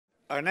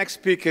Our next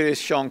speaker is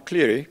Seán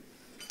Cleary,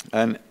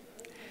 and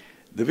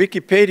the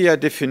Wikipedia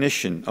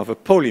definition of a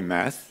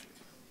polymath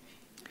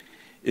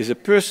is a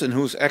person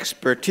whose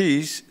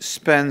expertise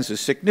spans a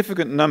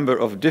significant number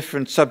of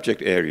different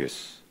subject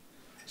areas.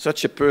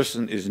 Such a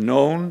person is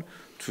known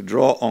to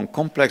draw on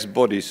complex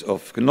bodies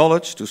of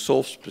knowledge to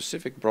solve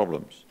specific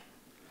problems.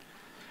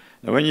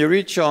 Now, when you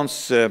read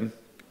Seán's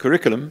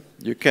curriculum,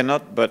 you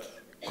cannot but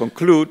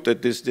conclude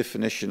that this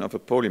definition of a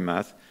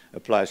polymath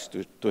applies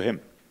to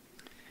him.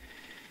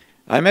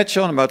 I met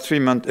Seán about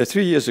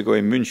 3 years ago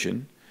in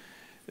Munich,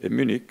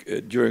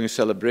 during a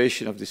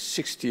celebration of the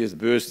 60th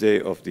birthday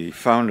of the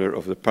founder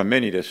of the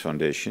Parmenides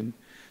Foundation,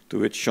 to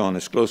which Seán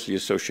is closely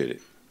associated.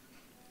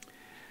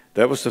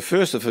 That was the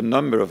first of a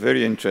number of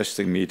very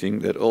interesting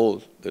meetings that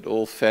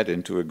all fed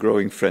into a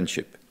growing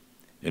friendship.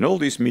 In all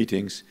these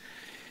meetings,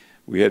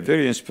 we had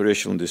very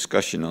inspirational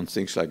discussion on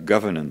things like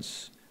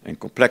governance and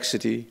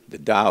complexity, the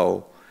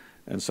Tao,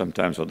 and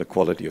sometimes on the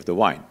quality of the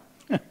wine.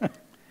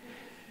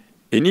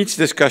 In each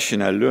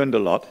discussion, I learned a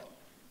lot,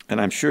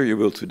 and I'm sure you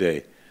will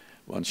today,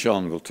 when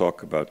Seán will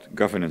talk about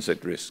governance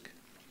at risk.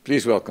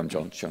 Please welcome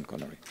Seán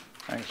Cleary.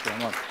 Thanks very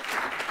much.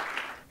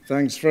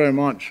 Thanks very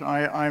much.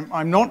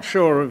 I'm not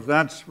sure if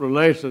that's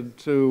related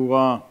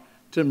to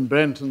Tim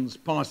Benton's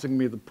passing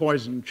me the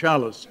poison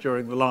chalice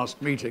during the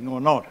last meeting or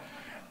not,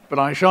 but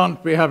I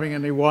shan't be having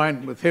any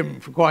wine with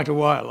him for quite a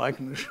while, I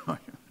can assure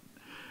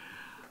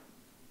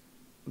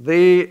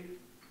you.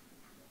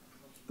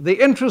 The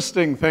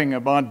interesting thing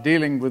about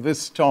dealing with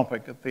this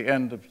topic at the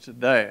end of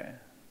today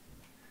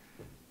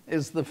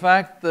is the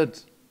fact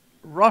that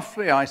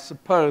roughly, I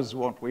suppose,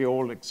 what we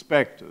all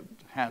expected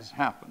has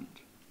happened.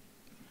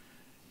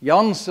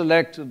 Jan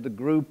selected a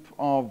group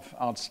of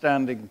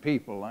outstanding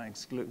people, I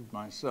exclude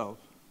myself,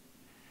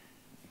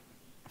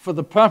 for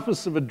the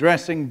purpose of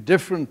addressing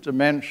different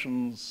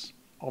dimensions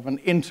of an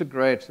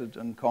integrated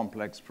and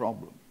complex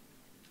problem,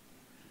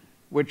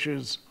 which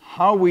is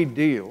how we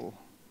deal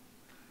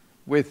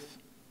with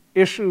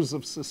issues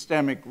of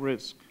systemic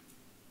risk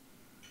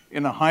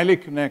in a highly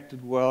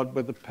connected world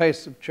where the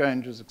pace of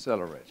change is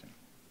accelerating.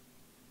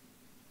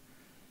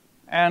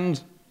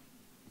 And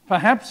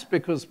perhaps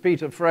because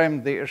Peter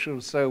framed the issue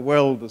so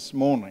well this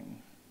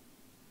morning,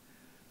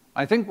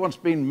 I think what's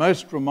been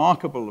most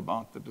remarkable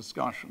about the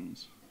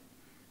discussions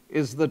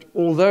is that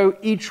although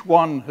each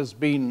one has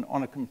been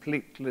on a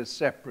completely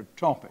separate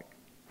topic,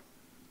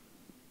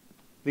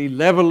 the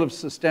level of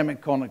systemic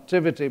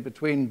connectivity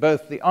between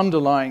both the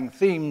underlying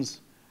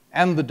themes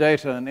and the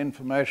data and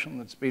information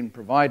that's been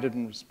provided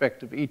in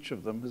respect of each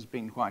of them has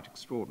been quite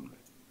extraordinary.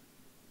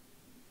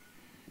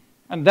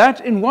 And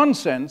that, in one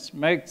sense,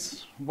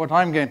 makes what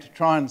I'm going to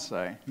try and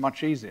say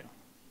much easier.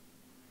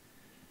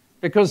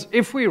 Because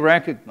if we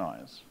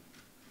recognize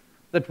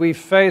that we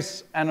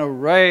face an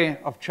array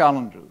of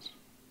challenges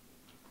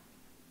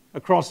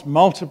across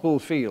multiple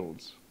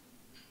fields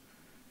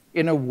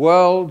in a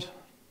world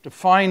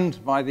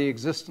defined by the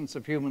existence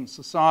of human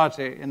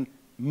society in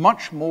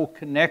much more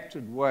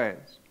connected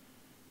ways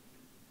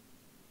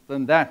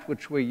than that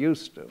which we're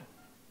used to.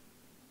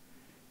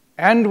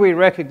 And we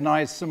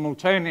recognize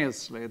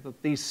simultaneously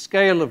that the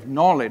scale of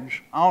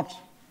knowledge out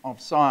of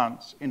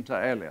science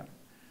inter alia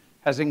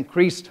has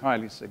increased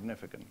highly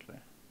significantly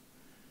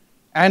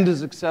and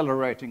is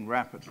accelerating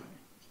rapidly,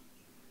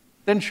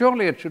 then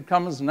surely it should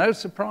come as no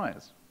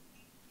surprise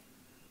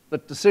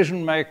that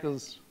decision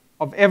makers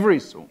of every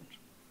sort,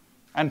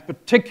 and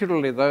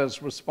particularly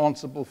those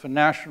responsible for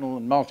national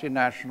and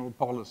multinational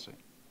policy,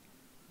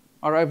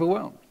 are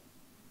overwhelmed.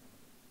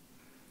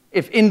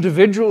 If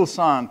individual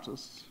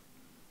scientists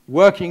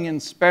working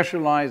in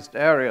specialized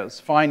areas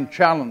find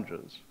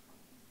challenges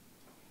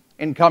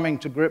in coming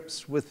to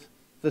grips with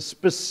the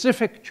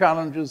specific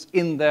challenges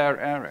in their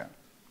area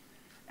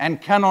and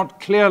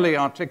cannot clearly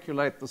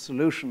articulate the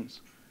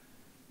solutions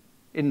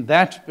in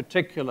that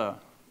particular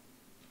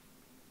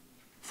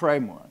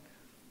framework,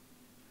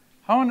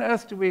 how on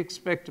earth do we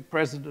expect a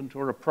president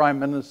or a prime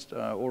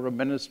minister or a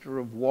minister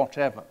of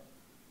whatever,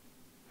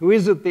 who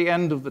is at the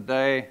end of the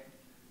day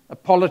a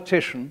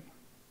politician,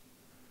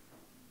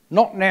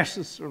 not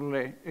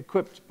necessarily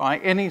equipped by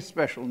any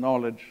special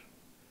knowledge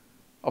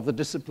of the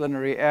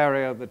disciplinary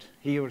area that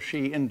he or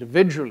she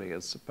individually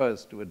is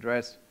supposed to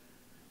address,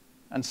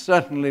 and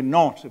certainly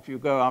not if you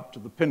go up to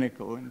the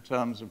pinnacle in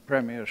terms of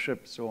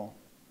premierships or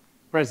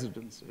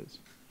presidencies,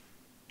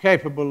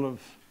 capable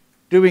of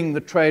doing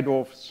the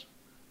trade-offs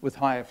with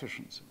high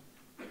efficiency.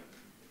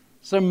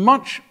 So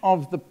much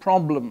of the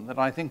problem that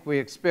I think we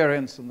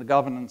experience in the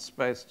governance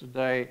space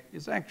today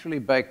is actually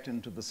baked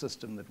into the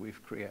system that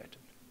we've created.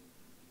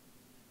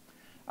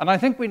 And I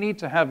think we need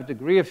to have a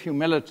degree of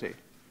humility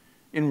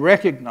in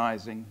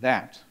recognizing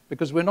that,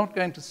 because we're not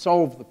going to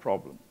solve the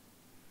problem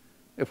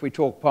if we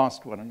talk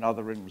past one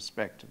another in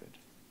respect of it.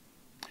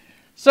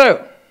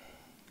 So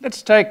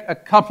let's take a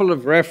couple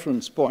of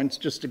reference points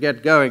just to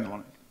get going on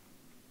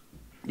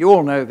it. You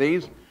all know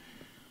these.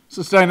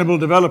 Sustainable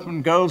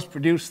Development Goals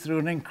produced through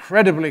an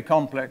incredibly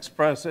complex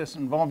process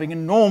involving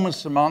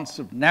enormous amounts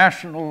of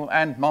national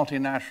and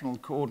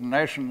multinational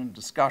coordination and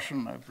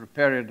discussion over a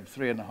period of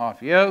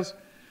 3.5 years,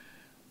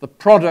 the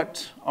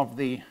product of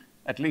the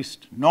at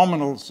least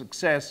nominal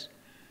success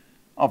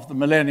of the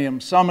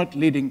Millennium Summit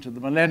leading to the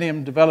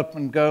Millennium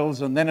Development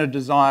Goals and then a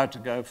desire to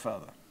go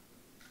further.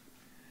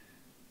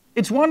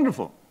 It's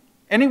wonderful.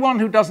 Anyone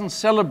who doesn't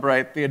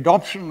celebrate the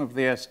adoption of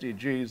the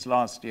SDGs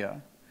last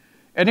year,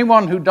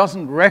 anyone who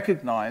doesn't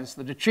recognize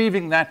that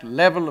achieving that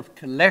level of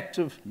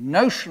collective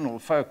notional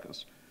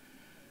focus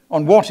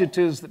on what it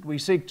is that we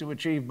seek to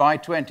achieve by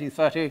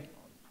 2030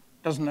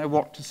 doesn't know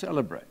what to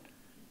celebrate.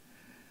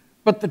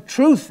 But the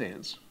truth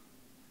is,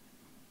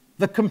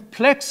 the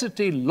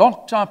complexity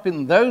locked up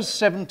in those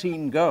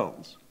 17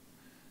 goals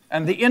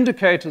and the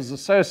indicators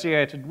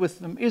associated with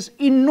them is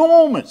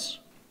enormous.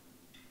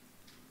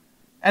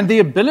 And the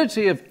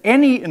ability of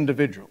any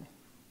individual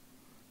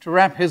to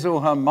wrap his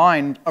or her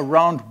mind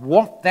around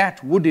what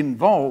that would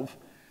involve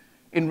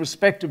in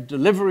respect of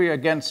delivery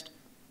against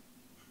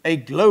a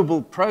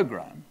global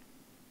program,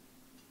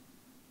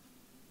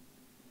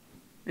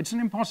 it's an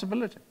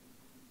impossibility.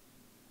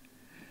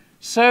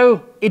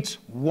 So it's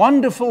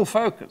wonderful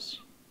focus.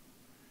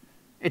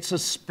 It's a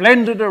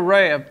splendid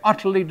array of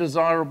utterly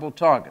desirable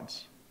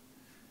targets,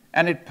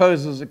 and it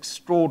poses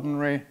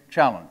extraordinary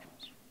challenges.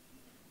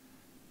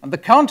 And the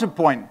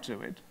counterpoint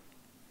to it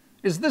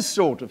is this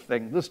sort of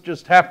thing. This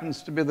just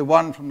happens to be the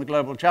one from the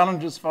Global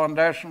Challenges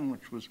Foundation,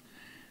 which was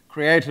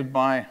created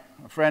by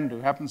a friend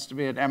who happens to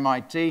be at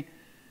MIT.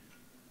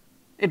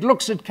 It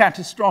looks at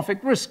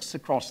catastrophic risks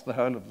across the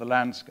whole of the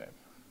landscape.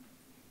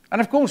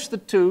 And of course, the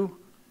two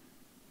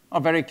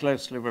are very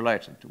closely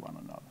related to one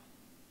another.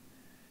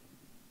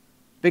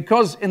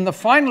 Because in the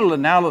final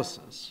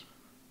analysis,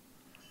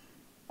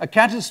 a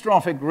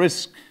catastrophic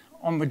risk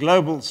on the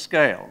global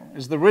scale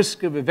is the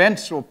risk of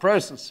events or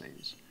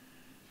processes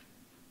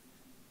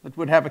that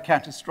would have a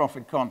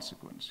catastrophic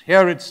consequence.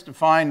 Here it's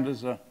defined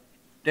as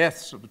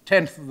deaths of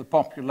 1/10 of the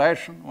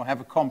population or have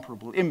a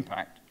comparable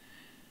impact.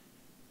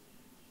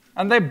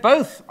 And they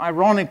both,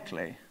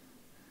 ironically,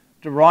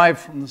 derive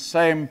from the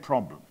same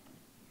problem: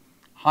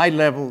 high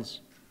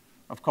levels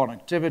of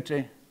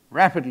connectivity,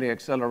 rapidly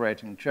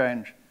accelerating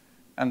change,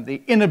 and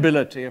the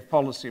inability of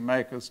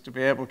policymakers to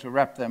be able to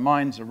wrap their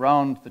minds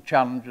around the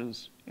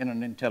challenges in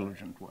an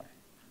intelligent way.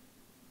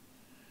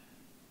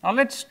 Now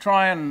let's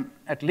try and,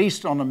 at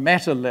least on a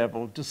meta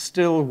level,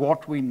 distill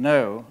what we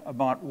know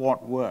about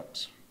what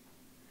works.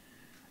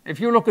 If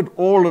you look at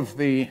all of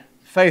the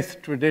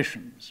faith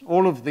traditions,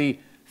 all of the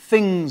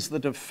things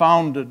that have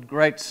founded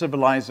great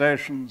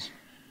civilizations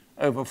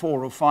over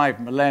 4 or 5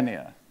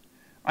 millennia,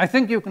 I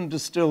think you can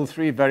distill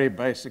 3 very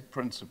basic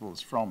principles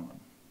from them.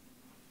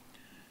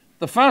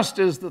 The first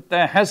is that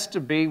there has to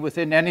be,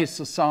 within any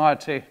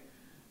society,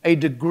 a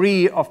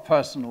degree of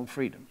personal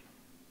freedom.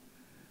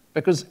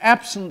 Because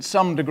absent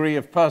some degree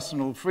of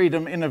personal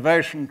freedom,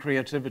 innovation,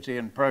 creativity,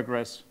 and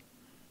progress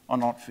are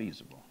not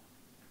feasible.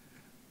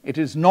 It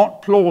is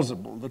not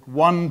plausible that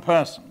one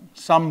person,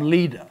 some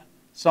leader,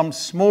 some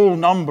small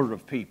number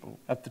of people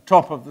at the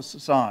top of the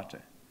society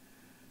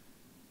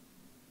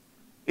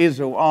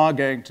is or are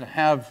going to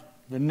have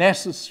the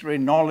necessary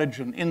knowledge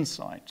and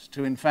insight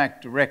to, in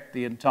fact, direct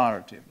the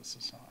entirety of the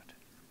society.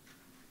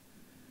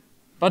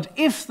 But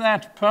if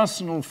that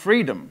personal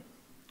freedom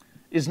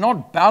is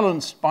not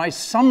balanced by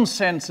some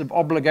sense of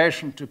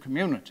obligation to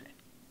community,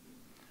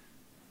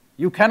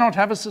 you cannot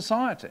have a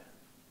society.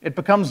 It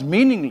becomes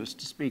meaningless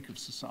to speak of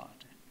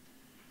society.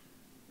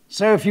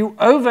 So if you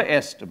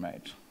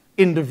overestimate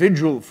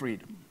individual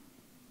freedom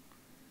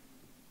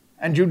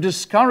and you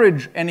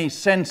discourage any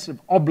sense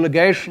of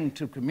obligation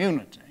to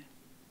community,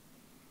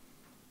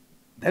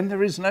 then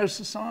there is no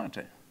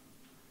society.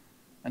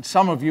 And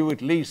some of you,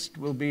 at least,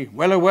 will be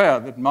well aware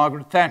that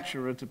Margaret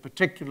Thatcher, at a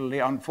particularly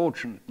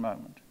unfortunate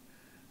moment,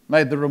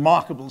 made the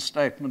remarkable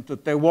statement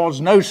that there was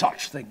no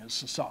such thing as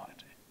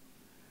society.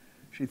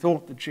 She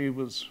thought that she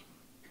was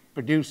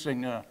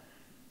producing a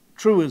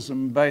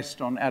truism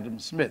based on Adam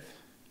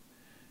Smith.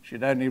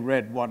 She'd only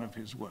read one of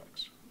his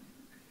works.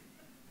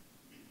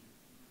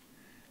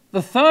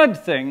 The third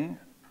thing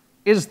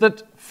is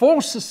that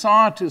for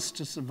societies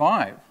to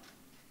survive,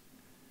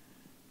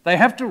 they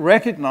have to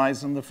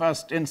recognize in the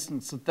first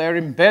instance that they're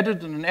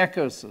embedded in an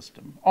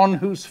ecosystem on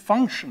whose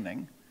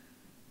functioning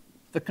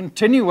the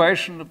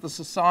continuation of the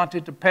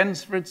society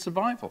depends for its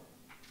survival.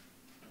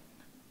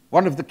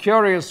 One of the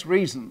curious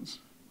reasons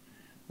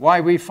why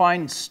we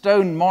find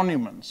stone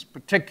monuments,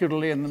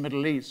 particularly in the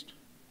Middle East,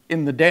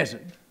 in the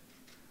desert,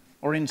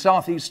 or in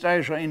Southeast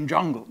Asia in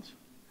jungles,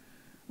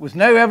 with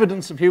no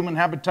evidence of human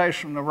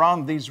habitation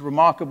around these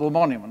remarkable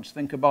monuments.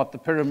 Think about the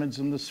pyramids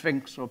and the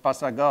Sphinx, or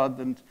Pasargad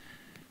and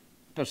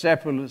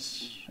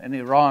Persepolis in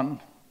Iran,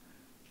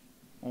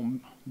 or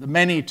the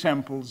many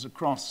temples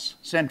across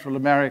Central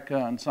America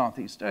and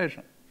Southeast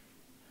Asia.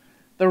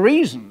 The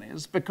reason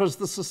is because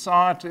the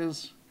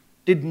societies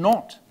did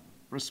not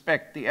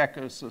respect the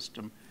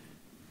ecosystem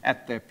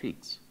at their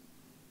peaks.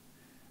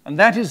 And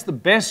that is the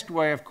best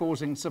way of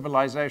causing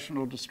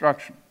civilizational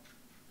destruction.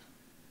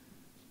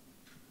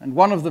 And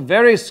one of the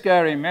very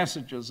scary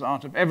messages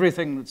out of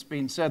everything that's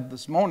been said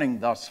this morning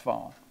thus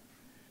far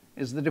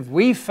is that if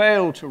we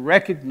fail to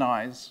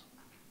recognize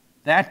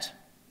that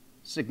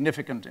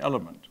significant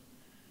element,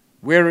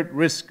 we're at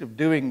risk of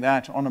doing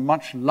that on a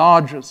much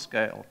larger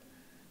scale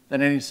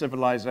than any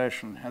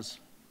civilization has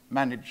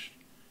managed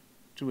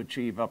to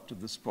achieve up to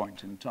this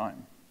point in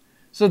time.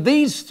 So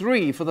these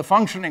three, for the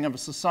functioning of a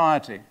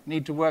society,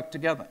 need to work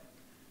together.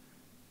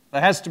 There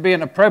has to be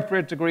an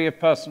appropriate degree of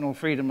personal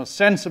freedom, a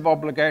sense of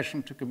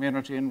obligation to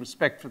community, and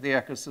respect for the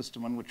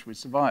ecosystem in which we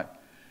survive.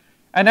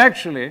 And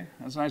actually,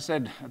 as I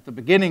said at the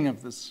beginning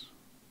of this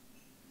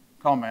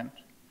comment,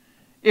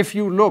 if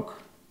you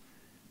look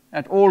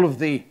at all of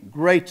the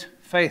great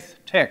faith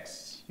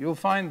texts, you'll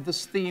find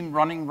this theme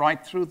running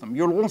right through them.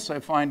 You'll also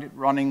find it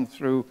running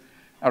through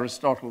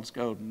Aristotle's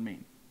Golden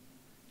Mean.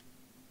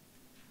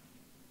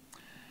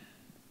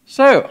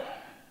 So,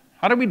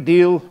 how do we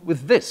deal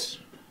with this?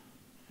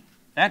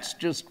 That's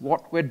just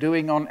what we're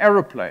doing on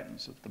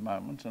aeroplanes at the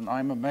moment, and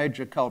I'm a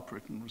major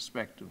culprit in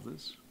respect of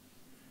this.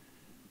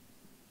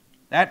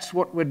 That's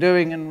what we're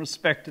doing in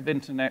respect of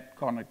internet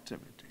connectivity.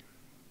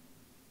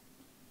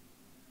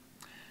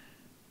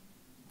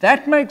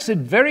 That makes it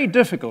very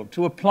difficult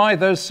to apply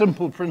those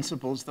simple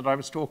principles that I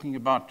was talking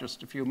about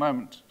just a few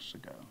moments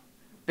ago,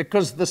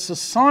 because the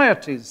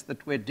societies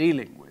that we're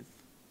dealing with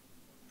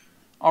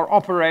are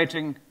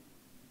operating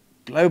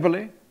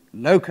globally,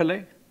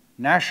 locally,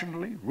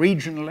 nationally,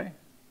 regionally,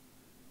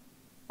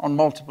 on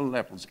multiple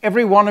levels.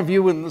 Every one of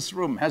you in this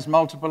room has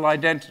multiple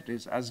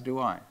identities, as do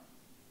I.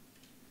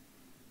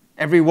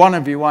 Every one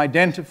of you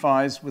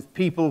identifies with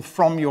people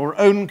from your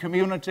own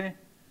community,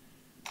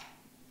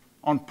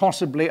 on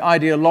possibly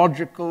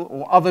ideological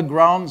or other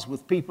grounds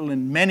with people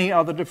in many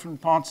other different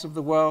parts of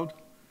the world.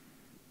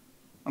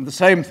 And the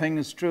same thing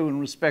is true in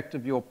respect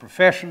of your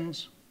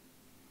professions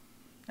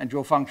and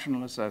your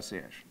functional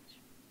associations.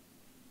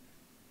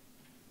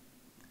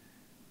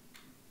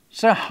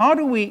 So how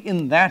do we,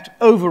 in that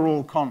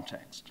overall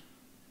context,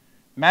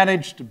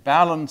 manage to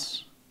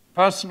balance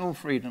personal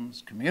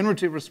freedoms,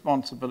 community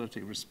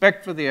responsibility,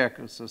 respect for the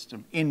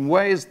ecosystem in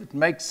ways that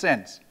make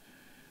sense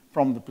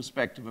from the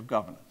perspective of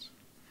governance?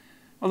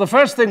 Well, the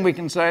first thing we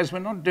can say is we're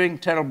not doing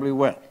terribly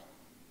well.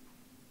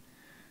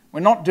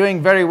 We're not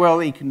doing very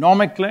well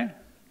economically,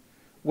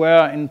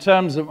 where in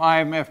terms of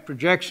IMF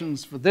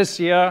projections for this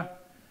year,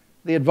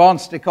 the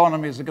advanced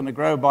economies are going to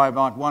grow by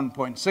about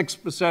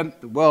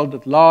 1.6%, the world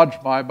at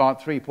large by about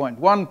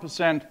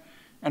 3.1%,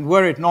 and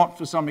were it not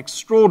for some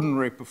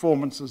extraordinary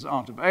performances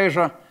out of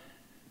Asia,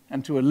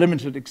 and to a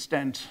limited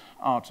extent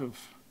out of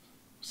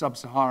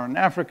sub-Saharan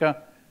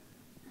Africa,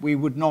 we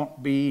would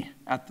not be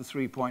at the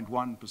 3.1%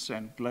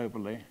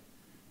 globally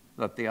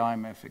that the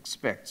IMF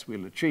expects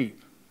we'll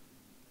achieve.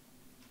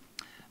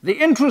 The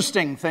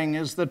interesting thing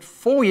is that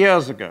 4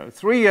 years ago,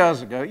 3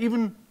 years ago,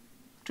 even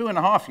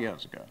 2.5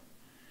 years ago,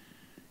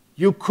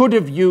 you could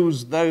have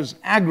used those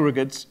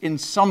aggregates in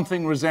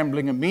something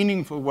resembling a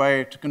meaningful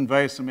way to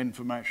convey some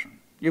information.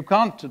 You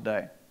can't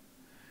today.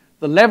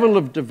 The level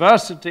of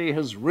diversity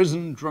has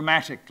risen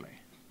dramatically.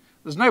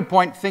 There's no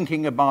point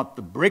thinking about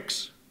the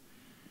BRICS.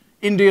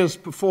 India's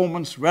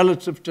performance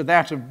relative to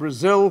that of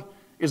Brazil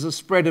is a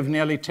spread of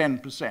nearly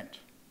 10%.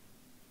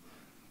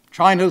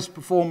 China's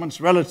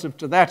performance relative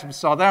to that of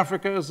South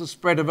Africa is a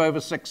spread of over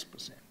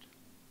 6%.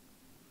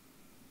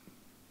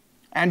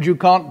 And you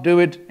can't do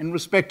it in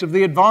respect of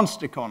the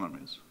advanced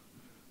economies,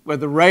 where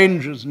the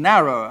range is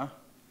narrower,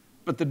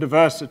 but the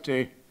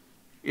diversity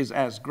is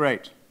as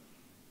great.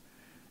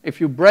 If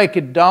you break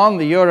it down,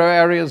 the euro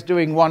area is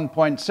doing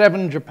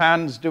 1.7,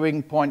 Japan's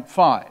doing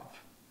 0.5.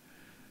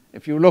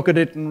 If you look at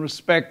it in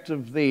respect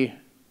of the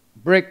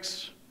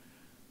BRICS,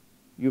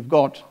 you've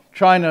got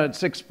China at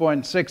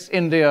 6.6,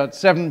 India at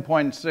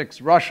 7.6,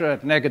 Russia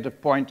at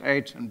negative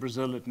 0.8, and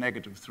Brazil at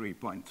negative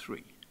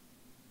 3.3.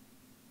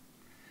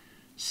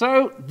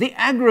 So the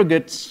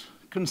aggregates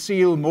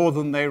conceal more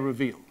than they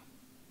reveal.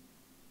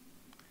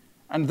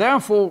 And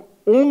therefore,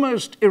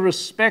 almost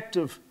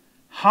irrespective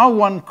how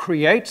one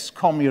creates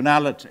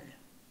communality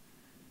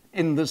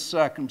in this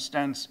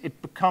circumstance,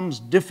 it becomes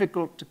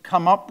difficult to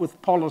come up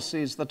with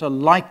policies that are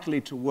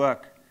likely to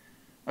work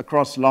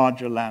across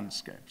larger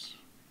landscapes.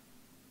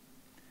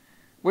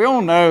 We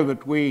all know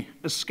that we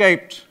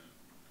escaped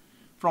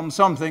from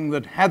something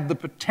that had the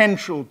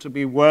potential to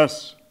be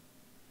worse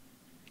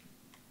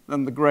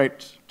than the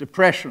Great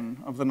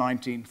Depression of the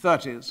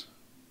 1930s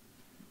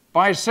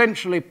by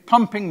essentially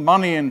pumping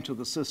money into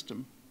the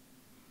system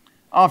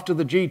after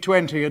the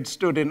G20 had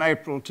stood in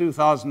April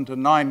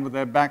 2009 with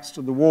their backs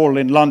to the wall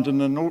in London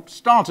and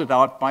started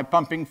out by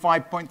pumping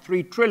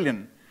 $5.3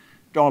 trillion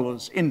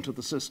into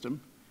the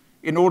system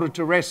in order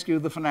to rescue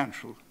the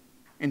financial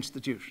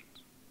institutions.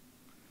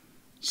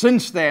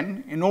 Since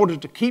then, in order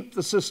to keep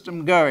the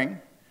system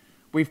going,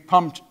 we've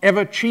pumped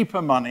ever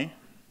cheaper money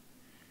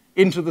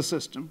into the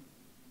system,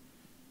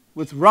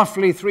 with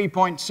roughly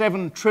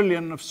 3.7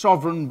 trillion of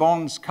sovereign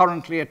bonds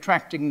currently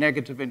attracting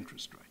negative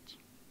interest rates.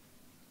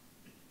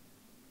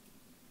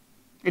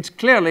 It's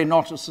clearly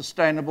not a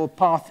sustainable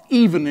path,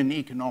 even in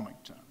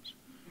economic terms,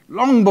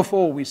 long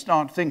before we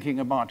start thinking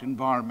about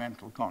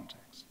environmental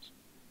contexts.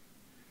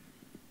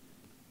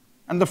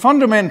 And the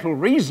fundamental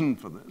reason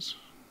for this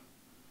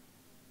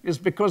is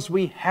because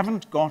we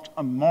haven't got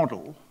a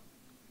model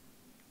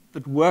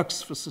that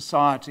works for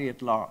society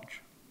at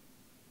large.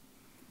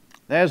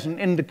 There's an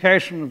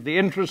indication of the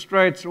interest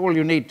rates. All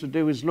you need to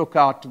do is look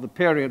out to the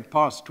period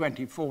past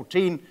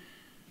 2014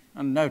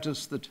 and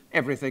notice that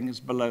everything is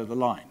below the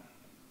line.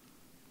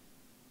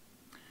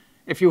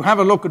 If you have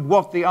a look at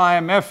what the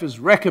IMF is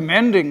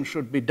recommending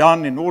should be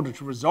done in order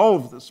to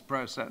resolve this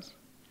process,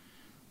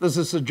 there's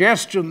a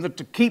suggestion that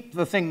to keep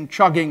the thing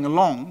chugging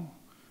along,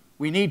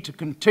 we need to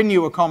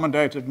continue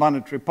accommodative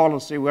monetary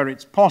policy where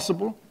it's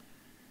possible,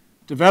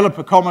 develop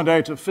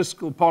accommodative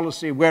fiscal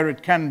policy where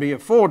it can be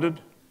afforded,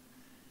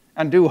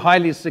 and do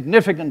highly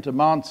significant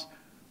amounts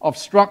of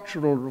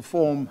structural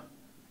reform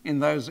in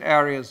those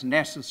areas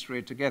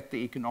necessary to get the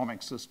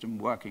economic system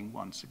working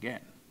once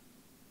again.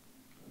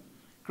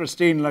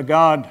 Christine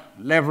Lagarde,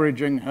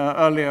 leveraging her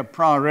earlier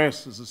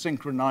prowess as a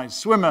synchronized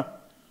swimmer,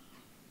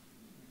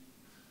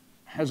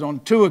 has on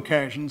 2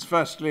 occasions,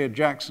 firstly at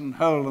Jackson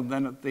Hole and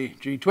then at the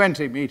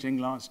G20 meeting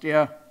last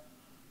year,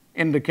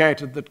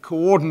 indicated that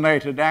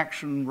coordinated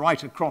action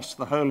right across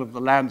the whole of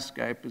the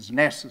landscape is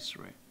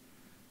necessary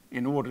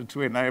in order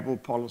to enable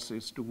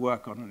policies to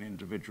work on an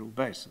individual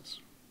basis.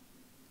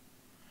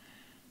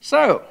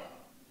 So,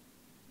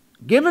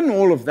 given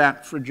all of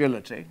that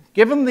fragility,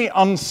 given the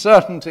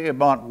uncertainty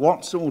about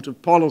what sort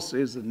of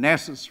policies are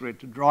necessary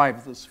to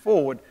drive this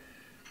forward,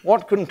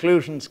 what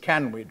conclusions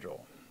can we draw?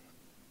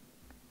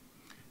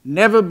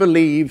 Never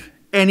believe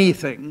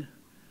anything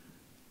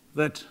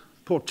that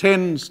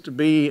portends to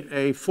be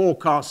a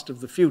forecast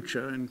of the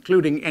future,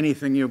 including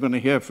anything you're going to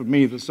hear from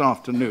me this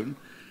afternoon.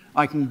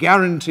 I can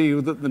guarantee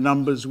you that the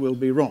numbers will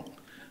be wrong.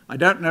 I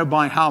don't know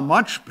by how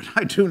much, but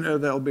I do know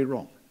they'll be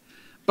wrong.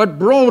 But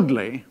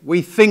broadly,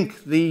 we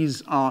think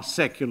these are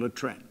secular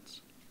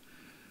trends.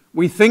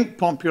 We think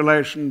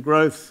population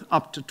growth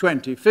up to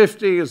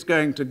 2050 is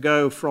going to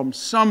go from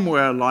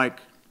somewhere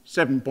like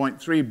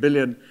 7.3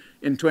 billion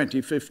in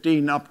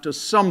 2015 up to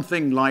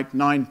something like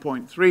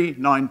 9.3,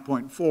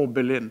 9.4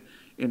 billion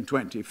in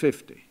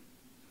 2050.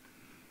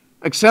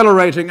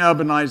 Accelerating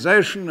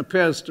urbanization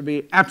appears to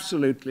be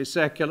absolutely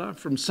secular,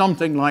 from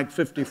something like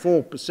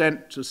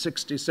 54% to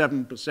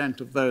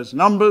 67% of those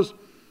numbers.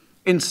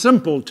 In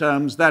simple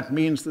terms, that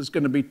means there's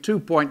going to be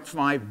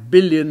 2.5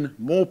 billion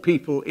more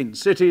people in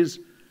cities,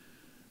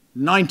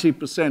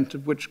 90%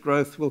 of which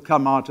growth will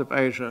come out of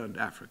Asia and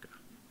Africa.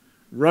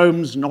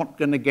 Rome's not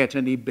going to get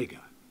any bigger.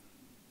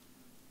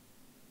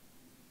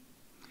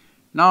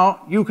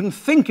 Now, you can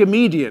think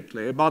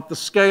immediately about the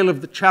scale of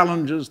the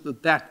challenges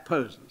that that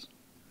poses.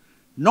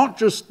 Not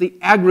just the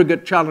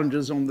aggregate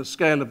challenges on the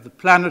scale of the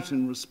planet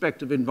in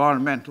respect of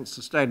environmental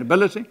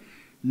sustainability,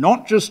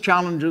 not just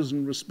challenges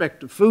in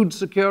respect of food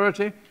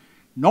security,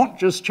 not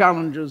just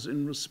challenges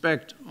in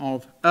respect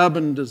of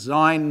urban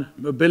design,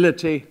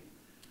 mobility,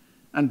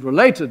 and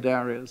related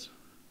areas,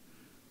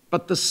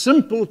 but the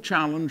simple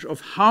challenge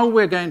of how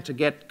we're going to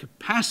get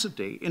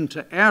capacity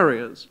into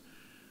areas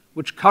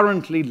which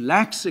currently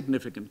lack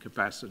significant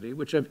capacity,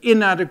 which have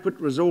inadequate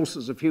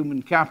resources of human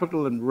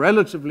capital and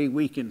relatively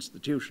weak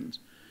institutions,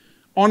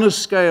 on a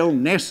scale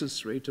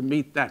necessary to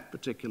meet that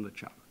particular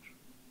challenge.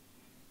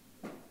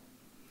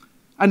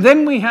 And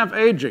then we have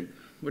aging,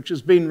 which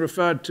has been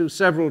referred to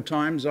several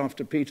times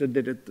after Peter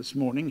did it this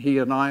morning. He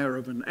and I are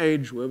of an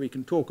age where we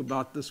can talk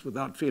about this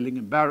without feeling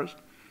embarrassed.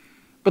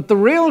 But the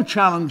real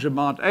challenge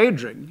about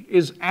aging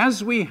is,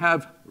 as we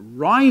have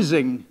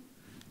rising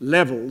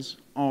levels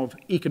of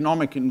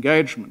economic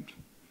engagement,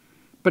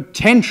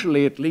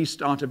 potentially at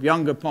least out of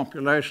younger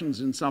populations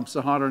in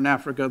sub-Saharan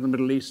Africa, the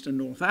Middle East, and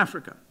North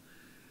Africa,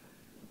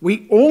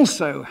 we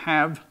also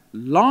have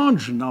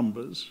large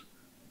numbers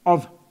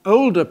of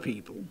older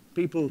people,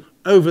 people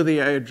over the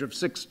age of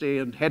 60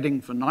 and heading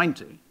for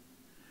 90,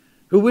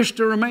 who wish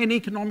to remain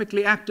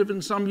economically active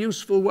in some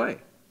useful way.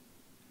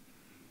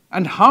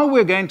 And how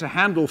we're going to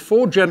handle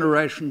 4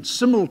 generations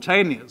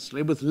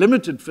simultaneously with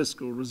limited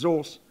fiscal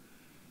resource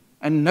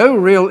and no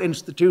real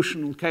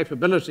institutional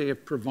capability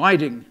of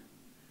providing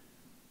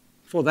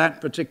for that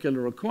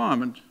particular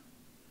requirement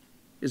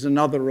is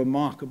another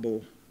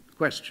remarkable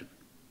question.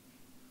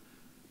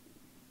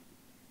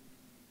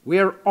 We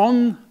are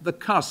on the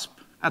cusp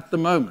at the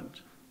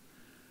moment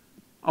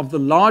of the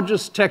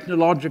largest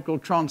technological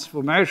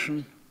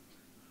transformation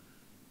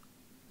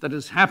that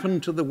has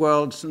happened to the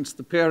world since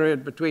the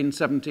period between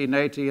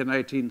 1780 and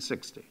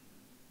 1860.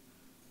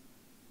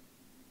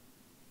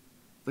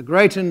 The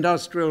great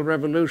industrial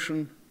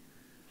revolution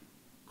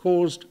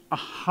caused a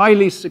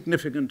highly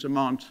significant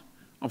amount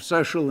of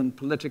social and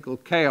political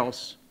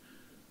chaos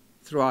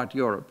throughout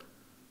Europe,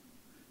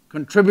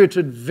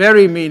 contributed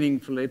very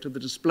meaningfully to the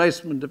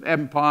displacement of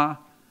empire,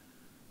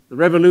 the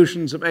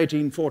revolutions of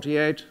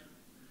 1848,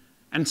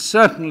 and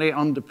certainly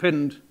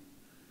underpinned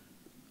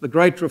the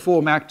Great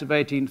Reform Act of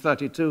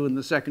 1832 and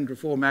the Second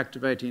Reform Act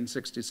of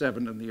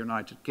 1867 in the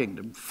United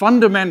Kingdom,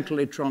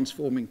 fundamentally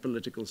transforming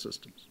political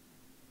systems.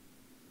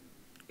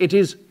 It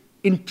is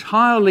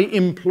entirely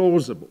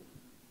implausible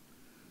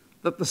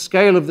that the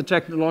scale of the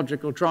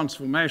technological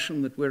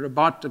transformation that we're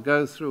about to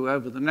go through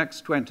over the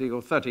next 20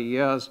 or 30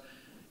 years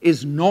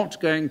is not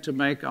going to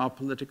make our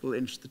political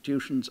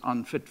institutions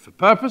unfit for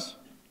purpose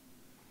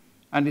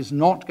and is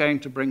not going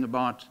to bring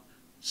about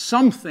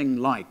something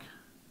like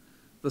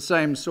the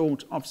same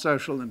sort of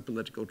social and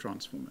political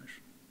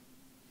transformation.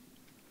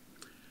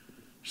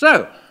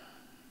 So,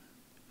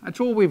 that's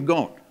all we've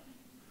got.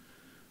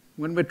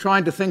 When we're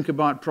trying to think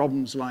about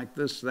problems like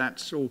this,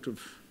 that's sort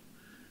of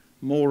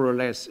more or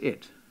less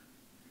it.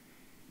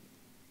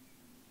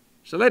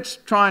 So let's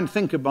try and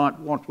think about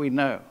what we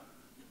know.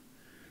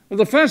 Well,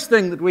 the first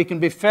thing that we can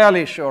be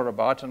fairly sure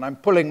about, and I'm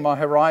pulling my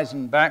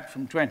horizon back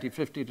from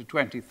 2050 to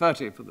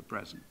 2030 for the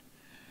present,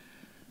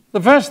 the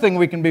first thing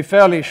we can be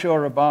fairly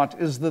sure about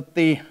is that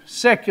the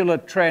secular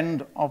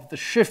trend of the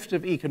shift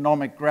of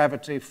economic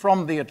gravity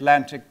from the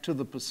Atlantic to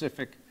the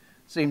Pacific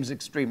seems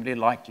extremely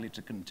likely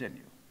to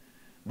continue.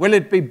 Will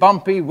it be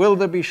bumpy? Will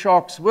there be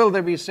shocks? Will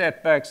there be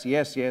setbacks?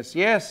 Yes, yes,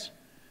 yes.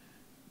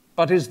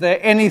 But is there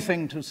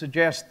anything to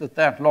suggest that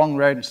that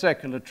long-range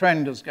secular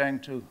trend is going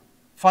to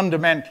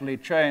fundamentally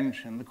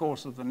change in the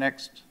course of the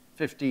next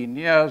 15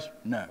 years?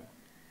 No.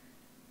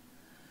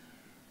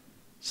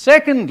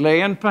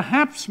 Secondly, and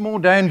perhaps more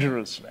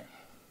dangerously,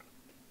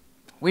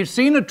 we've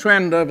seen a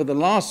trend over the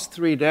last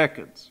 3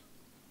 decades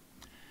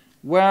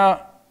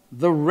where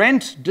the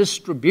rent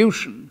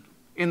distribution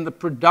in the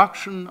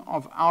production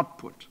of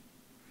output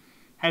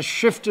has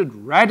shifted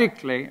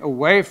radically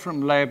away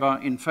from labor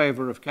in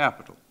favor of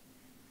capital.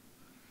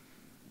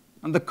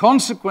 And the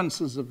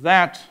consequences of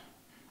that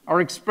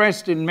are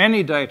expressed in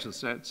many data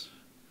sets.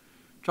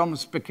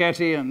 Thomas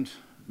Piketty and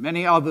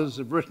many others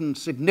have written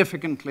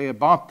significantly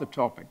about the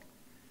topic.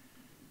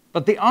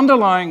 But the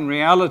underlying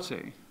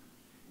reality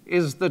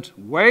is that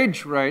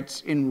wage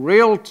rates in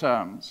real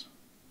terms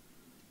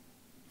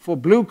for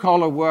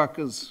blue-collar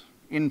workers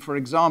in, for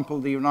example,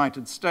 the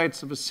United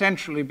States have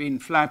essentially been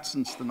flat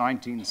since the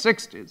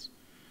 1960s,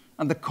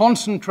 and the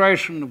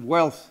concentration of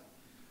wealth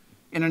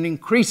in an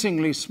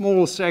increasingly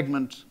small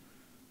segment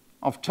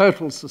of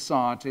total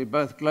society,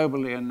 both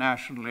globally and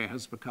nationally,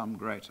 has become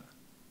greater.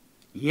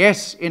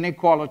 Yes,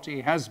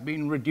 inequality has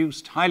been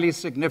reduced highly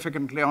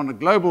significantly on a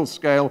global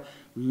scale,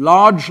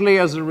 largely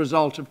as a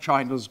result of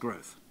China's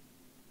growth.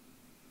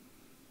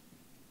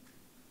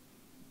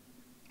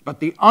 But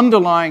the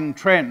underlying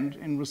trend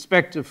in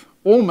respect of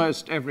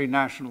almost every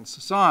national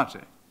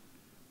society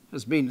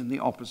has been in the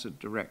opposite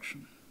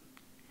direction.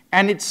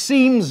 And it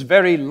seems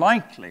very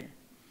likely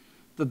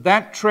that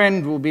that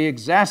trend will be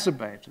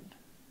exacerbated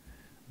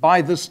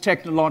by this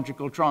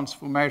technological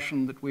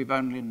transformation that we've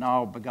only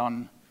now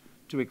begun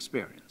to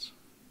experience.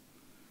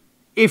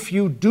 If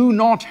you do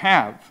not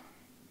have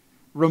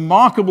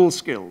remarkable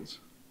skills,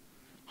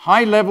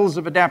 high levels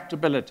of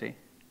adaptability,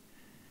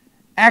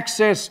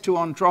 access to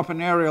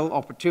entrepreneurial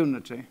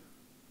opportunity,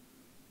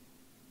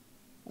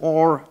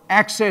 or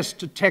access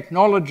to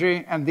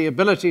technology and the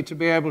ability to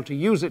be able to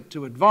use it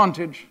to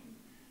advantage,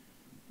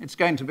 it's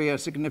going to be a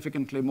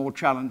significantly more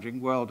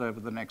challenging world over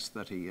the next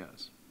 30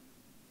 years.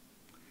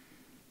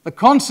 The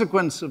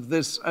consequence of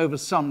this over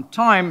some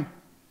time,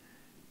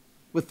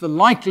 with the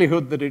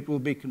likelihood that it will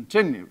be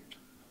continued,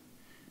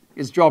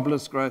 is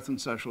jobless growth and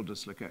social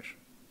dislocation.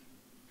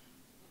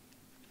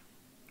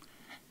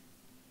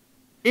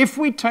 If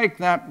we take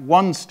that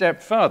one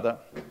step further,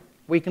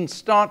 we can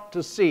start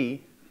to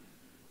see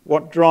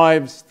what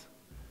drives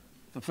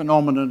the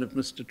phenomenon of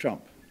Mr.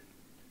 Trump.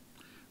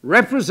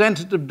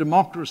 Representative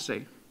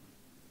democracy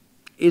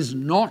is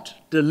not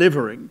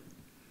delivering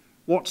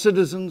what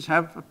citizens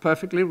have a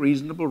perfectly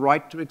reasonable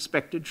right to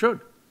expect it should.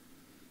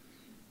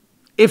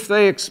 If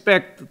they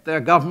expect that their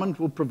government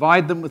will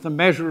provide them with a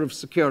measure of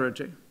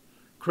security,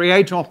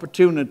 create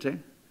opportunity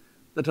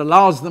that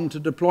allows them to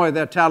deploy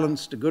their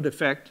talents to good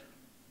effect,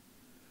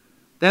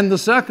 then the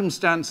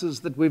circumstances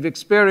that we've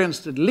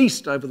experienced at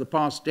least over the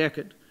past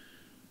decade,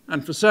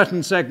 and for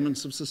certain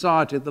segments of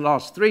society the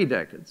last 3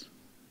 decades,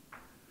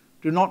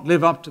 do not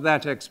live up to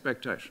that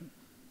expectation.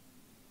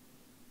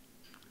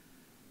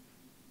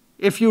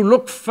 If you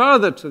look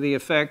further to the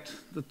effect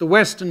that the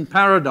Western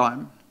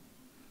paradigm,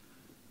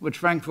 which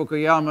Frank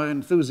Fukuyama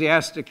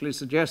enthusiastically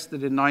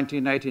suggested in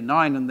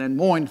 1989 and then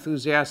more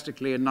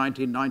enthusiastically in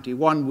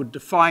 1991 would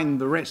define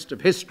the rest of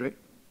history,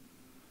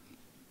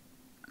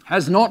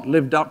 has not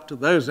lived up to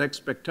those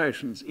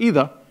expectations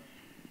either,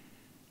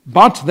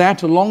 but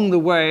that along the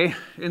way,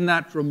 in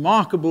that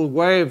remarkable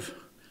wave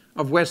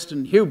of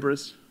Western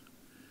hubris,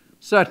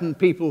 certain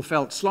people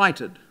felt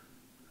slighted.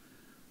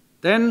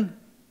 Then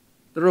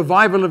the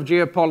revival of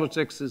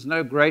geopolitics is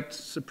no great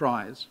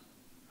surprise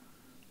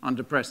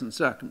under present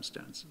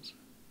circumstances.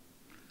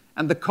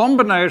 And the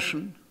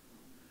combination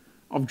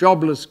of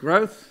jobless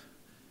growth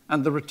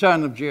and the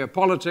return of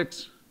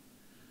geopolitics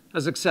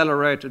has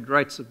accelerated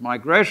rates of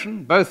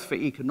migration, both for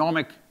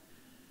economic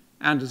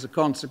and as a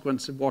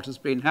consequence of what has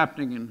been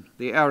happening in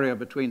the area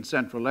between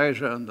Central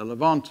Asia and the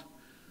Levant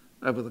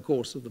over the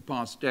course of the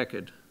past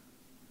decade,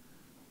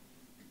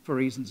 for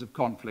reasons of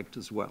conflict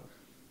as well.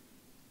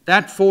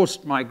 That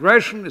forced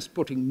migration is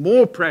putting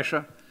more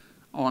pressure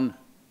on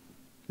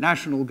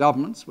national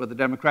governments, whether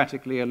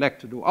democratically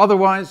elected or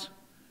otherwise,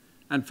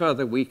 and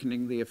further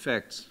weakening the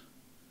effects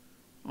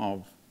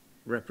of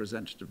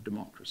representative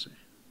democracy.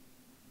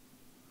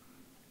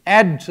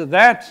 Add to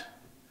that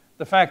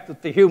the fact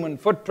that the human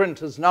footprint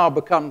has now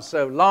become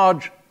so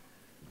large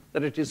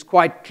that it is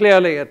quite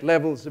clearly at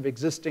levels of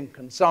existing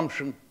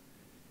consumption,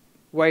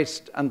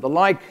 waste, and the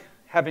like,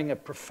 having a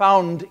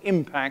profound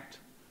impact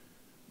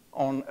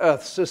on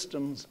Earth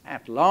systems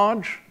at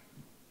large.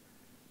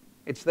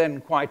 It's then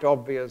quite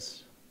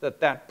obvious that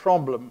that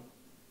problem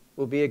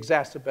will be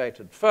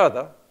exacerbated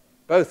further,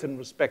 both in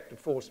respect of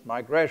forced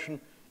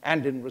migration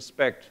and in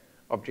respect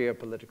of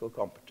geopolitical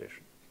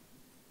competition.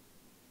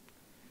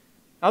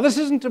 Now, this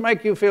isn't to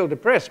make you feel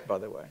depressed, by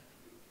the way.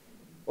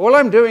 All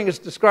I'm doing is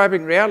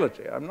describing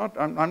reality. I'm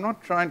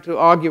not trying to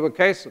argue a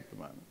case at the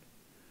moment.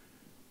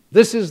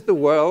 This is the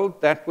world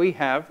that we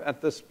have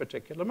at this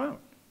particular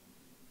moment.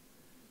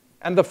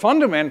 And the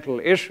fundamental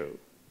issue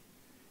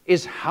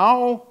is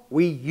how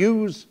we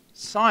use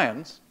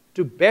science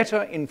to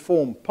better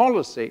inform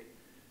policy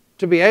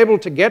to be able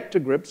to get to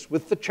grips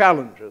with the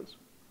challenges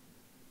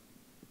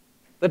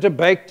that are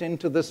baked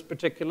into this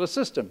particular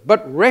system,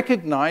 but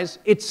recognize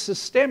it's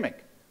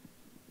systemic.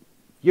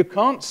 You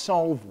can't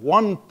solve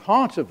one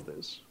part of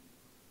this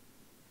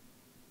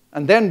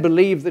and then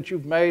believe that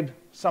you've made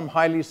some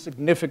highly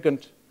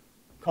significant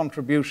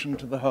contribution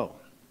to the whole.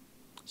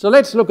 So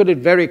let's look at it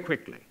very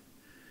quickly.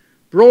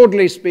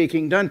 Broadly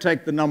speaking, don't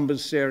take the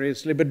numbers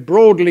seriously, but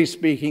broadly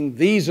speaking,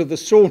 these are the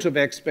sort of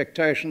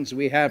expectations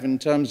we have in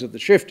terms of the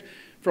shift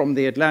from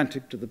the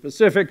Atlantic to the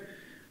Pacific.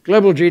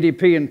 Global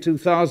GDP in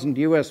 2000,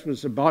 US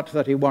was about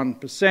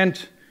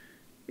 31%.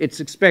 It's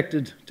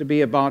expected to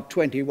be about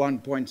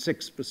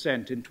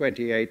 21.6% in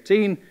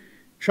 2018.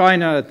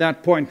 China at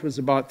that point was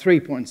about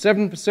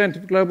 3.7%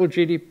 of global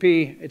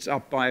GDP. It's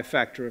up by a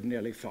factor of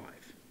nearly 5.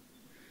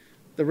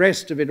 The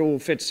rest of it all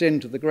fits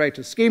into the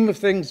greater scheme of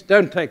things.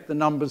 Don't take the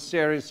numbers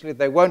seriously.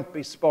 They won't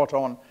be spot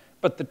on,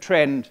 but the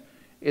trend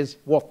is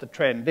what the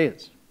trend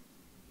is.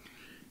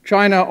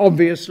 China,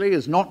 obviously,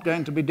 is not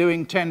going to be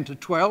doing 10 to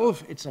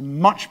 12. It's a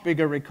much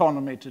bigger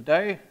economy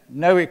today.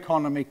 No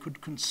economy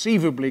could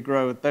conceivably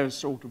grow at those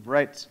sort of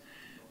rates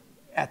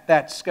at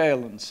that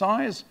scale and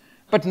size.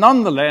 But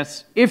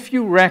nonetheless, if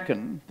you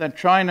reckon that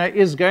China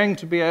is going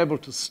to be able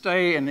to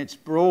stay in its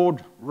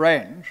broad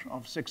range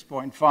of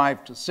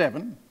 6.5 to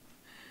 7,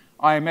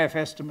 IMF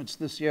estimates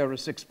this year are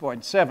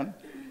 6.7,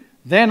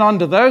 then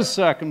under those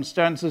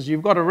circumstances,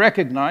 you've got to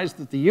recognize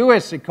that the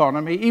US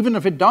economy, even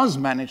if it does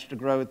manage to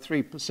grow at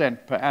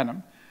 3% per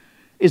annum,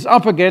 is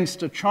up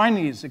against a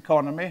Chinese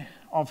economy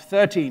of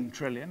 13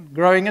 trillion,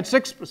 growing at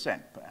 6%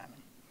 per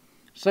annum.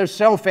 So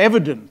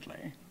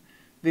self-evidently,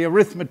 the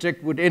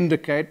arithmetic would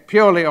indicate,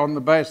 purely on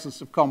the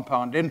basis of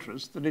compound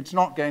interest, that it's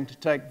not going to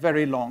take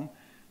very long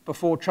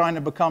before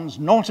China becomes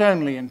not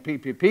only in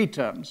PPP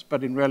terms,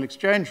 but in real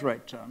exchange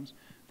rate terms,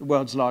 the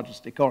world's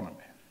largest economy.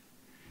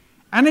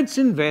 And it's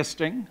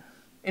investing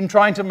in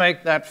trying to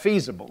make that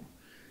feasible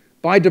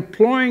by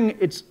deploying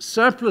its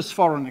surplus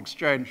foreign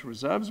exchange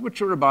reserves, which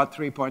are about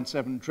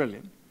 3.7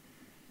 trillion,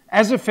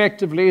 as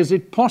effectively as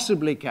it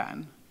possibly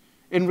can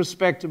in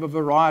respect of a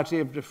variety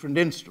of different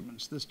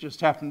instruments. This just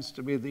happens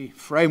to be the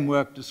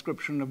framework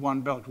description of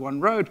One Belt,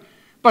 One Road.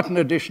 But in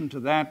addition to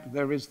that,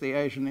 there is the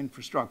Asian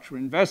Infrastructure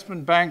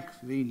Investment Bank,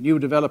 the New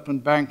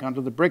Development Bank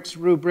under the BRICS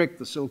rubric,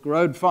 the Silk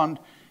Road Fund,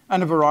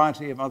 and a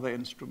variety of other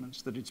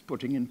instruments that it's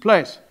putting in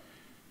place.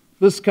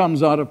 This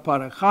comes out of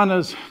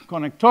Parajana's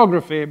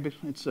connectography, but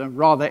it's a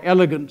rather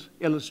elegant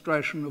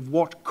illustration of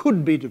what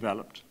could be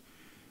developed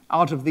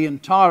out of the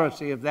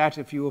entirety of that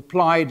if you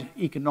applied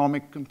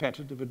economic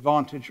competitive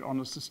advantage on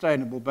a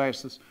sustainable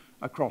basis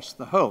across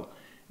the whole.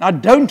 Now,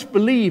 don't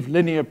believe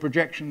linear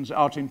projections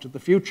out into the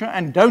future,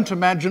 and don't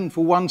imagine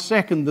for 1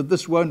 second that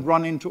this won't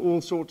run into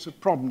all sorts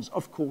of problems.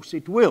 Of course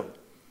it will.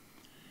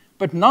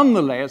 But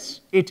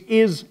nonetheless, it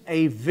is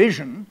a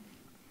vision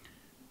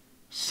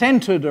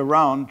centered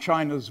around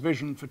China's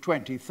vision for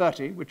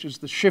 2030, which is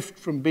the shift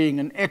from being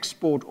an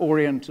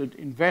export-oriented,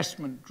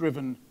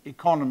 investment-driven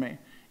economy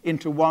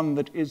into one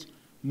that is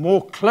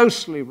more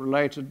closely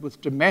related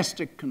with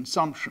domestic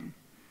consumption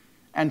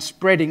and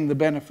spreading the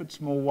benefits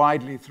more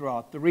widely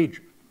throughout the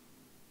region.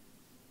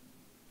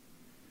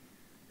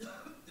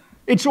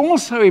 It's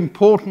also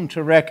important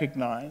to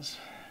recognize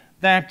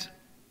that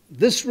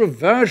this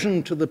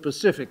reversion to the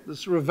Pacific,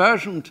 this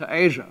reversion to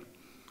Asia,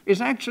 is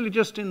actually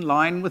just in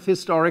line with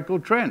historical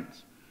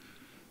trends.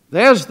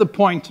 There's the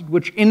point at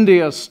which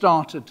India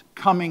started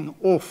coming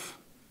off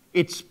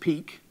its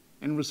peak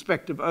in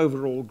respect of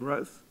overall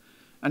growth,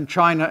 and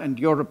China and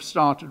Europe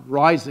started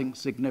rising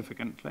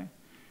significantly.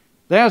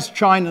 There's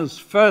China's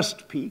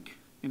first peak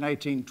in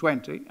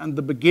 1820 and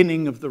the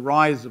beginning of the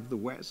rise of the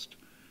West.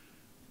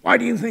 Why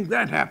do you think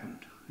that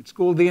happened? It's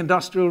called the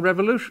Industrial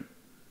Revolution.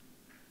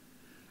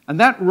 And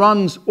that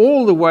runs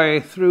all the way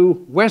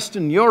through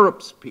Western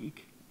Europe's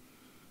peak,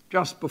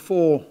 just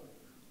before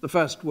the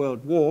First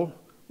World War,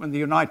 when the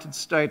United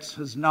States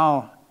has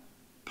now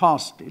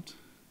passed it.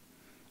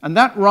 And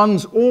that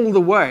runs all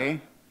the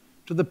way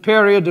to the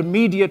period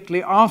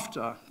immediately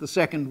after the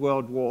Second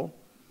World War,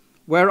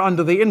 where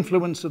under the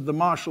influence of the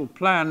Marshall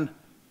Plan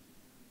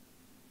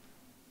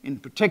in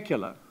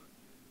particular,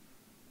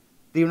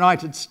 the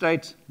United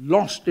States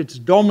lost its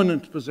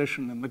dominant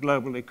position in the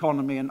global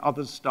economy and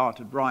others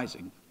started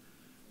rising.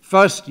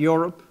 First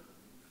Europe,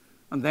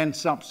 and then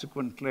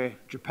subsequently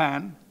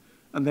Japan,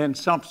 and then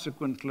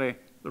subsequently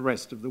the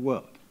rest of the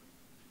world.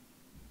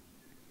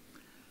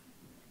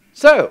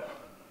 So,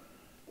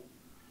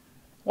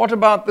 what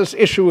about this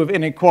issue of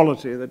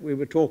inequality that we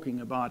were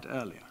talking about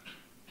earlier?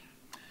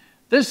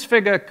 This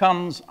figure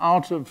comes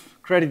out of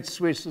Credit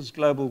Suisse's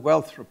Global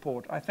Wealth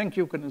Report. I think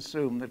you can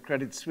assume that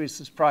Credit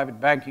Suisse's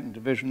private banking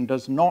division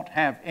does not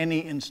have any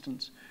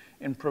interest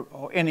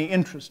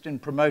in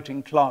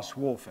promoting class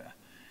warfare.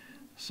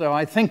 So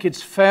I think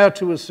it's fair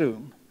to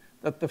assume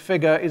that the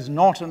figure is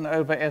not an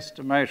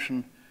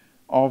overestimation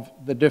of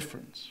the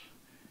difference.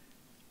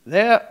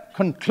 Their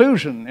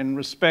conclusion in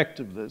respect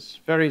of this,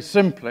 very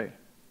simply,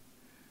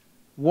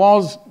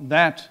 was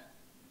that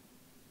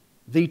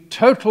the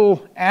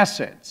total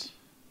assets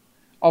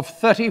of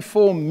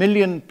 34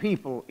 million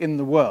people in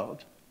the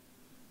world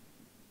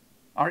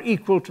are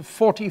equal to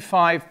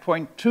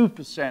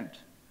 45.2%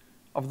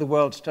 of the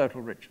world's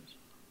total riches.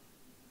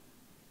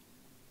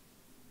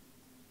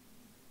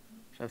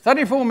 So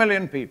 34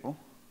 million people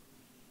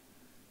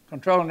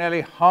control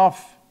nearly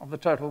half of the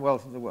total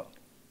wealth of the world.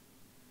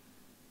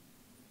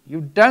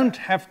 You don't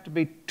have to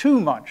be too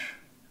much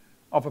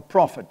of a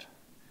prophet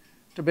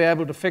to be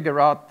able to figure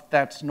out that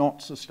that's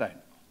not sustainable.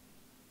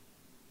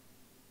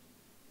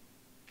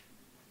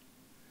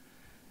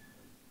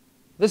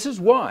 This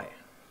is why.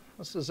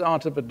 This is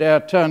out of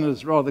Adair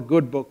Turner's rather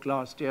good book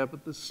last year,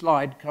 but this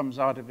slide comes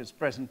out of his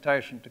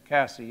presentation to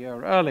Cass a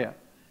year earlier.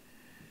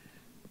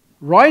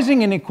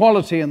 Rising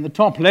inequality in the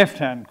top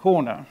left-hand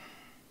corner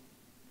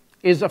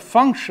is a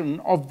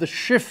function of the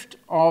shift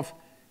of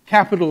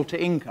capital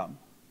to income.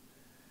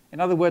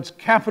 In other words,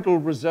 capital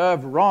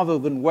reserve rather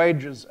than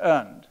wages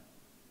earned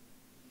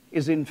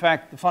is in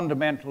fact the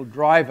fundamental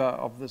driver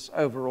of this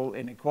overall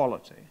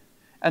inequality.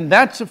 And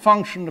that's a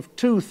function of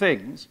two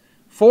things: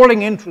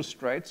 falling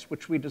interest rates,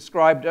 which we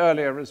described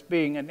earlier as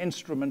being an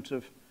instrument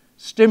of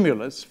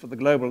stimulus for the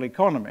global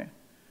economy,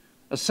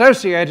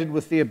 associated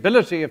with the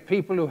ability of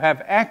people who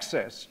have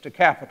access to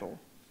capital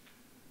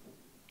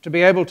to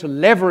be able to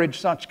leverage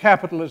such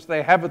capital as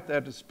they have at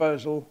their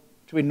disposal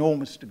to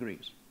enormous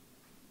degrees.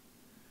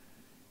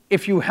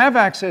 If you have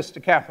access to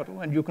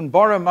capital and you can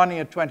borrow money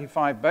at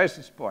 25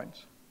 basis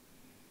points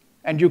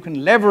and you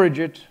can leverage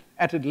it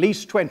at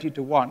least 20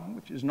 to 1,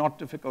 which is not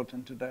difficult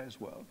in today's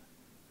world,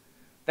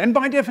 then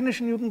by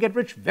definition you can get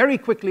rich very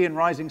quickly in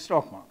rising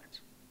stock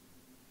markets.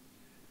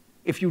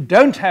 If you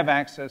don't have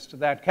access to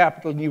that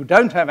capital and you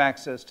don't have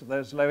access to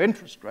those low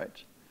interest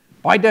rates,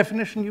 by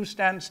definition you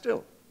stand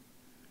still.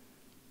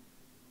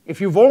 If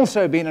you've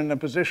also been in a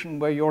position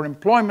where your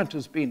employment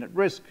has been at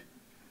risk,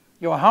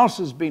 your house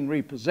has been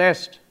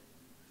repossessed,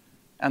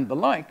 and the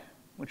like,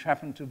 which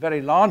happened to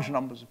very large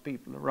numbers of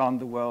people around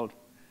the world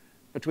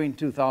between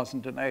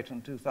 2008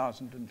 and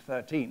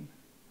 2013,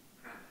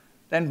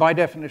 then by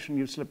definition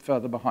you slip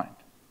further behind.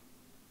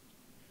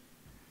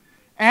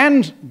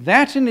 And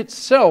that in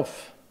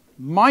itself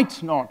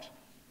might not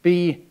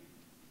be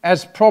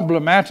as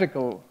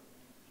problematical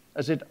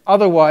as it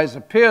otherwise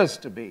appears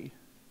to be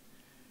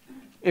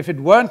if it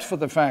weren't for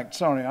the fact,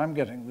 sorry, I'm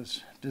getting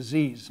this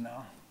disease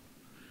now,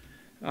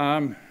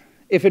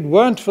 if it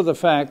weren't for the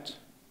fact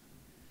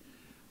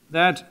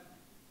that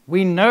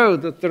we know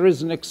that there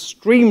is an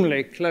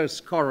extremely close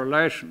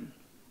correlation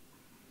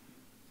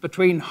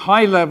between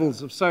high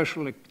levels of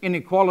social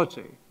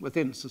inequality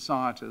within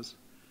societies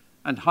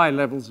and high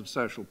levels of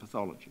social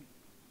pathology.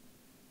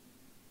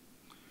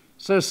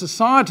 So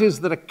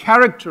societies that are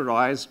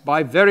characterized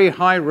by very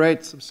high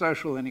rates of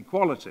social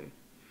inequality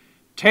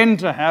tend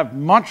to have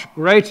much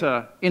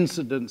greater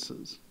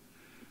incidences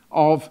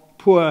of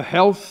poor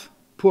health,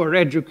 poor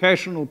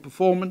educational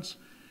performance,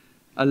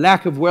 a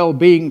lack of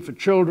well-being for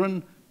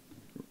children,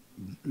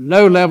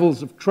 low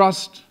levels of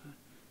trust,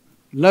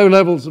 low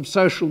levels of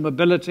social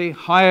mobility,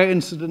 higher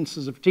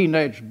incidences of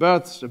teenage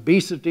births,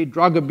 obesity,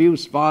 drug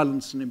abuse,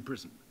 violence, and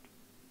imprisonment.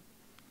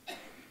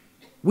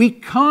 We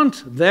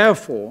can't,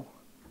 therefore,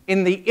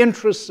 in the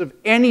interests of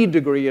any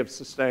degree of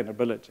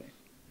sustainability,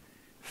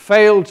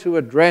 fail to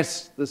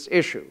address this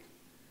issue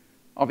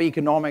of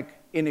economic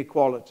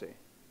inequality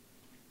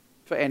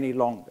for any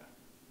longer.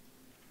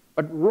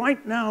 But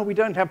right now, we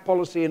don't have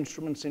policy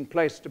instruments in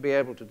place to be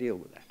able to deal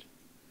with that.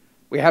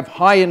 We have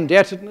high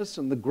indebtedness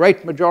in the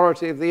great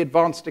majority of the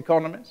advanced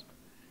economies.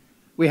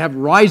 We have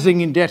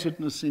rising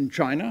indebtedness in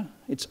China.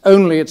 It's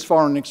only its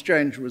foreign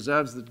exchange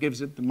reserves that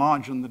gives it the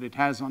margin that it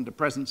has under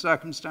present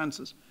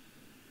circumstances.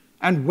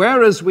 And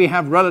whereas we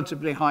have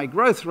relatively high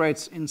growth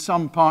rates in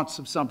some parts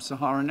of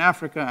sub-Saharan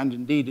Africa and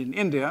indeed in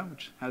India,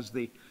 which has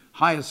the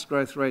highest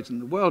growth rate in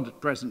the world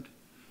at present,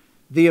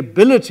 the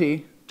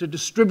ability to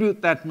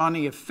distribute that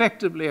money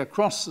effectively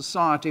across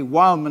society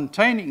while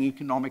maintaining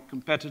economic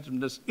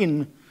competitiveness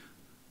in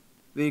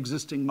the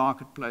existing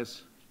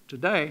marketplace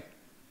today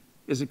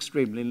is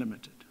extremely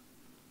limited.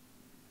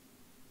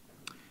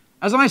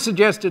 As I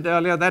suggested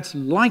earlier, that's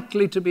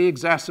likely to be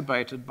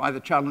exacerbated by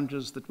the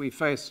challenges that we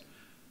face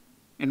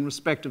in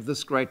respect of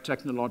this great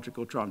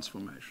technological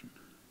transformation.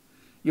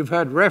 You've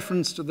heard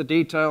reference to the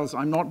details.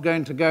 I'm not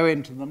going to go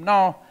into them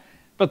now.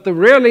 But the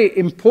really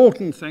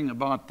important thing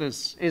about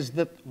this is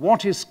that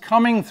what is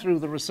coming through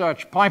the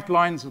research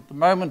pipelines at the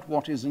moment,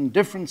 what is in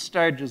different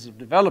stages of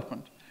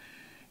development,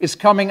 is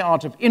coming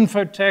out of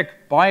infotech,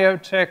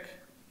 biotech,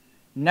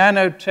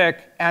 nanotech,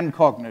 and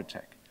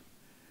cognotech.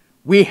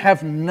 We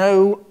have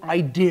no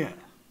idea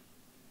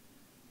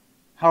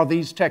how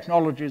these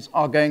technologies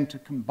are going to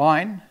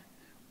combine.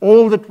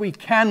 All that we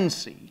can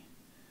see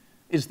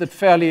is that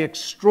fairly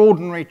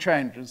extraordinary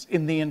changes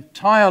in the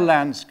entire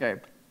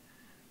landscape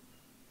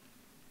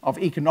of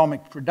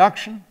economic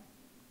production,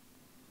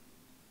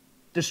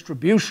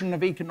 distribution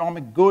of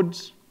economic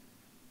goods,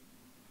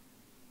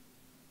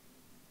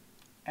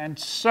 and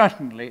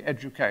certainly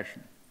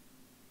education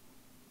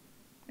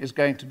is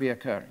going to be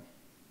occurring.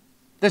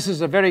 This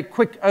is a very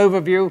quick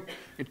overview.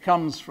 It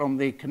comes from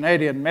the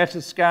Canadian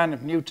Metascan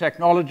of new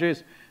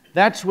technologies.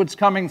 That's what's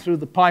coming through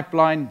the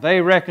pipeline. They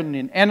reckon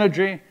in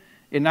energy,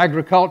 in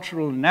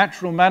agricultural and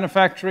natural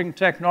manufacturing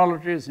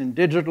technologies, in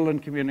digital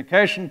and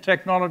communication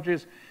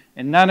technologies,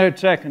 in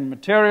nanotech and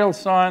material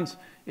science,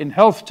 in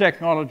health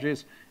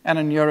technologies, and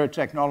in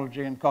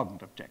neurotechnology and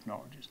cognitive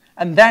technologies.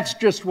 And that's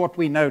just what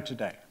we know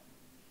today.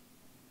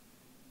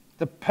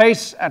 The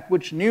pace at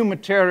which new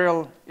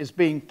material is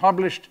being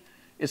published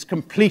is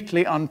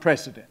completely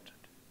unprecedented.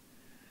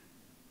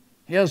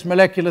 Here's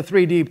molecular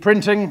 3D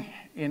printing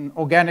in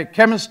organic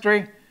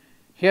chemistry.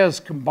 Here's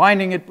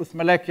combining it with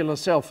molecular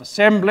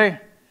self-assembly.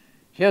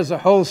 Here's a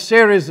whole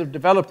series of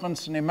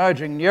developments in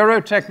emerging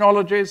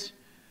neurotechnologies.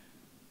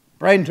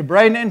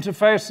 Brain-to-brain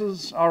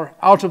interfaces are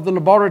out of the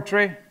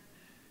laboratory.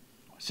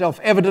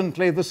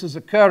 Self-evidently, this is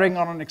occurring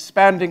on an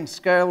expanding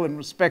scale in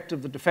respect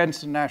of the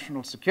defense and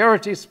national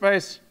security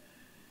space,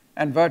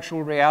 and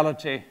virtual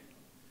reality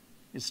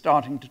is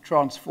starting to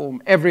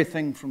transform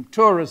everything from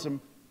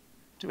tourism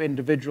to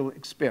individual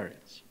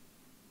experience.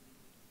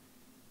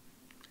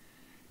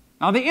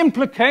 Now, the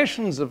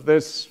implications of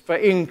this for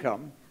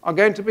income are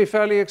going to be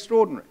fairly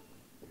extraordinary.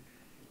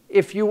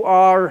 If you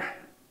are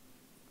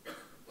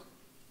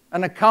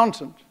an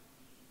accountant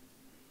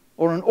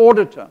or an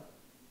auditor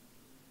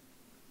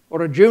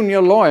or a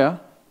junior lawyer,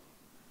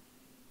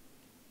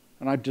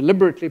 and I've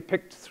deliberately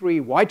picked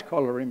 3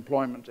 white-collar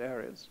employment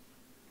areas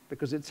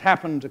because it's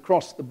happened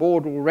across the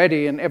board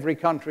already in every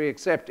country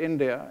except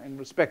India in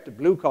respect to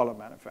blue-collar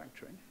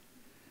manufacturing,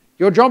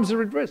 your jobs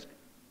are at risk.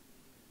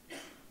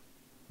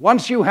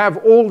 Once you have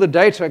all the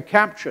data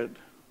captured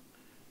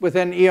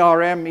within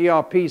ERM,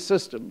 ERP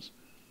systems,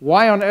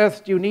 why on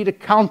earth do you need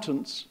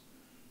accountants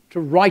to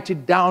write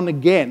it down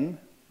again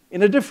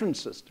in a different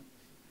system?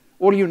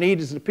 All you need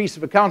is a piece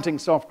of accounting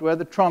software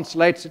that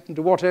translates it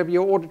into whatever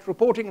your audit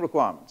reporting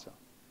requirements are.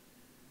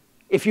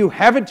 If you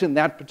have it in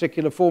that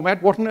particular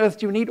format, what on earth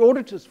do you need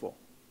auditors for?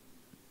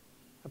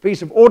 A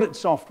piece of audit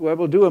software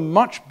will do a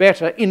much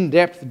better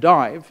in-depth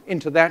dive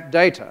into that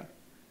data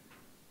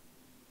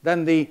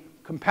than the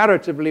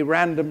comparatively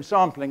random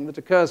sampling that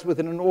occurs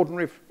within an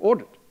ordinary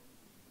audit.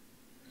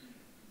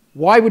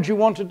 Why would you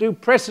want to do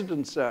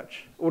precedent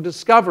search or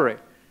discovery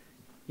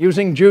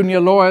using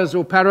junior lawyers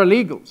or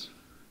paralegals?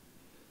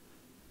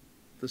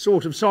 The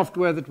sort of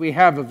software that we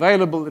have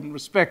available in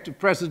respect of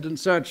precedent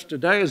search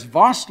today is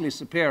vastly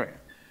superior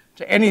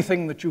to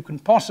anything that you can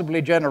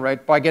possibly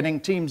generate by getting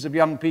teams of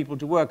young people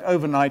to work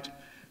overnight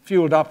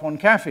fueled up on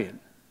caffeine.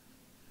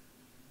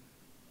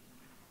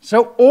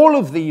 So all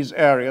of these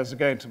areas are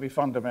going to be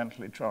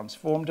fundamentally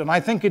transformed, and I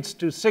think it's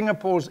to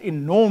Singapore's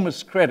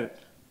enormous credit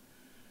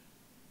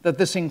that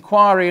this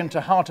inquiry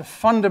into how to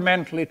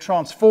fundamentally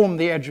transform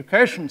the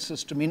education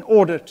system in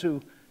order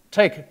to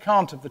take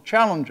account of the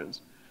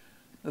challenges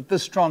that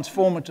this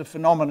transformative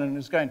phenomenon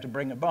is going to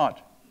bring about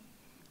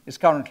is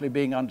currently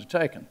being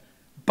undertaken.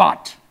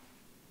 But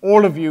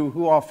all of you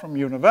who are from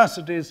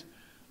universities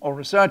or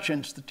research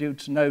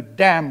institutes know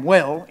damn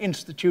well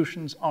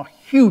institutions are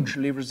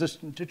hugely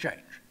resistant to change.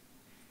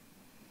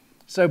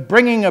 So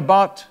bringing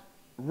about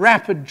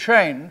rapid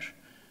change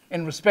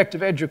in respect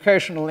of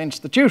educational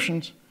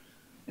institutions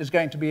is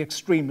going to be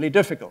extremely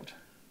difficult.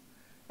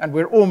 And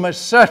we're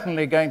almost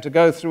certainly going to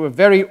go through a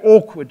very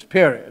awkward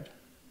period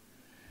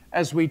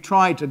as we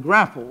try to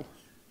grapple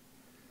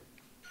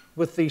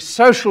with the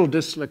social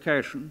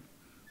dislocation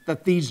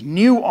that these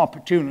new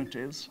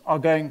opportunities are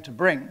going to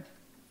bring,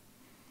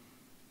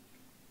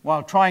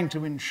 while trying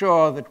to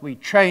ensure that we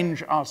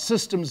change our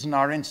systems and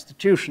our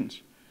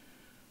institutions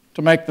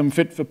to make them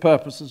fit for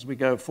purpose as we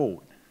go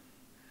forward.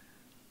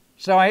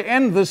 So I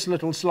end this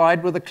little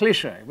slide with a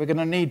cliché. We're going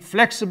to need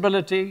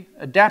flexibility,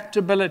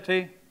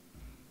 adaptability,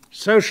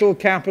 social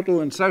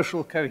capital, and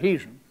social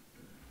cohesion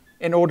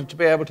in order to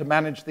be able to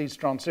manage these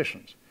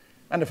transitions.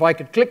 And if I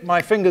could click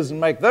my fingers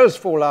and make those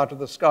fall out of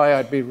the sky,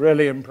 I'd be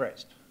really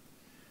impressed.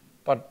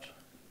 But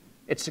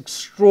it's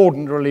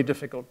extraordinarily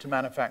difficult to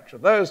manufacture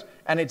those,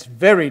 and it's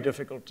very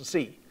difficult to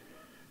see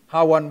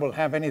how one will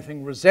have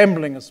anything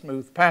resembling a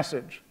smooth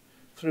passage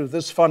through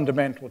this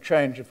fundamental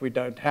change if we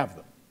don't have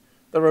them.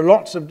 There are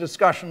lots of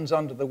discussions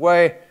under the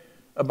way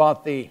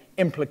about the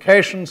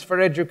implications for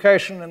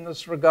education in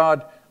this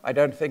regard. I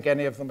don't think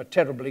any of them are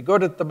terribly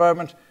good at the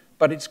moment,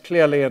 but it's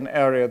clearly an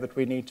area that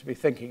we need to be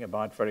thinking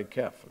about very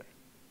carefully.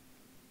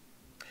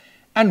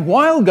 And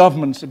while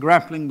governments are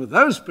grappling with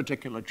those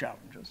particular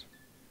challenges,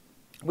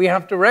 we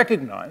have to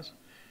recognize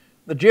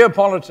that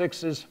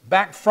geopolitics is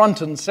back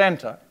front and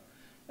center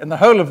in the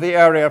whole of the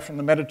area from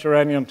the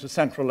Mediterranean to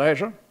Central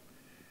Asia,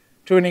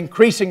 to an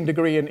increasing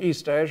degree in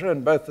East Asia,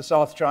 in both the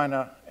South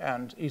China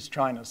and East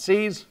China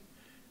Seas,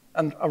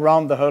 and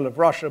around the whole of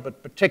Russia,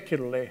 but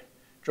particularly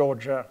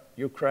Georgia,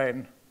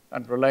 Ukraine,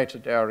 and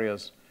related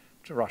areas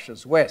to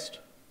Russia's west.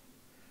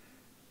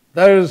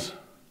 Those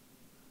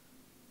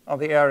are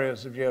the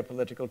areas of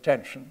geopolitical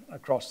tension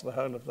across the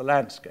whole of the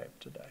landscape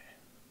today.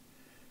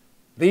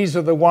 These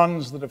are the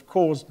ones that have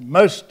caused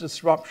most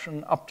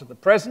disruption up to the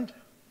present,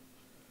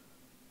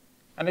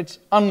 and it's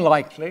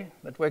unlikely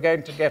that we're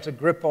going to get a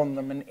grip on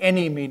them in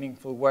any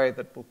meaningful way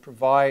that will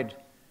provide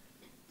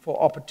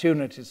for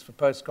opportunities for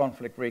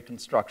post-conflict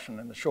reconstruction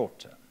in the short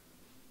term.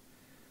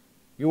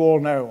 You all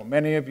know, or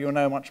many of you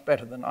know much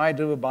better than I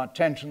do, about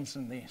tensions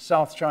in the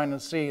South China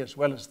Sea as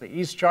well as the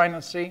East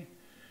China Sea.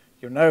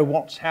 You know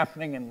what's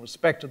happening in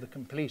respect to the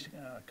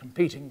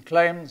competing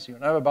claims. You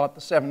know about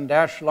the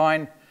 7-dash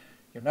line.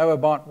 You know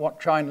about what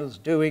China's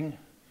doing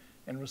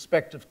in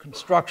respect of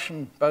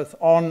construction, both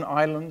on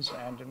islands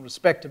and in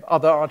respect of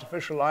other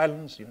artificial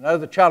islands. You know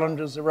the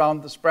challenges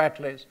around the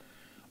Spratlys.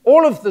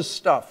 All of this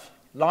stuff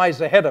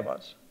lies ahead of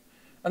us.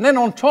 And then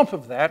on top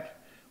of that,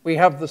 we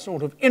have the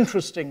sort of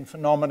interesting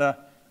phenomena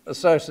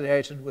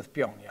associated with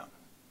Pyongyang.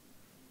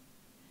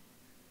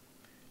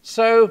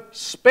 So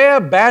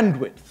spare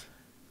bandwidth,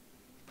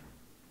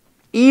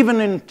 even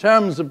in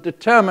terms of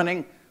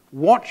determining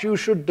what you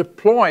should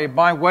deploy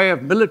by way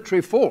of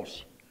military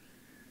force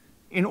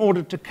in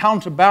order to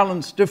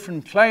counterbalance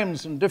different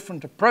claims and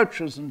different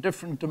approaches and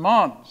different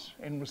demands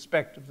in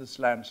respect of this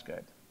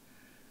landscape.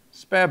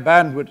 Spare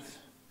bandwidth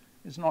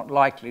is not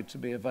likely to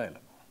be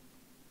available.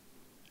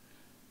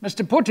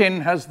 Mr.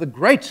 Putin has the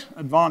great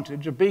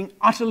advantage of being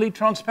utterly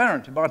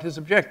transparent about his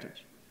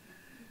objectives.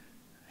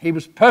 He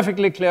was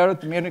perfectly clear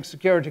at the Munich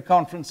Security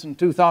Conference in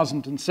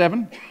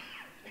 2007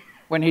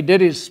 when he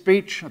did his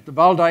speech at the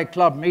Valdai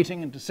Club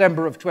meeting in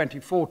December of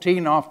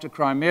 2014 after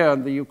Crimea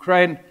and the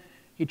Ukraine.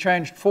 He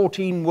changed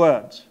 14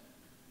 words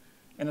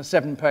in a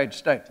 7-page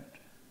statement.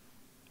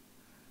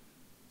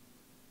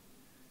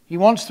 He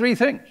wants 3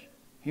 things.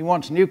 He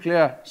wants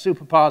nuclear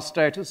superpower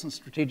status and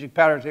strategic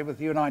parity with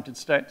the United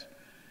States.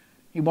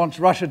 He wants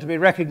Russia to be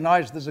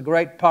recognized as a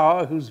great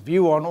power whose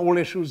view on all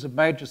issues of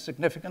major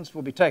significance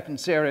will be taken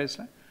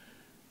seriously.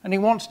 And he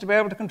wants to be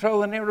able to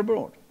control the near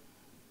abroad.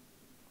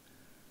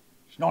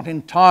 It's not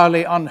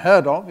entirely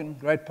unheard of in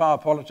great power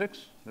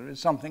politics. There is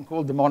something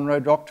called the Monroe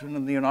Doctrine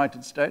in the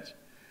United States.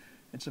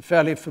 It's a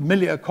fairly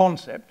familiar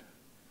concept,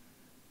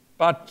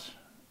 but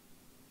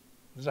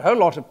there's a whole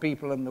lot of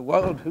people in the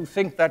world who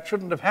think that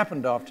shouldn't have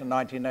happened after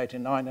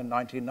 1989 and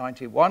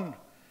 1991.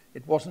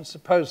 It wasn't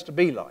supposed to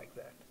be like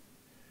that.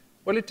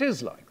 Well, it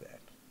is like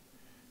that.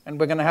 And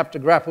we're going to have to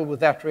grapple with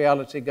that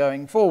reality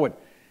going forward,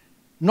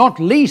 not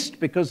least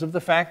because of the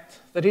fact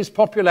that his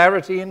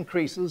popularity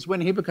increases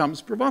when he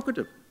becomes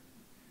provocative.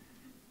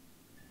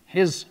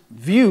 His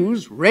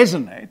views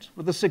resonate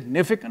with a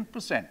significant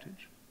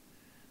percentage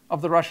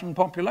of the Russian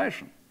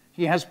population.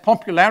 He has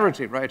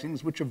popularity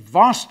ratings which are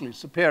vastly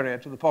superior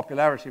to the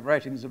popularity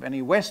ratings of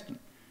any Western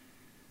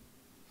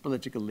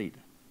political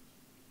leader.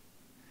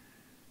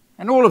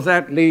 And all of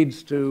that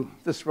leads to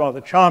this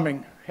rather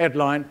charming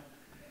headline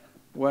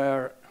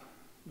where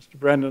Mr.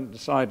 Brennan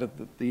decided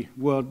that the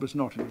world was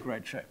not in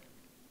great shape.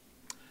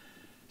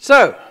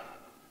 So,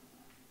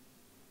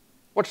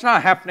 what's now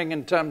happening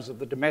in terms of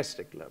the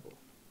domestic level?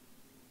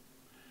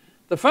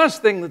 The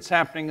first thing that's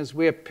happening is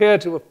we appear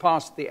to have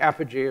passed the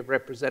apogee of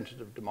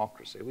representative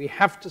democracy. We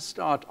have to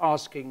start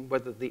asking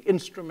whether the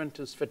instrument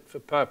is fit for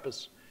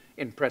purpose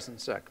in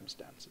present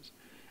circumstances.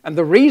 And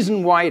the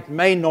reason why it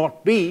may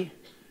not be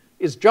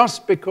is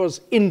just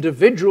because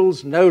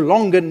individuals no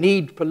longer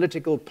need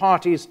political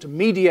parties to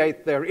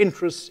mediate their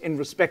interests in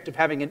respect of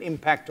having an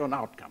impact on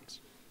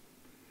outcomes.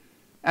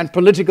 And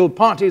political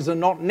parties are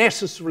not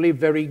necessarily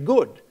very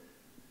good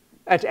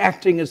at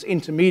acting as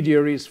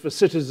intermediaries for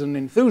citizen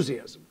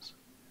enthusiasms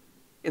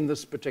in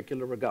this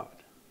particular regard.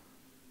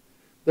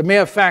 The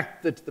mere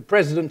fact that the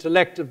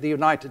President-elect of the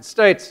United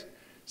States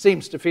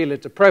seems to feel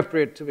it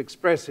appropriate to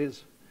express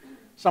his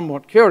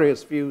somewhat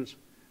curious views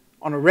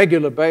on a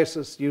regular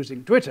basis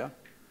using Twitter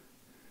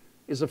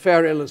is a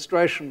fair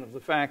illustration of the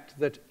fact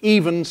that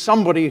even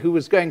somebody who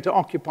is going to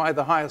occupy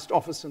the highest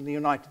office in the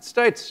United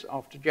States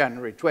after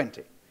January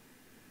 20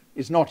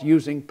 is not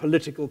using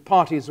political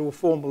parties or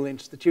formal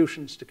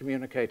institutions to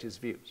communicate his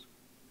views.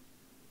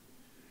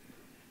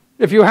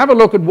 If you have a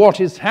look at what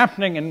is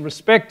happening in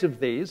respect of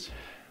these,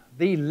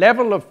 the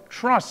level of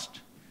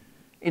trust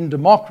in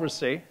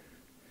democracy,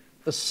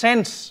 the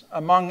sense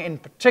among, in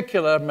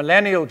particular,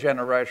 millennial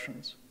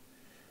generations,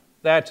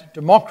 that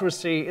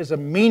democracy is a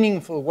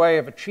meaningful way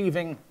of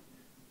achieving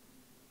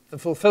the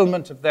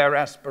fulfillment of their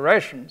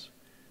aspirations,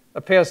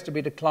 appears to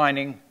be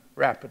declining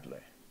rapidly.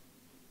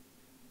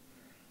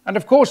 And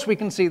of course, we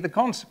can see the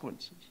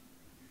consequences.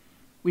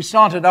 We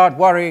started out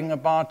worrying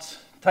about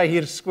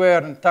Tahrir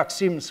Square and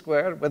Taksim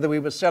Square, whether we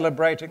were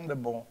celebrating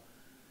them or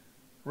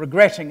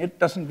regretting it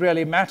doesn't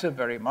really matter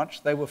very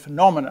much. They were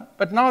phenomena.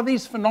 But now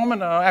these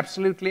phenomena are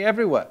absolutely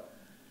everywhere.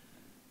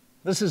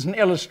 This is an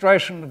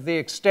illustration of the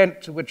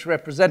extent to which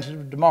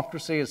representative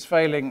democracy is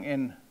failing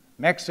in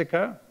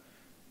Mexico.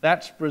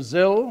 That's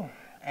Brazil,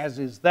 as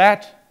is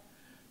that.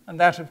 And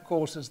that, of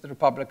course, is the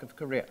Republic of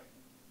Korea.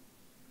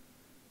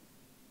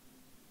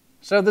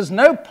 So there's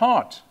no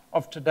part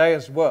of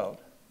today's world.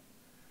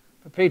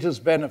 For Peter's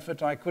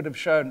benefit, I could have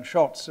shown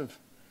shots of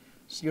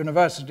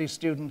university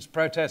students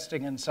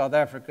protesting in South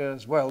Africa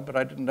as well, but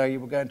I didn't know you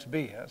were going to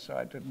be here, so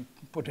I didn't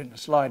put in a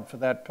slide for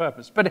that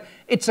purpose. But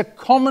it's a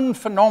common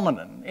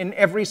phenomenon in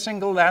every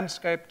single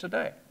landscape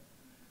today.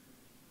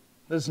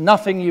 There's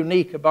nothing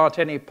unique about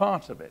any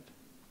part of it.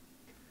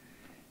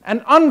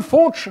 And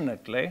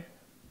unfortunately,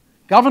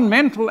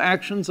 governmental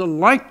actions are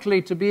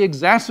likely to be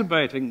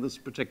exacerbating this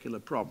particular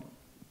problem.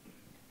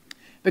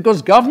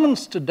 Because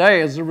governments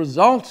today, as a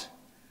result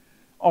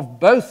of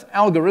both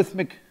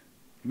algorithmic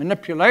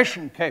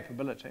manipulation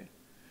capability,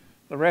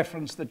 the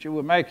reference that you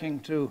were making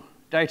to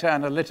data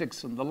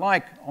analytics and the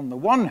like on the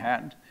one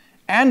hand,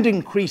 and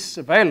increased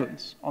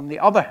surveillance on the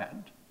other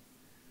hand,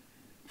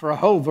 for a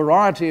whole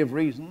variety of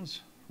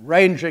reasons,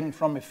 ranging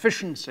from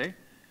efficiency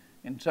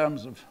in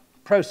terms of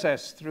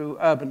process through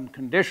urban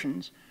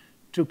conditions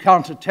to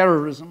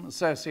counter-terrorism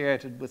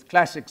associated with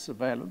classic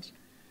surveillance,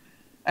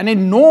 an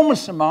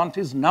enormous amount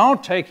is now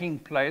taking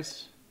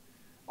place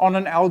on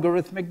an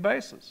algorithmic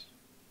basis.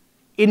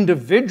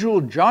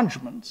 Individual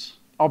judgments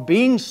are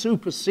being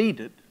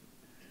superseded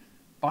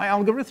by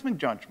algorithmic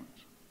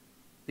judgments.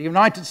 The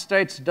United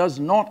States does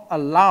not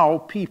allow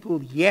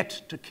people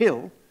yet to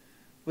kill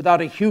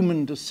without a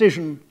human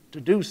decision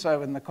to do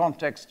so in the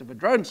context of a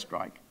drone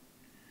strike.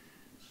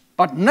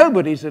 But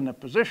nobody's in a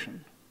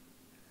position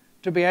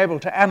to be able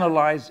to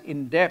analyze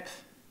in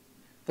depth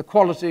the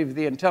quality of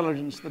the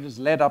intelligence that has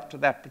led up to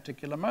that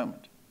particular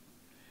moment.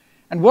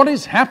 And what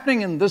is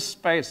happening in this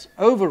space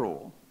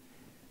overall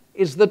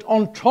is that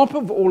on top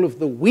of all of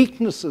the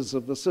weaknesses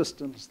of the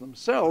systems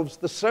themselves,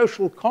 the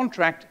social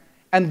contract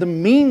and the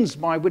means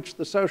by which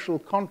the social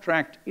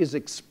contract is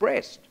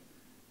expressed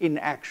in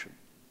action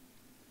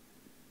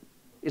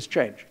is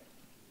changing.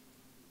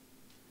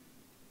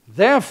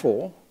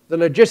 Therefore, the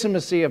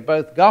legitimacy of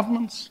both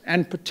governments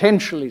and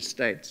potentially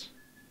states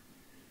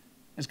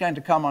is going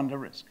to come under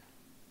risk.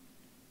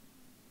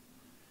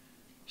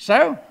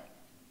 So,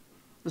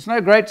 there's no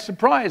great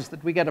surprise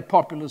that we get a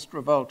populist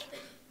revolt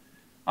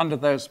under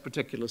those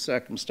particular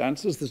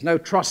circumstances. There's no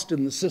trust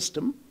in the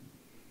system.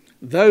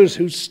 Those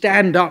who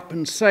stand up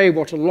and say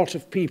what a lot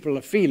of people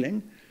are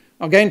feeling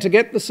are going to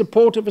get the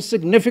support of a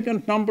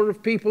significant number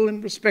of people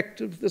in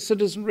respect of the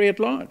citizenry at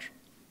large.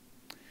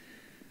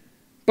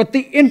 But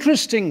the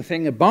interesting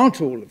thing about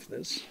all of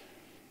this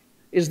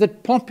is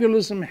that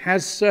populism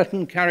has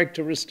certain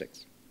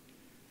characteristics.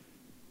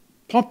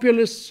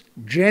 Populists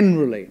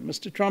generally,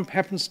 Mr. Trump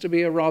happens to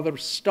be a rather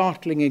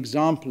startling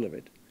example of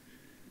it,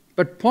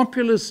 but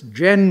populists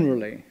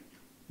generally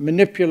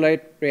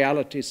manipulate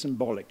reality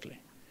symbolically.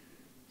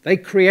 They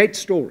create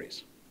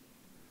stories.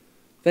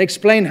 They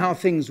explain how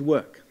things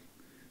work.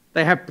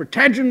 They have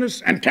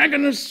protagonists,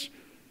 antagonists,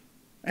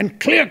 and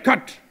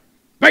clear-cut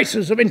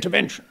bases of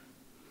intervention.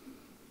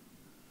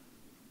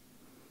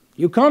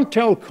 You can't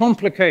tell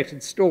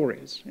complicated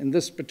stories in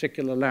this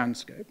particular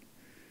landscape.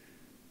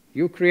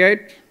 You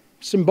create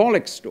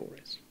symbolic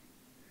stories.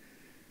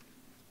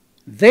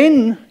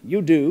 Then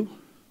you do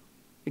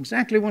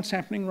exactly what's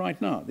happening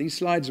right now. These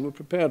slides were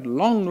prepared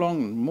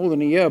long, more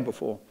than a year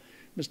before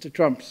Mr.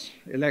 Trump's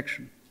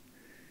election.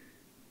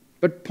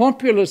 But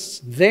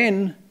populists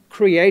then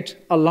create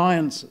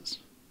alliances.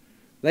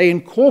 They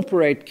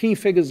incorporate key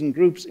figures and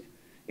groups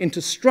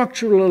into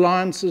structural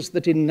alliances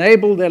that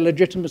enable their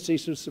legitimacy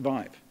to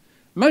survive.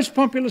 Most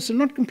populists are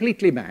not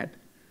completely mad.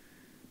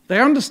 They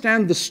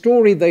understand the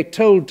story they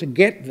told to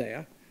get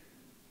there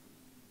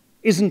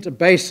isn't a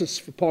basis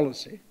for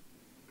policy.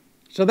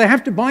 So they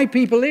have to buy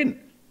people in.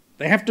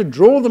 They have to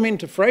draw them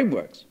into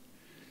frameworks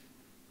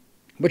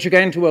which are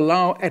going to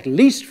allow, at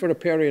least for a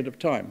period of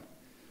time,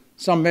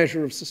 some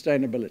measure of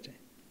sustainability.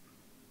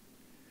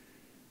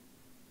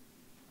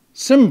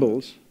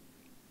 Symbols,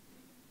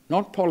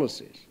 not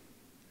policies,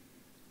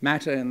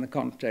 matter in the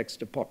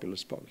context of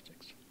populist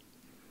politics.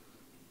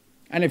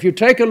 And if you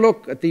take a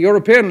look at the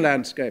European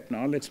landscape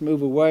now, let's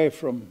move away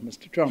from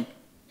Mr. Trump.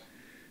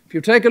 If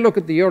you take a look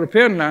at the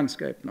European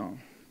landscape now,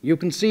 you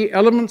can see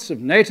elements of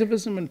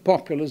nativism and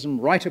populism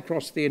right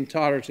across the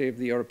entirety of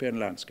the European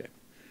landscape.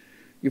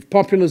 You've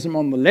populism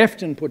on the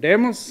left in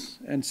Podemos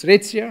and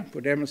Syriza,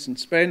 Podemos in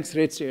Spain,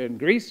 Syriza in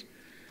Greece.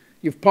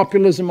 You've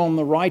populism on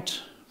the right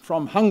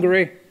from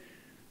Hungary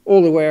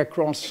all the way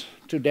across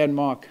to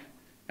Denmark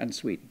and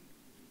Sweden.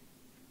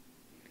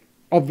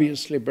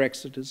 Obviously,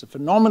 Brexit is a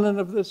phenomenon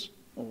of this,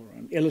 or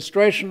an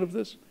illustration of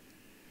this.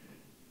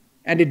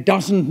 And it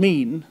doesn't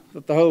mean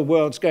that the whole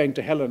world's going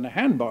to hell in a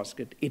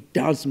handbasket. It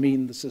does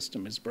mean the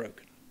system is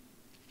broken.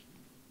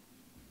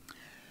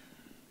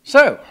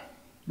 So,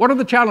 what are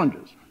the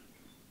challenges?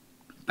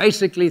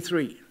 Basically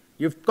three.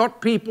 You've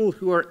got people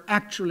who are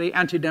actually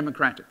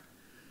anti-democratic,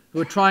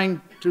 who are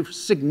trying to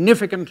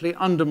significantly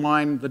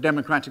undermine the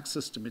democratic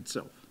system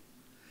itself.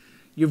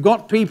 You've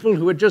got people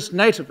who are just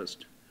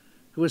nativist,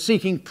 who are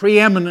seeking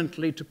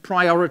preeminently to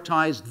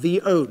prioritize the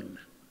own,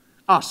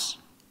 us,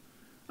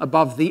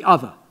 above the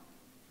other.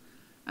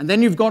 And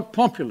then you've got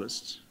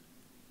populists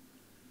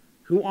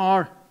who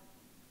are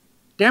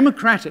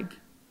democratic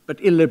but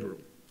illiberal,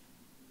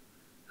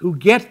 who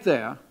get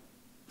there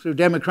through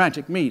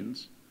democratic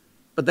means,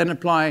 but then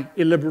apply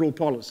illiberal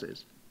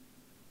policies.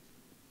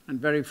 And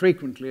very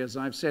frequently, as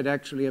I've said,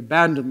 actually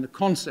abandon the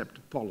concept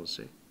of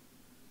policy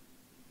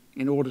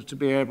in order to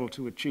be able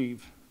to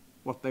achieve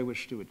what they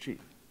wish to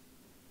achieve.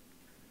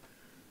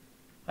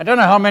 I don't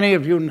know how many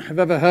of you have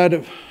ever heard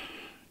of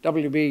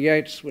W.B.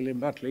 Yeats, William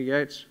Butler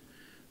Yeats,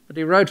 but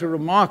he wrote a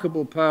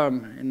remarkable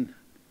poem in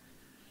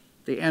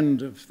the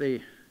end of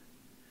the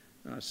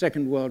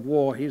Second World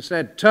War. He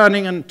said,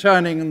 "Turning and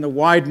turning in the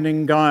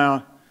widening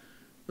gyre,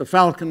 the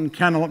falcon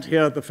cannot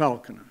hear the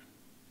falconer.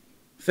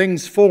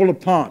 Things fall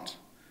apart,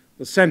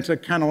 the centre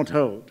cannot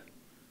hold.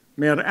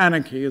 Mere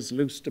anarchy is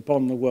loosed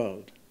upon the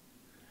world.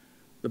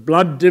 The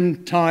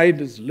blood-dimmed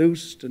tide is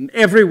loosed, and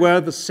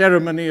everywhere the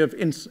ceremony of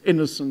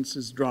innocence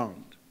is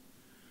drowned.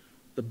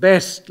 The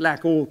best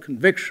lack all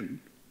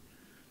conviction,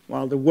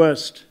 while the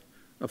worst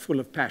are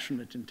full of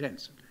passionate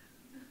intensity."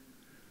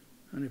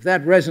 And if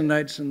that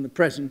resonates in the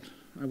present,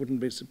 I wouldn't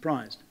be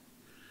surprised.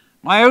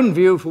 My own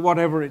view, for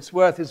whatever it's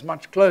worth, is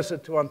much closer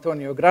to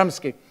Antonio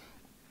Gramsci,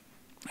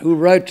 who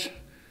wrote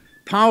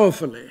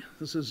powerfully,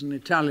 this is an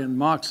Italian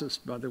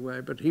Marxist, by the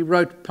way, but he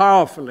wrote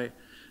powerfully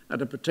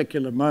at a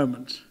particular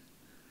moment.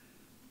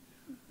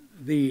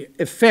 The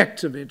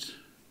effect of it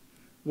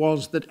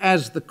was that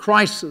as the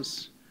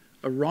crisis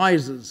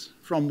arises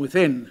from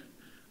within,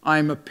 I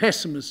am a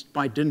pessimist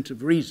by dint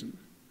of reason,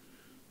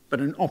 but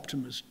an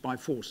optimist by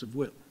force of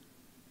will.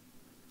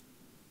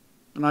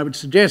 And I would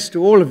suggest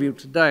to all of you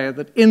today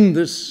that in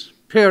this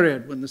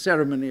period when the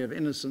ceremony of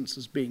innocence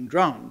is being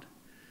drowned,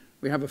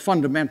 we have a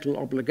fundamental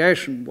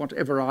obligation,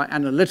 whatever our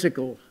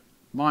analytical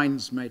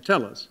minds may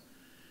tell us,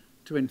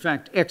 to in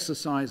fact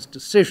exercise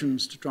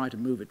decisions to try to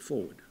move it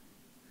forward.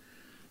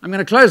 I'm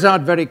going to close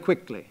out very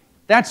quickly.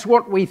 That's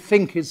what we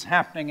think is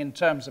happening in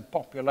terms of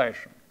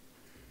population.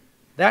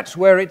 That's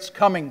where it's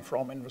coming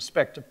from in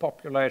respect of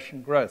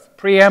population growth.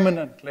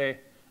 Preeminently,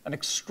 an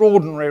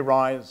extraordinary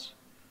rise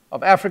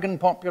of African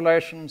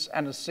populations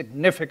and a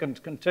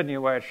significant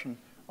continuation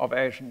of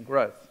Asian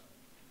growth.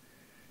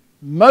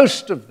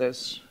 Most of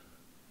this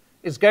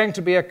is going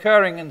to be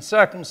occurring in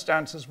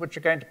circumstances which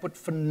are going to put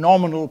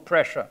phenomenal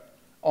pressure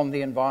on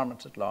the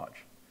environment at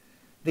large.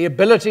 The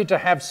ability to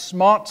have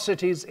smart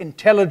cities,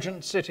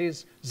 intelligent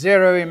cities,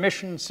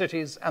 zero-emission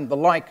cities, and the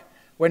like,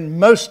 when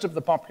most of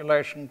the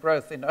population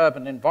growth in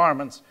urban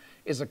environments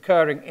is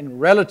occurring in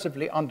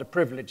relatively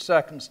underprivileged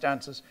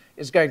circumstances,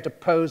 is going to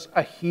pose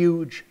a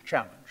huge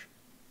challenge.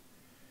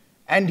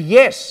 And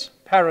yes,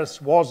 Paris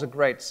was a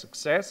great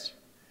success.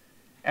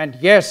 And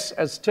yes,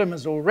 as Tim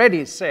has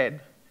already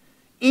said,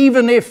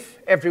 even if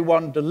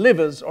everyone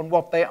delivers on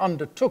what they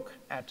undertook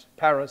at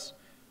Paris,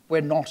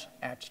 we're not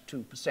at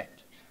 2%.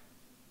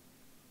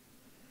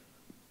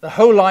 The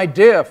whole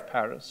idea of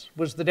Paris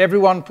was that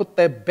everyone put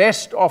their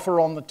best offer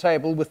on the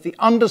table with the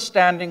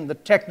understanding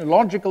that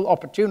technological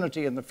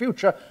opportunity in the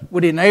future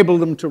would enable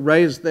them to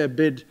raise their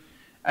bid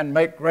and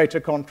make greater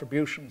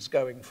contributions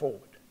going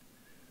forward.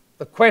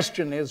 The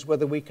question is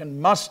whether we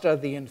can muster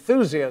the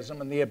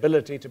enthusiasm and the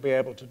ability to be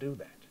able to do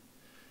that.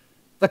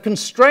 The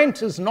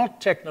constraint is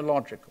not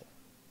technological.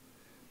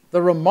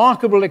 The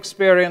remarkable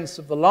experience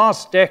of the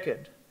last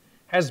decade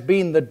has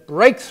been that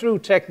breakthrough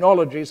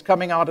technologies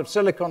coming out of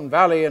Silicon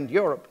Valley and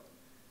Europe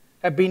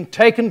have been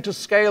taken to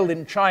scale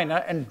in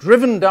China and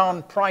driven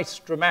down price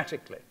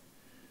dramatically.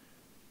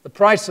 The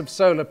price of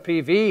solar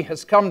PV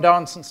has come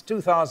down since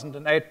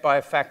 2008 by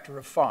a factor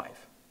of 5.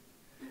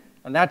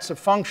 And that's a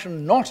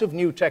function not of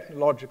new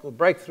technological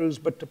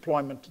breakthroughs, but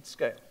deployment at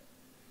scale.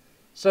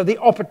 So the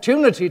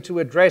opportunity to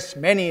address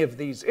many of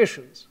these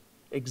issues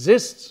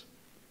exists.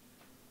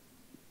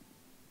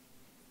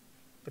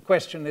 The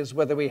question is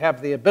whether we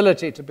have the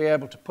ability to be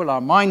able to pull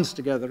our minds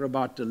together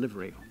about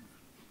delivery on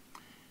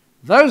them.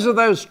 Those are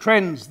those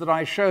trends that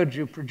I showed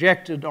you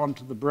projected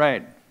onto the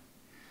brain.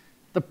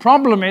 The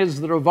problem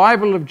is the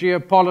revival of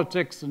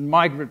geopolitics and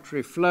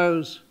migratory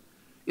flows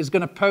is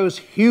going to pose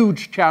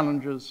huge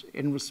challenges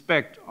in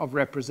respect of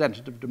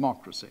representative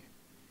democracy.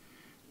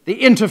 the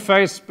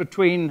interface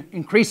between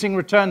increasing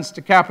returns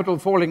to capital,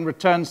 falling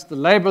returns to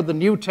labor, the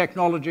new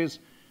technologies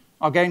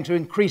are going to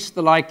increase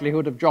the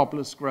likelihood of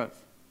jobless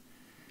growth.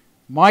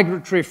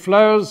 Migratory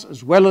flows,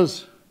 as well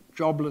as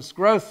jobless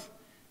growth,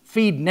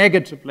 feed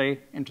negatively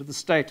into the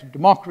state of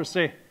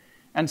democracy,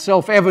 and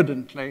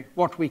self-evidently,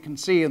 what we can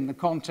see in the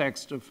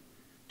context of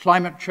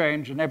climate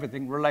change and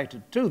everything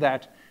related to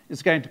that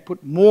is going to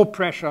put more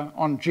pressure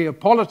on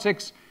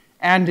geopolitics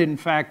and, in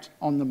fact,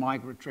 on the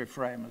migratory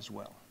frame as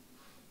well.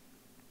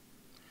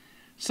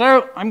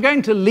 So I'm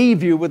going to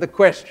leave you with a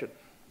question.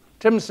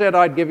 Tim said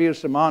I'd give you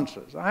some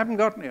answers. I haven't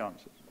got any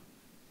answers.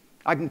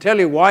 I can tell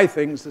you why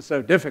things are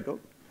so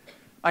difficult.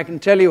 I can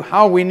tell you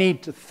how we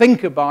need to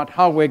think about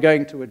how we're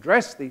going to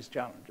address these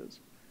challenges,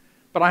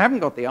 but I haven't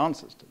got the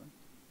answers to them.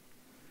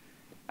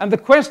 And the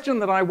question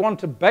that I want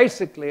to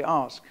basically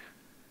ask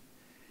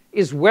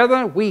is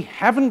whether we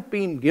haven't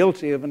been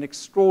guilty of an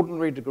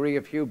extraordinary degree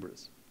of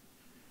hubris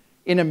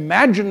in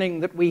imagining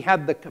that we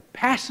had the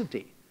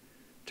capacity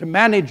to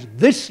manage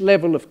this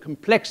level of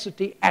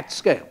complexity at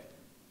scale.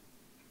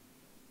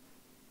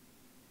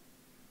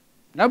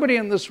 Nobody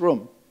in this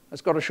room has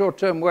got a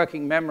short-term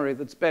working memory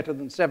that's better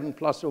than 7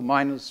 plus or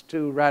minus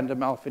 2 random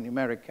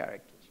alphanumeric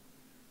characters.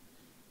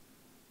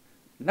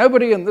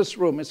 Nobody in this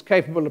room is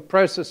capable of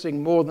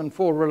processing more than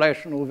 4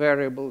 relational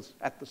variables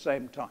at the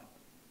same time.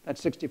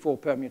 That's 64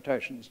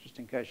 permutations, just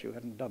in case you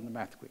hadn't done the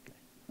math quickly.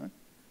 Right?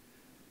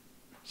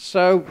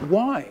 So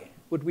why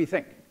would we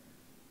think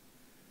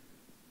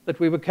that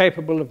we were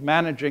capable of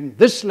managing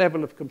this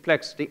level of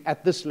complexity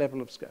at this level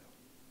of scale?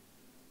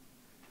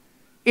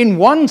 In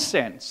one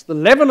sense, the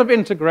level of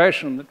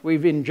integration that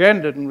we've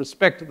engendered in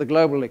respect to the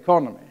global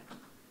economy,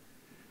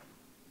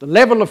 the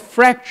level of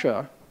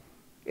fracture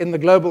in the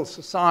global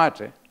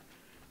society,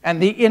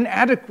 and the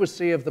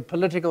inadequacy of the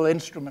political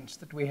instruments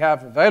that we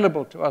have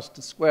available to us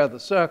to square the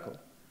circle,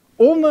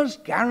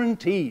 almost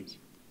guarantees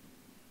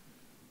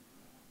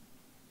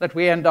that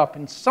we end up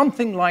in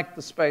something like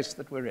the space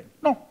that we're in.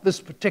 Not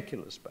this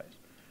particular space,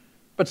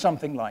 but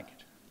something like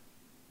it.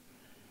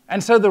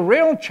 And so the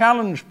real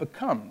challenge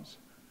becomes,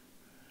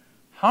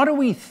 how do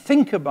we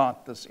think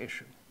about this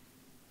issue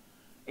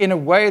in a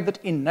way that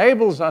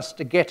enables us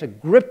to get a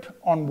grip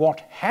on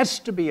what has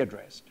to be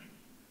addressed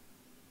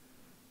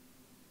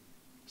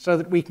so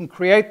that we can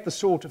create the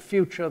sort of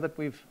future that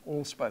we've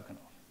all spoken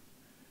of?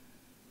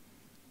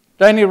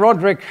 Danny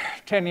Roderick,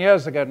 10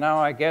 years ago now,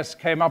 I guess,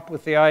 came up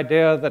with the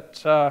idea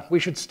that we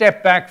should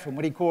step back from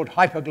what he called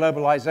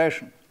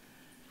hyperglobalization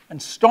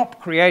and stop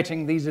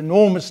creating these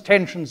enormous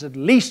tensions, at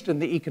least in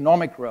the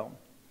economic realm,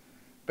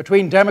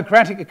 between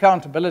democratic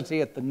accountability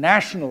at the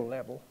national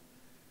level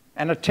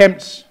and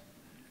attempts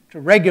to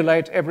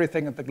regulate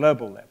everything at the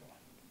global level.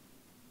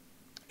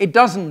 It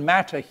doesn't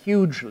matter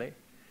hugely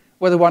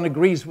whether one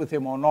agrees with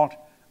him or not.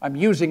 I'm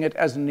using it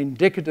as an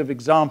indicative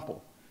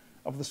example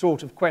of the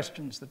sort of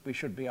questions that we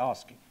should be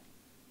asking.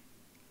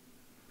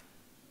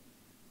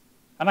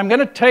 And I'm going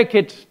to take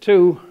it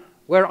to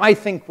where I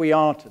think we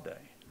are today.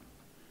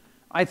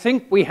 I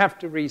think we have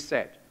to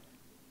reset.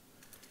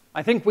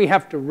 I think we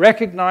have to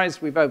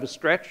recognize we've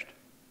overstretched.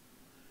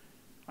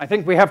 I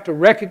think we have to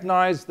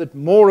recognize that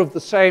more of the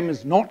same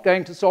is not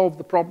going to solve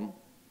the problem.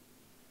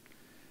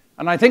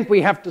 And I think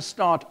we have to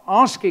start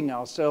asking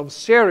ourselves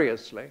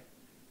seriously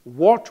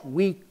what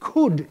we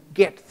could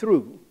get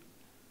through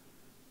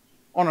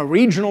on a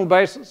regional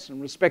basis in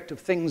respect of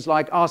things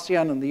like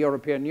ASEAN and the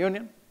European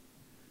Union,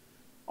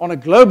 on a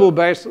global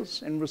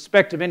basis in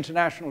respect of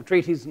international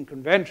treaties and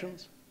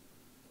conventions,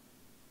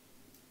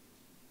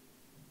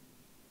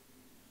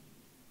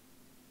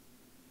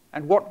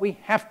 and what we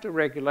have to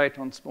regulate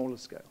on smaller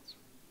scales,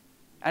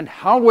 and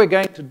how we're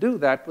going to do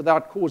that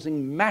without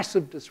causing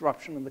massive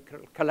disruption in the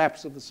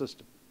collapse of the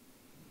system.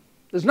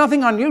 There's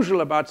nothing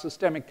unusual about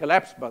systemic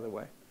collapse, by the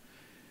way.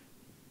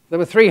 There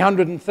were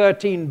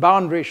 313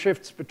 boundary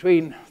shifts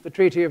between the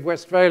Treaty of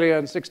Westphalia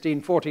in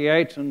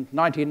 1648 and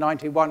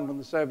 1991 when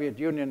the Soviet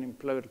Union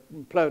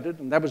imploded,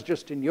 and that was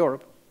just in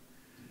Europe.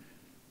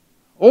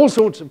 All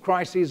sorts of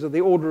crises are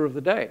the order of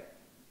the day.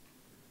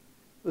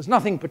 There's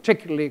nothing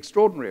particularly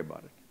extraordinary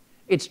about it.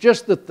 It's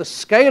just that the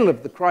scale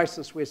of the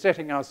crisis we're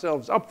setting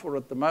ourselves up for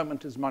at the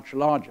moment is much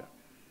larger.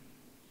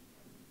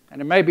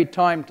 And it may be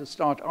time to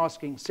start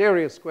asking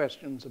serious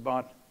questions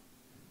about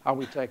how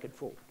we take it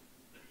forward.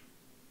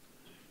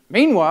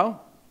 Meanwhile,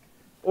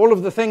 all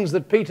of the things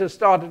that Peter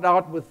started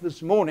out with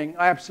this morning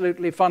are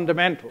absolutely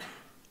fundamental.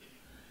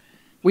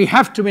 We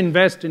have to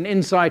invest in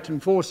insight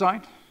and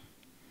foresight.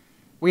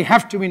 We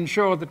have to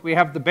ensure that we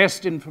have the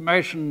best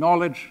information,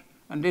 knowledge,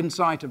 and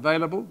insight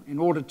available in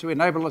order to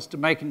enable us to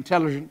make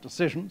intelligent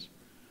decisions.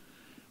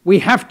 We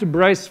have to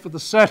brace for the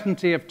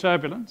certainty of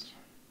turbulence.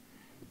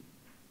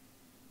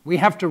 We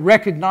have to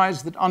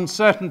recognize that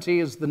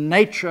uncertainty is the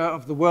nature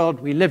of the world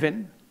we live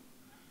in.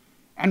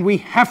 And we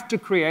have to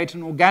create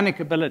an organic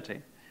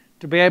ability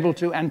to be able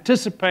to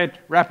anticipate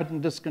rapid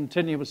and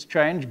discontinuous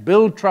change,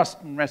 build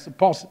trust and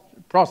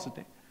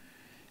reciprocity,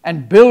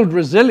 and build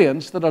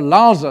resilience that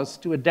allows us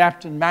to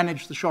adapt and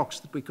manage the shocks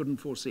that we couldn't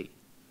foresee.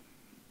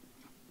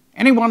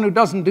 Anyone who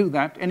doesn't do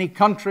that, any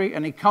country,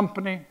 any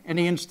company,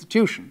 any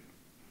institution,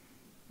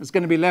 is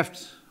going to be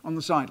left on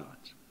the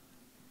sidelines.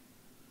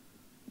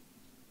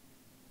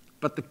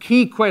 But the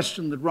key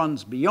question that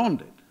runs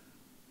beyond it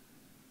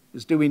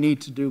is, do we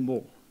need to do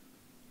more?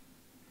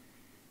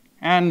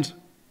 And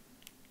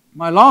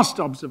my last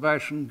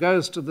observation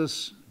goes to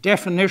this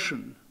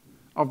definition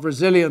of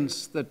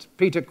resilience that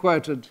Peter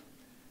quoted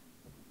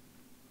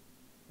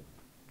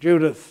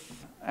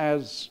Judith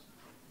as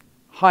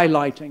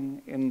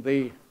highlighting in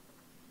the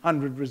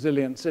 100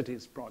 Resilient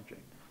Cities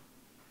project.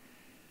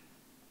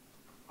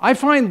 I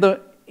find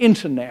the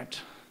internet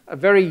a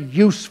very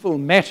useful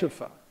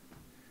metaphor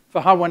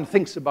for how one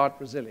thinks about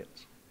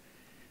resilience,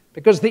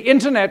 because the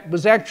internet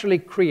was actually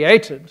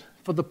created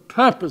for the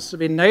purpose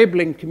of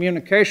enabling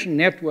communication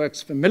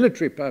networks for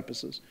military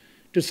purposes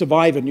to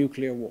survive a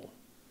nuclear war.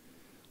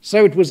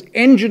 So it was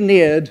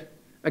engineered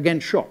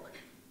against shock.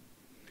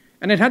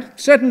 And it had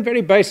certain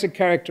very basic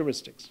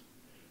characteristics: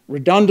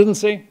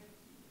 redundancy,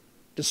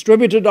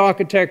 distributed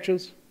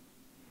architectures,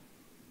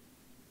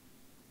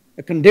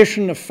 a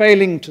condition of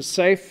failing to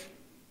safe,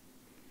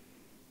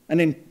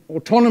 an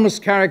autonomous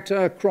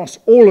character across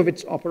all of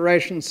its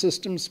operation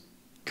systems,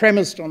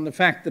 premised on the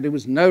fact that it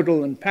was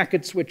nodal and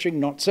packet switching,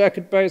 not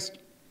circuit-based,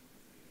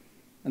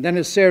 and then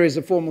a series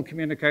of formal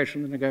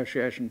communication and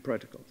negotiation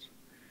protocols.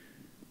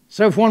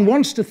 So if one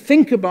wants to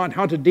think about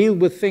how to deal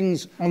with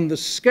things on the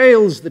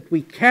scales that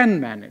we can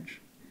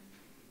manage,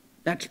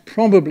 that's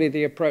probably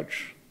the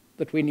approach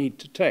that we need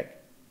to take.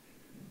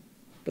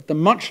 But the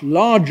much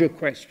larger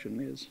question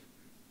is,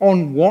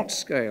 on what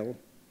scale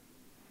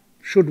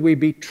should we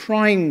be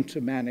trying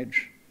to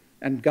manage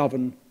and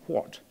govern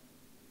what?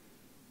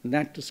 And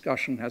that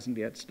discussion hasn't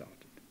yet started.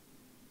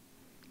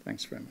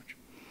 Thanks very much.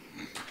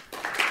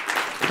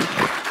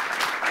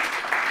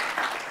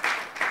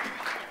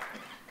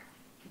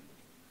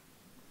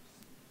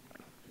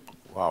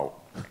 Wow.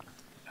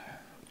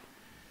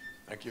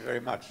 Thank you very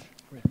much.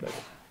 Great pleasure.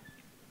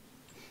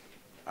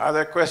 Are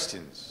there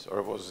questions,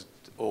 or was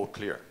it all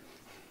clear?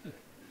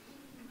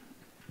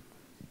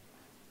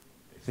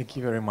 Thank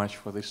you very much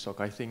for this talk.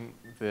 I think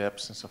the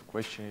absence of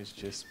question is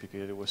just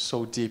because it was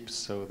so deep,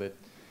 so that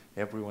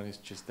everyone is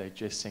just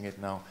digesting it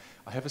now.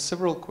 I have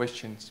several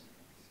questions,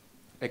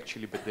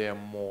 actually, but they are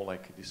more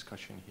like a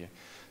discussion here.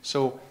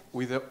 So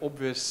with the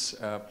obvious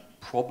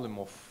problem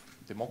of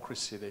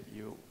democracy that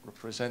you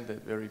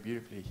represented very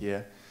beautifully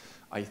here,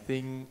 I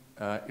think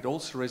it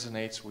also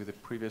resonates with the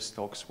previous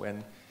talks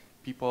when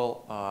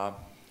people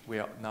we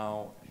are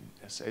now,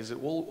 as it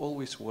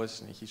always was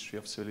in the history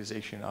of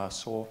civilization, are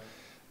so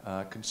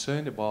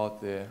concerned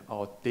about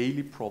our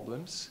daily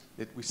problems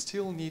that we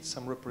still need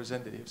some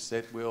representatives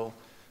that will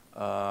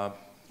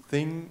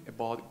think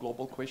about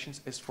global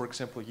questions, as for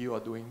example you are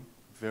doing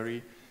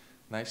very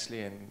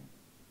nicely, and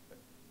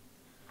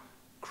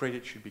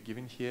credit should be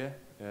given here,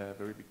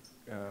 very big,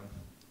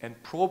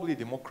 and probably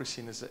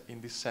democracy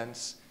in this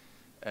sense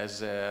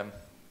as a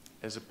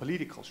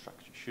political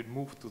structure should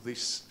move to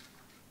this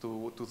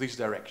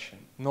direction,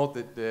 not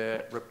that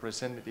the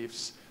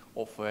representatives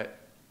of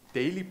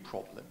daily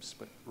problems,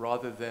 but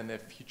rather than the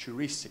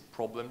futuristic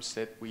problems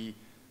that we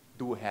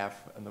do have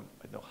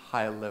at a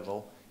higher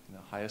level, in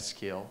a higher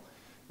scale,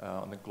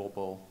 on a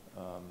global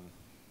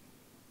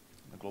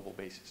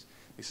basis.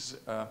 This is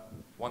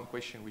one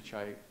question which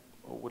I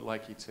would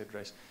like you to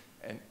address.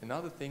 And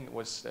another thing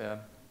was,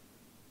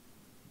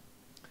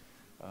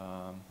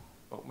 well,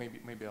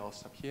 maybe I'll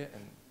stop here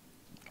and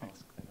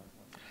ask another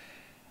one.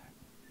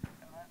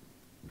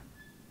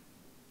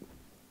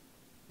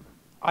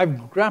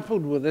 I've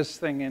grappled with this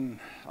thing in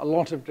a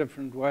lot of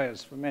different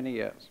ways for many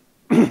years,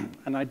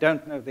 and I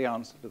don't know the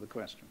answer to the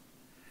question.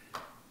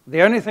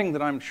 The only thing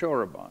that I'm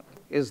sure about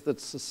is that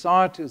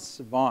societies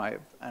survive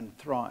and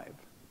thrive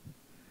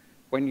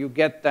when you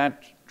get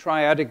that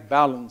triadic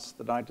balance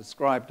that I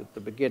described at the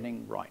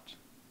beginning right.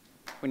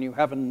 When you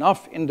have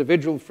enough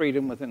individual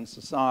freedom within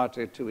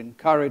society to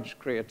encourage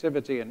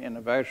creativity and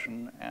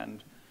innovation,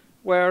 and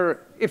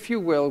where, if you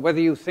will,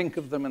 whether you think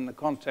of them in the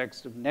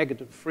context of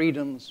negative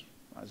freedoms,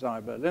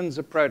 Isaiah Berlin's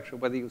approach, or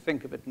whether you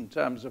think of it in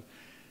terms of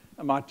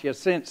Amartya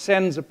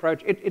Sen's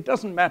approach, it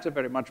doesn't matter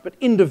very much, but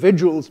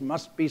individuals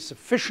must be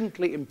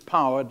sufficiently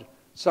empowered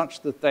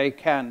such that they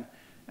can,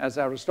 as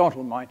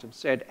Aristotle might have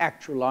said,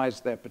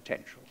 actualize their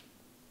potential.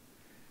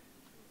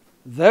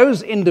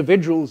 Those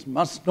individuals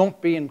must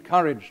not be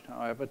encouraged,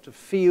 however, to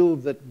feel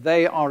that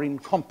they are in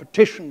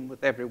competition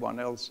with everyone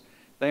else.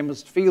 They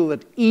must feel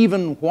that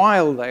even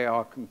while they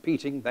are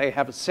competing, they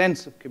have a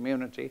sense of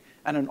community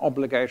and an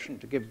obligation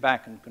to give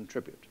back and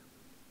contribute.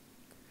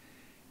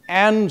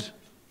 And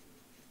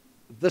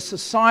the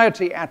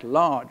society at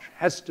large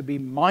has to be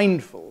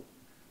mindful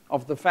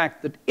of the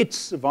fact that its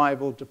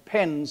survival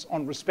depends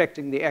on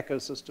respecting the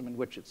ecosystem in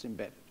which it's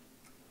embedded.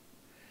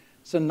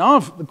 So now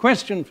the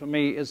question for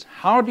me is,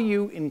 how do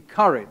you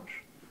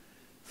encourage,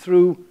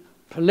 through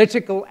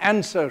political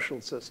and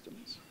social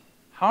systems,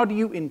 how do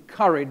you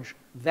encourage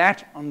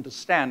that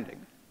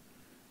understanding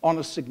on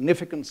a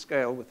significant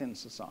scale within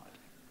society?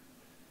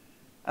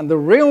 And the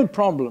real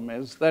problem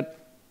is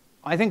that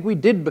I think we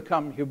did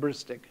become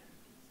hubristic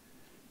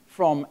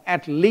from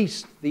at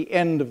least the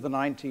end of the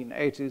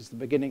 1980s, the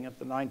beginning of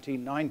the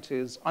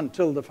 1990s,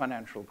 until the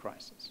financial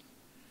crisis.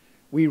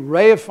 We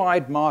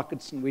reified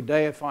markets and we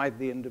deified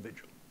the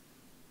individual.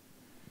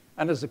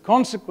 And as a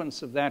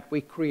consequence of that,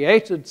 we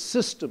created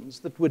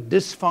systems that were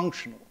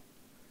dysfunctional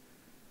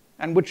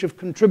and which have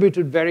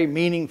contributed very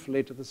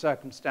meaningfully to the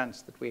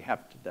circumstance that we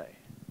have today.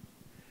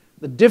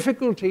 The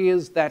difficulty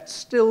is that's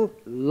still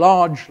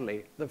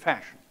largely the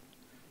fashion.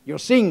 You're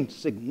seeing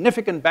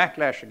significant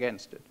backlash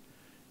against it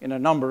in a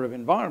number of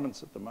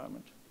environments at the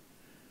moment.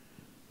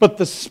 But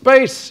the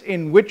space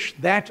in which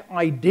that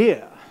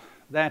idea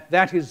that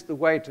that is the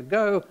way to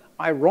go,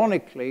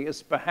 ironically,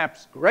 is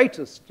perhaps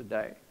greatest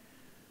today,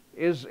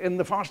 is in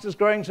the fastest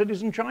growing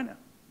cities in China,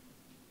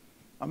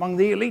 among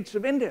the elites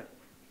of India,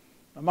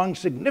 among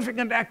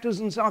significant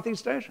actors in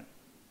Southeast Asia.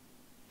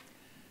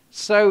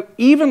 So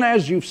even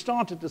as you've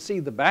started to see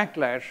the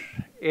backlash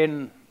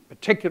in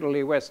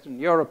particularly Western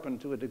Europe and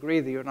to a degree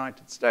the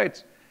United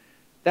States,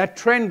 that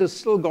trend has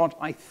still got,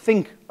 I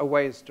think, a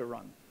ways to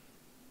run.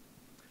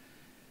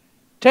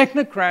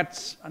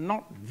 Technocrats are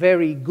not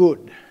very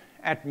good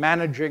at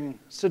managing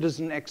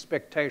citizen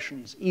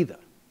expectations either.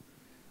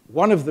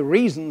 One of the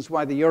reasons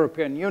why the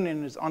European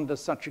Union is under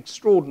such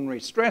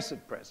extraordinary stress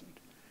at present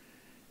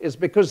is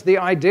because the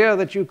idea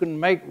that you can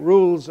make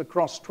rules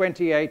across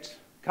 28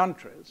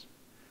 countries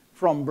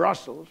from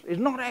Brussels is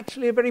not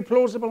actually a very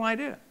plausible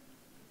idea.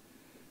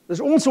 There's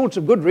all sorts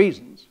of good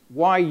reasons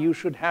why you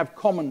should have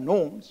common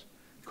norms,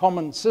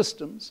 common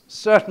systems,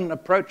 certain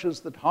approaches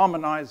that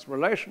harmonize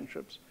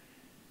relationships.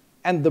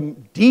 And the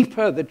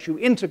deeper that you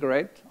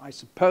integrate, I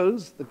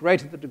suppose, the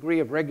greater the degree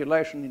of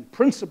regulation in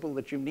principle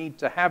that you need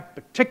to have,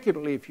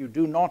 particularly if you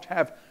do not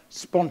have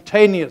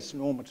spontaneous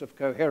normative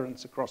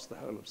coherence across the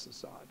whole of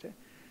society.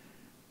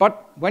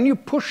 But when you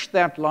push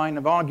that line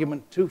of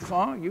argument too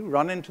far, you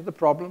run into the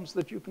problems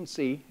that you can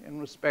see in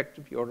respect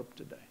of Europe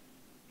today.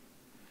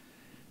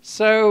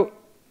 So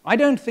I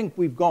don't think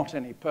we've got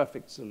any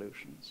perfect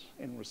solutions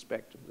in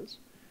respect of this.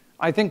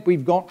 I think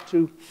we've got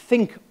to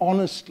think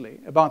honestly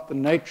about the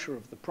nature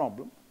of the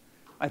problem.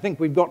 I think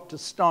we've got to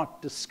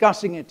start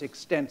discussing it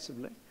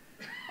extensively.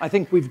 I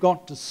think we've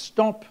got to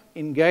stop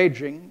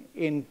engaging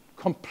in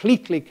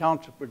completely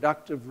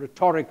counterproductive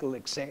rhetorical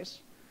excess,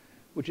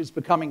 which is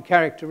becoming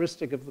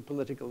characteristic of the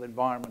political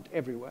environment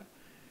everywhere.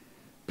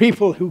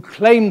 People who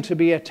claim to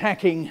be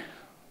attacking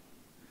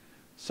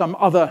some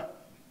other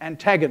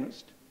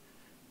antagonist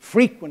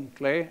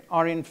frequently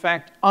are in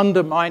fact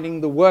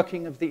undermining the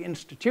working of the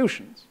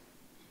institutions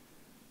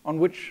on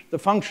which the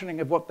functioning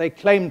of what they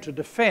claim to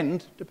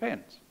defend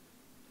depends.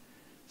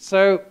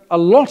 So a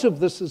lot of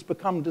this has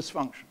become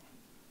dysfunctional.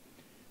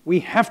 We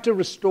have to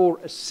restore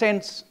a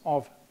sense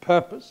of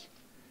purpose.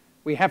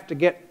 We have to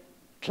get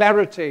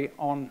clarity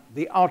on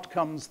the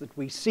outcomes that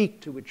we seek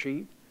to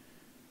achieve.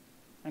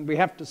 And we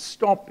have to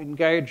stop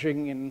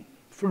engaging in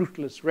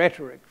fruitless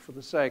rhetoric for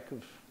the sake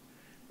of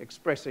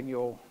expressing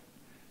your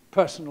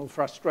personal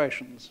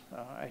frustrations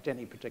at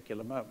any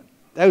particular moment.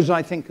 Those,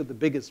 I think, are the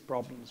biggest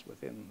problems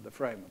within the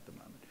frame at the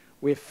moment.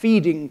 We're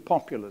feeding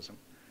populism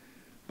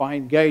by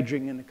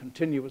engaging in a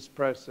continuous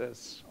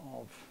process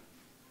of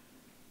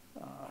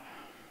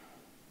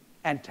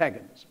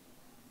antagonism.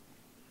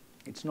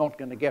 It's not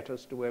going to get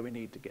us to where we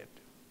need to get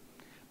to.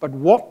 But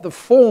what the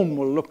form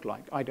will look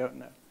like, I don't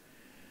know.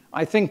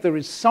 I think there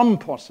is some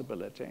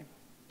possibility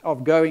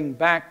of going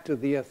back to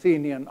the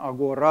Athenian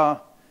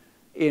agora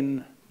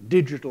in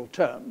digital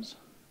terms.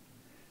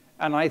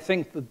 And I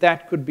think that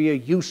that could be a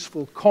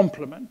useful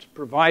complement,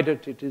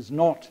 provided it is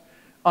not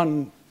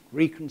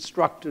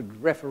unreconstructed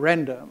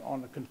referenda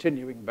on a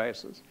continuing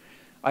basis.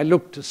 I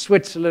look to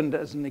Switzerland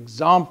as an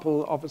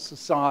example of a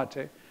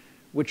society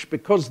which,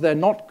 because they're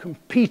not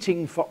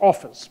competing for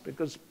office,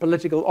 because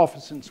political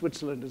office in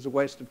Switzerland is a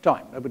waste of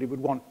time. Nobody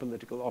would want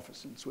political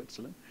office in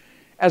Switzerland.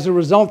 As a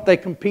result, they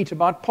compete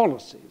about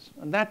policies.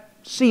 And that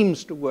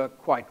seems to work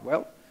quite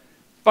well.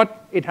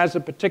 But it has a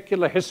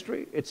particular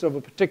history, it's of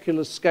a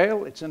particular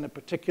scale, it's in a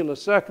particular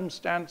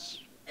circumstance,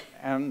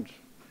 and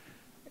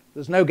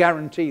there's no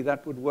guarantee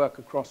that would work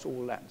across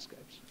all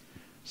landscapes.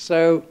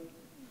 So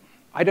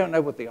I don't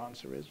know what the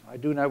answer is. I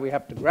do know we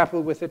have to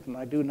grapple with it, and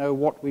I do know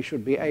what we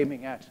should be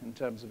aiming at in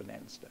terms of an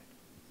end state.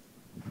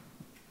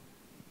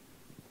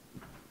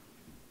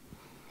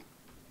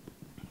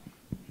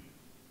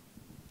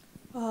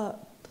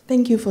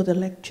 Thank you for the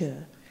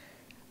lecture.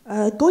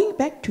 Going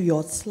back to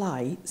your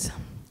slides,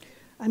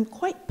 I'm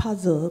quite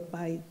puzzled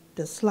by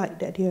the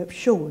slide that you have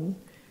shown,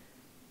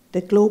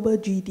 the global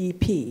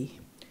GDP,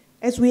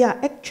 as we are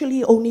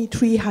actually only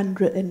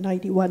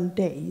 391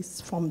 days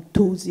from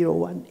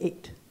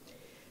 2018.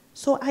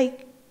 So I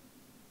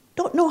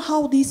don't know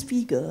how these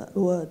figures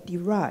were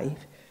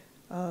derived.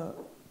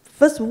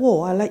 First of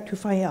all, I'd like to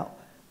find out,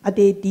 are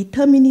they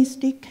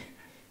deterministic,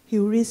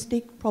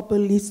 heuristic,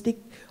 probabilistic,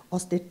 or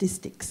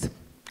statistics?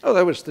 Oh,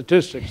 there were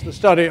statistics. The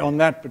study on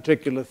that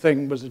particular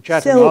thing was a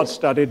Chatham-House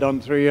study done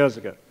 3 years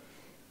ago.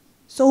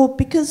 So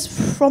because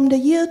from the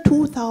year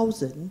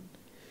 2000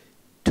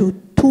 to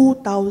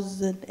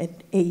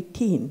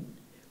 2018,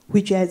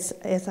 which as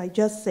I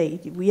just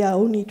said, we are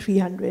only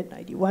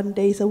 391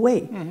 days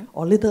away,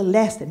 or a little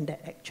less than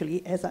that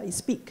actually, as I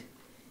speak.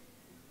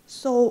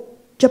 So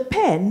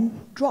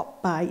Japan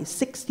dropped by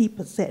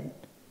 60%,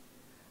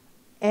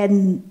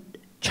 and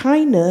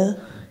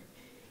China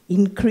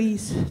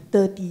increased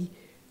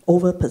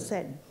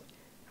 30%,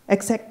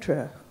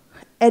 etc.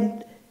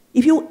 And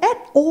if you add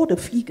all the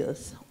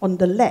figures on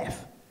the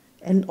left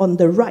and on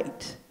the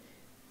right,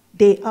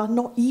 they are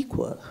not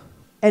equal.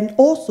 And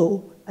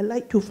also, I'd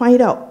like to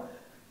find out,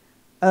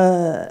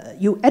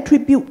 you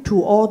attribute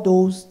to all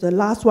those, the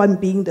last one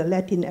being the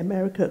Latin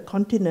America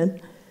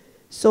continent,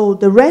 so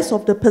the rest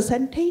of the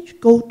percentage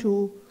go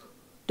to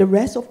the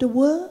rest of the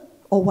world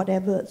or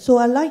whatever. So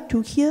I'd like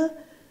to hear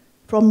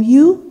from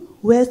you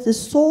where's the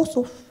source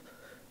of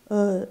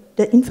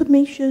the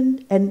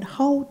information and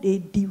how they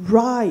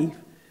derive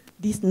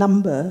this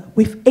number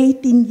with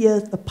 18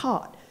 years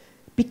apart.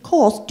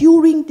 Because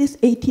during this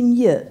 18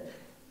 years,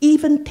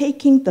 even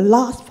taking the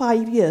last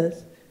 5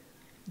 years,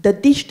 the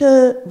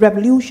digital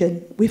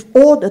revolution with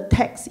all the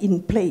tax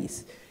in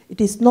place, it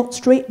is not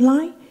straight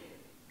line,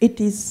 it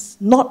is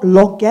not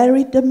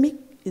logarithmic,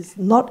 it's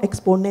not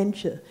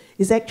exponential.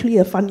 It's actually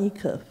a funny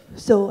curve.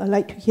 So I'd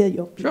like to hear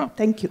your view. Sure.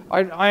 Thank you.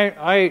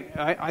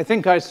 I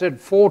think I said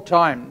 4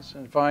 times.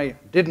 If I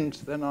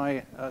didn't, then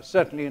I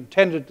certainly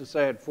intended to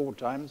say it 4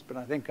 times, but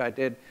I think I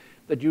did,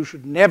 that you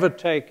should never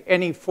take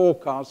any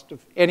forecast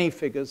of any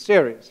figures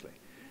seriously.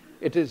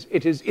 It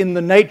is in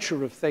the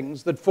nature of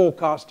things that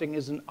forecasting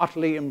is an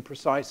utterly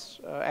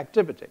imprecise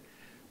activity.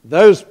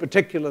 Those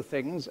particular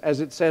things, as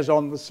it says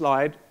on the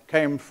slide,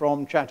 came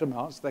from Chatham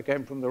House. They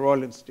came from the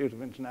Royal Institute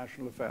of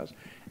International Affairs.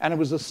 And it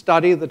was a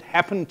study that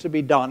happened to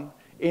be done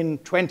in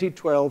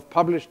 2012,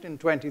 published in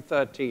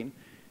 2013,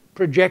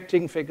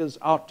 projecting figures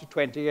out to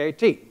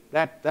 2018.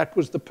 That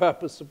was the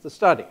purpose of the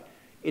study.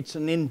 It's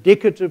an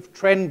indicative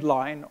trend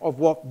line of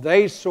what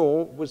they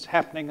saw was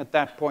happening at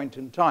that point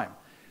in time.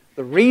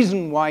 The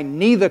reason why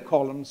neither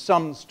column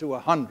sums to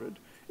 100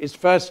 is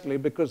firstly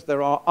because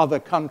there are other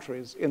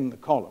countries in the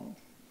column.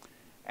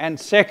 And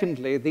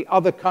secondly, the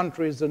other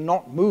countries are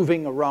not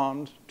moving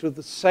around to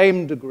the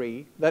same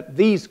degree that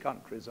these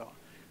countries are.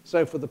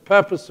 So for the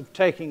purpose of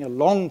taking a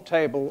long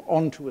table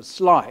onto a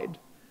slide,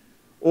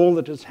 all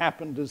that has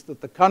happened is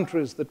that the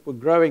countries that were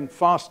growing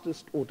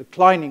fastest or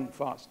declining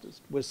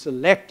fastest were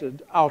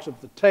selected out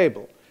of the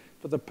table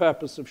for the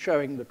purpose of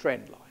showing the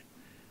trend line.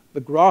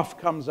 The graph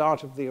comes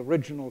out of the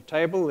original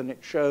table and it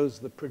shows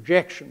the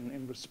projection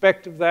in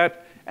respect of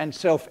that, and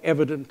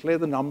self-evidently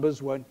the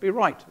numbers won't be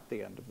right at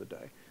the end of the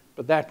day.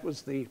 But that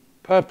was the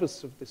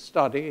purpose of the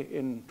study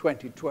in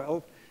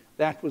 2012.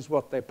 That was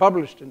what they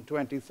published in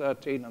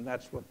 2013, and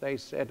that's what they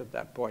said at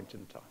that point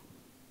in time.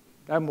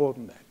 No more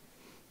than that.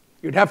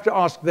 You'd have to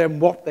ask them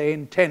what they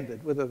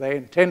intended, whether they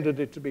intended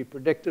it to be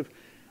predictive.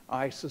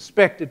 I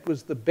suspect it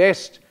was the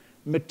best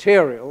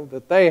material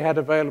that they had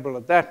available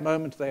at that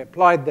moment. They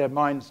applied their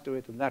minds to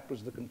it, and that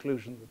was the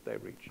conclusion that they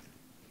reached.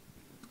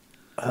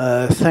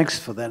 Thanks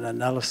for that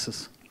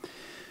analysis.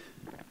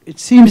 It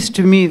seems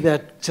to me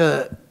that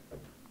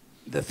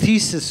the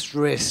thesis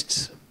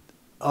rests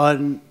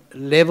on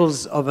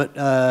levels of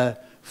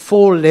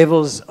 4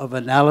 levels of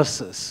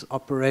analysis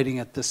operating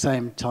at the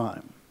same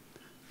time: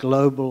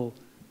 global,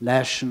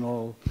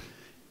 national,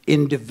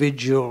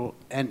 individual,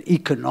 and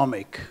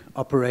economic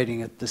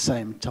operating at the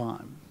same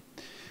time.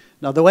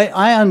 Now, the way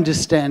I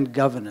understand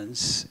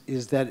governance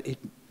is that it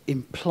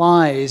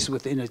implies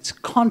within its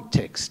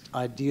context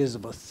ideas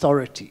of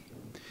authority.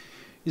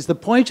 Is the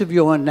point of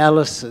your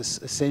analysis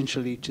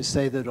essentially to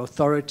say that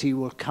authority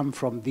will come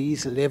from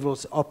these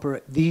levels,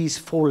 these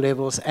 4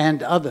 levels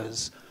and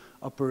others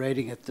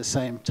operating at the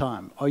same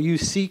time? Are you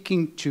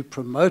seeking to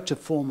promote a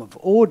form of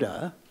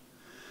order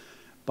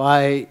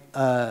by,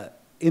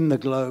 in the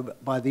globe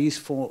by these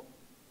 4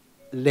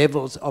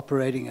 levels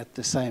operating at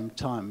the same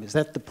time? Is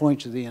that the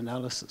point of the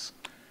analysis?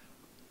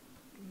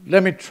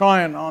 Let me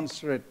try and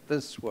answer it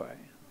this way.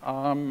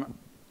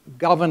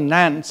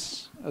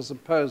 Governance, as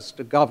opposed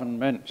to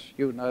government,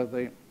 you know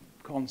the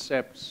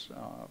concepts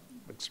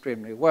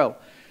extremely well.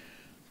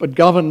 But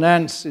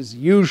governance is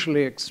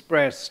usually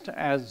expressed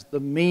as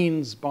the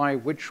means by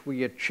which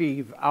we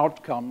achieve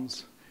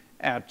outcomes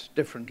at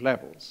different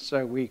levels.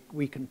 So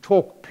we can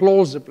talk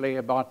plausibly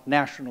about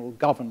national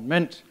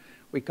government.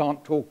 We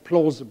can't talk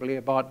plausibly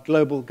about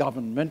global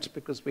government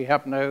because we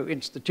have no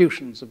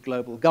institutions of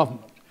global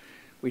government.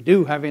 We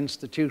do have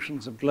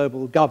institutions of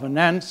global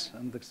governance,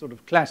 and the sort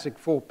of classic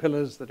 4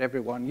 pillars that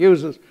everyone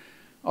uses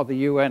are the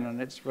UN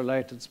and its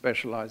related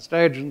specialized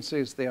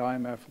agencies, the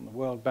IMF and the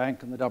World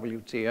Bank and the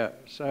WTO.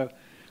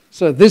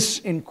 So this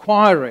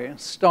inquiry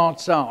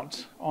starts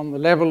out on the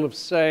level of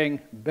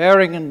saying,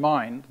 bearing in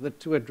mind that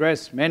to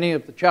address many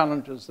of the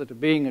challenges that are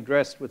being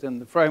addressed within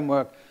the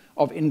framework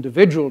of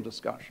individual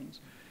discussions,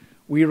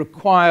 we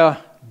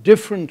require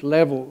different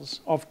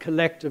levels of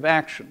collective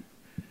action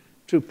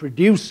to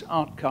produce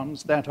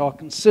outcomes that are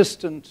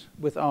consistent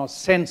with our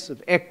sense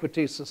of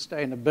equity,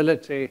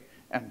 sustainability,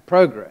 and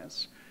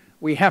progress,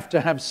 we have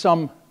to have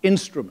some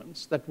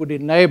instruments that would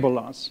enable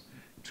us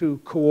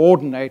to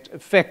coordinate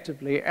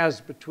effectively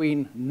as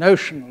between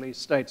notionally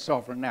state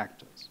sovereign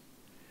actors.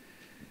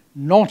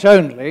 Not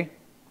only,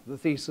 the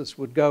thesis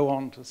would go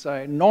on to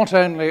say, not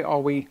only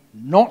are we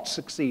not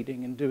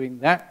succeeding in doing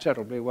that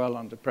terribly well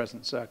under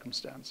present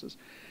circumstances,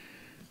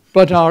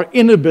 but our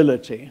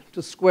inability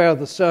to square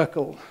the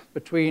circle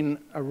between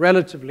a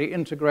relatively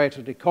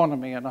integrated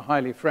economy and a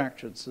highly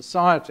fractured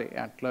society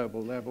at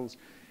global levels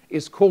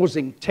is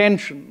causing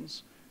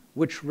tensions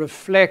which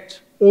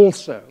reflect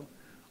also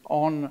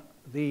on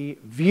the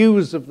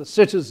views of the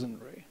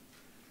citizenry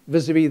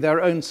vis-à-vis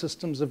their own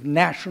systems of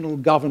national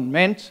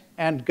government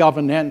and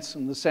governance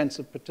in the sense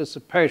of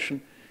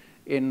participation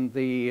in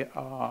the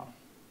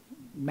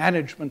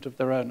management of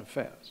their own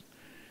affairs.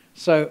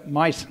 So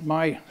my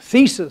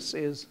thesis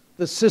is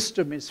the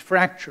system is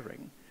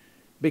fracturing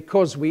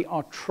because we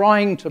are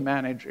trying to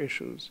manage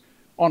issues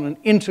on an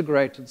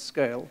integrated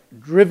scale,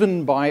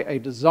 driven by a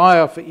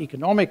desire for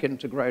economic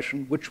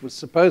integration, which was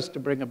supposed to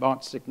bring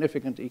about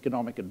significant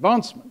economic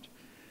advancement,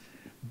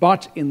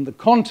 but in the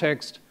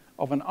context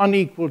of an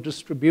unequal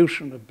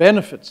distribution of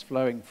benefits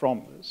flowing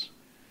from this,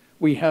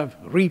 we have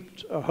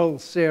reaped a whole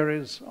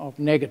series of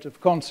negative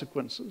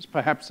consequences,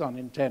 perhaps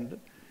unintended.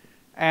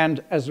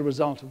 And as a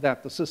result of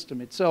that, the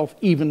system itself,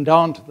 even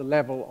down to the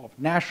level of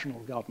national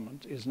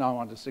government, is now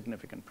under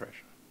significant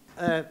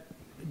pressure.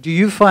 Do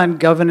you find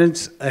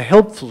governance a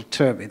helpful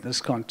term in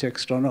this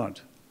context or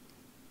not?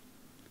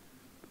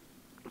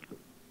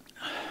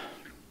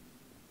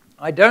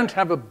 I don't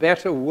have a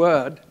better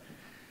word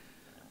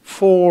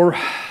for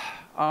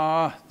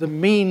the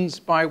means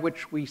by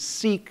which we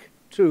seek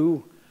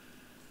to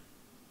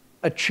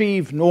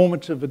achieve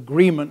normative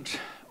agreement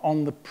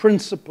on the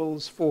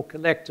principles for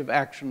collective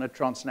action at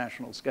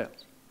transnational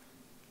scales.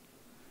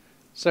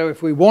 So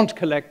if we want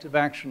collective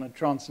action at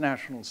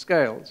transnational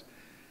scales,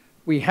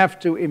 we have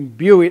to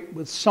imbue it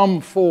with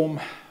some form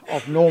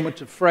of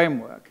normative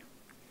framework,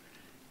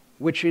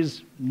 which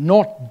is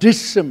not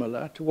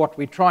dissimilar to what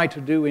we try to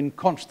do in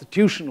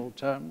constitutional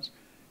terms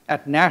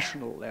at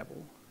national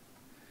level.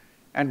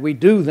 And we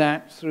do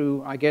that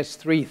through, I guess,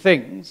 three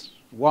things.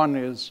 One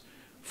is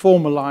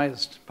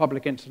formalized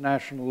public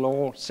international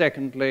law.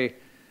 Secondly,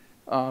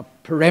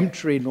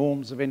 peremptory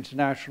norms of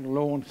international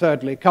law. And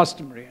thirdly,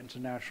 customary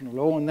international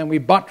law. And then we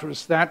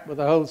buttress that with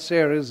a whole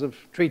series of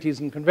treaties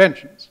and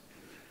conventions.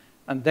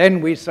 And then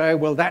we say,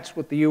 well, that's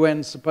what the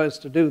UN's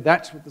supposed to do.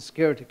 That's what the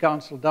Security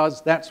Council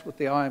does. That's what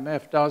the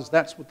IMF does.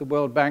 That's what the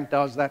World Bank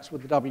does. That's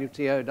what the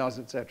WTO does,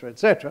 et cetera, et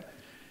cetera.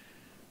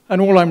 And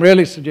all I'm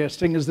really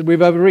suggesting is that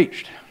we've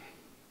overreached.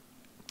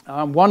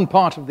 One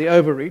part of the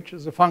overreach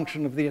is a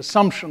function of the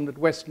assumption that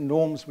Western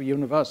norms were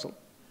universal.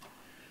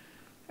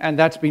 And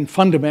that's been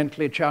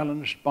fundamentally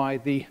challenged by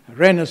the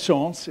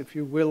renaissance, if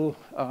you will,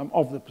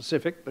 of the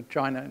Pacific, but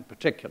China in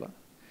particular.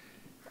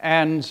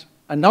 And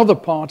another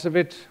part of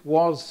it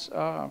was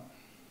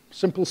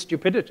simple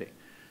stupidity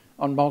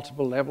on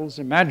multiple levels,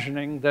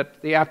 imagining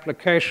that the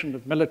application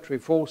of military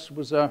force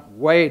was a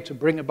way to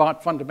bring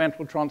about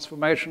fundamental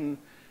transformation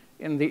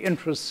in the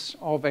interests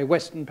of a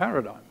Western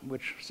paradigm,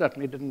 which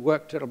certainly didn't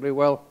work terribly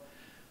well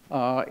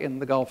in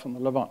the Gulf and the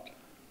Levant.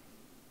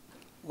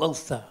 Well,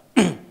 sir,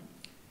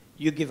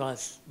 you give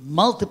us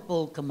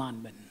multiple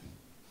commandments,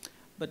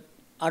 but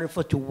I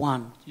refer to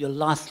one, your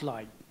last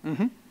slide.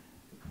 Mm-hmm.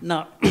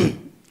 Now,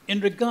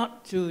 in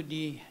regard to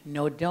the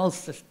nodal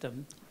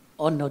system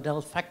or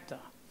nodal factor,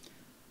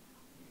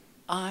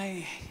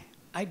 I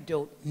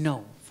don't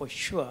know for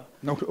sure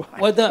Nor do I.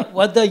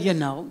 whether you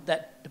know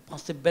that the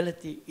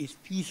possibility is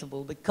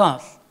feasible,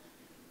 because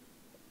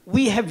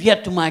we have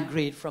yet to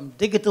migrate from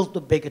digital to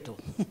bigital.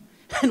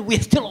 And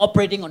we're still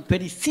operating on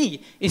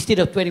 20C instead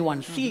of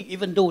 21C,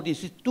 even though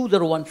this is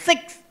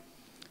 2016.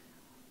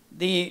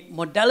 The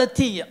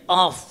modality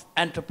of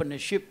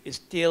entrepreneurship is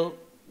still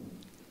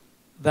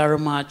very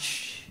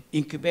much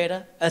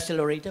incubator,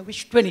 accelerator,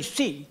 which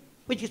 20C,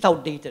 which is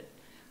outdated.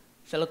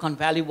 Silicon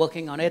Valley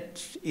working on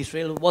it,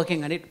 Israel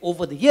working on it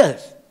over the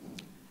years.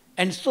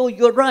 And so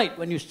you're right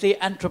when you say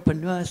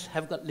entrepreneurs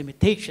have got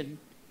limitation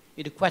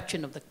in the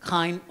question of the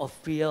kind of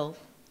real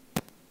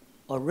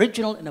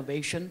original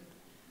innovation,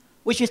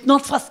 which is not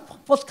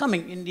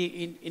forthcoming in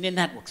the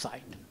network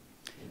side.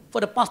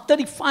 For the past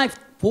 35,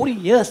 40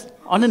 years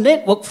on the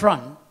network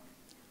front,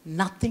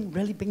 nothing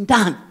really being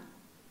done.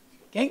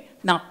 Okay?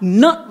 Now,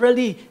 not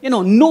really,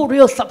 no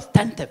real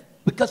substantive,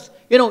 because,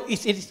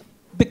 it's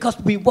because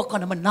we work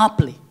on a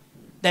monopoly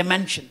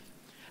dimension.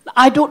 Now,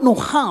 I don't know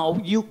how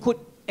you could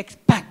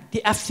expect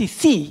the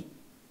FCC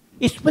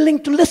is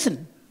willing to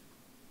listen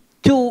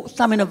to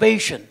some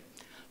innovation.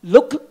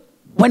 Look,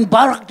 when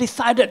Barack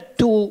decided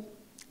to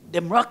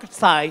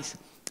democratize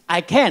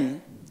ICANN,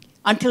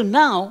 until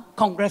now,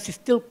 Congress is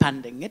still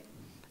pending it,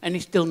 and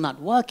it's still not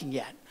working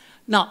yet.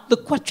 Now, the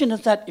question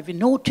is that if you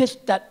notice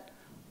that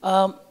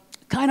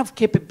kind of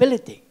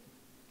capability,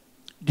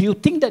 do you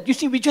think that, you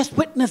see, we just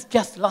witnessed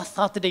just last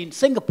Saturday in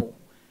Singapore,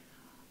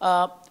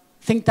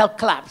 Singtel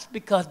collapse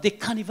because they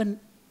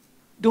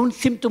don't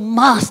seem to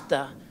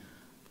master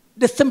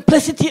the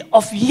simplicity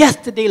of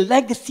yesterday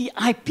legacy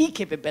IP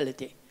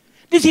capability.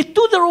 This is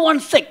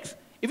 2016.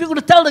 If you're going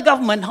to tell the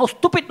government how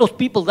stupid those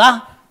people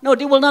are, no,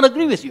 they will not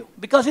agree with you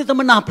because it's a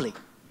monopoly.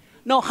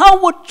 Now,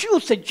 how would you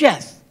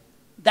suggest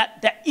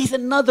that there is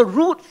another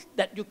route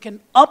that you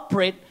can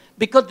operate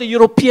because the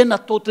Europeans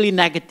are totally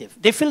negative?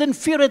 They feel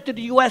inferior to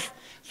the US,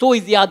 so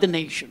is the other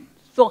nation.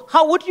 So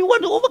how would you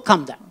want to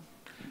overcome that?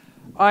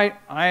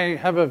 I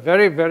have a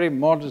very, very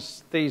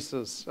modest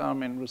thesis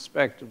in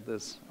respect of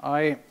this.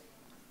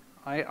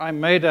 I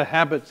made a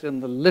habit in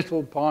the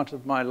little part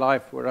of my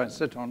life where I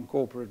sit on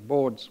corporate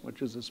boards,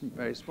 which is a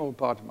very small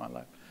part of my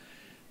life.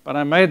 But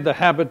I made the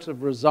habit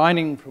of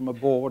resigning from a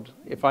board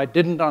if I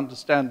didn't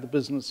understand the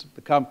business of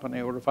the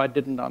company or if I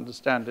didn't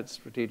understand its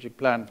strategic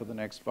plan for the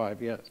next 5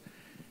 years.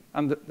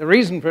 And the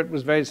reason for it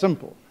was very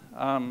simple.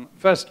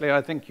 Firstly,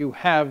 I think you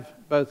have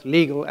both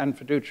legal and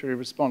fiduciary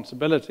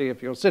responsibility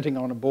if you're sitting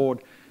on a board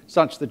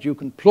such that you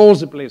can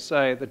plausibly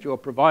say that you're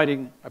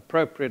providing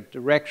appropriate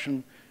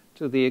direction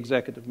to the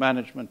executive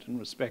management in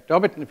respect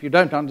of it. And if you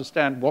don't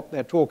understand what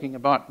they're talking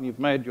about and you've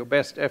made your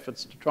best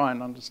efforts to try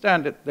and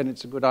understand it, then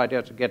it's a good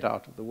idea to get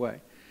out of the way.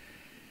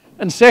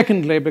 And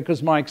secondly,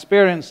 because my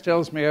experience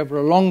tells me over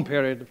a long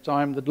period of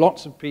time that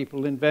lots of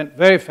people invent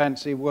very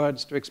fancy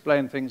words to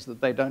explain things that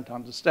they don't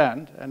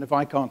understand, and if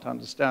I can't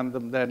understand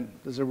them, then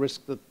there's a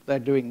risk that they're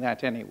doing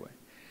that anyway.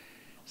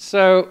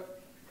 So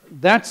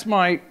that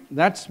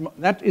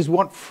is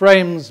what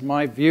frames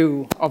my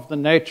view of the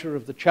nature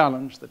of the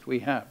challenge that we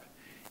have.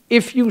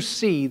 If you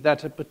see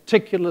that a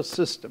particular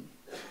system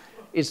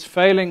is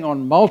failing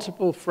on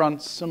multiple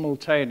fronts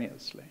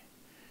simultaneously,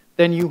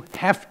 then you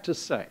have to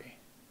say,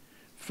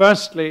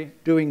 firstly,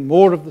 doing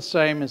more of the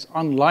same is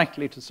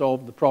unlikely to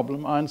solve the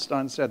problem.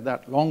 Einstein said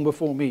that long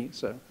before me,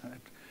 so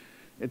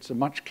it's a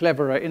much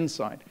cleverer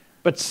insight.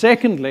 But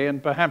secondly,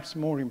 and perhaps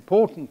more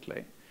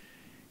importantly,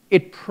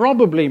 it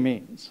probably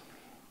means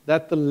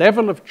that the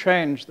level of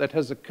change that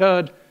has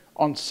occurred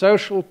on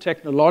social,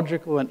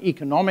 technological, and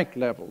economic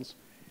levels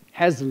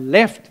has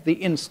left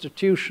the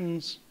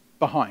institutions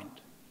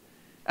behind.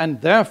 And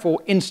therefore,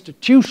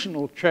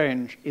 institutional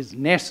change is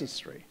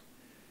necessary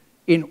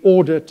in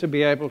order to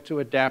be able to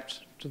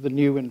adapt to the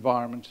new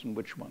environment in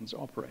which one's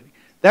operating.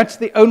 That's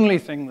the only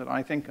thing that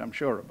I think I'm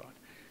sure about.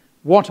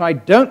 What I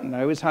don't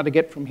know is how to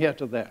get from here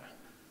to there.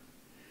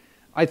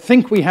 I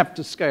think we have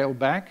to scale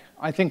back.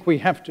 I think we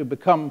have to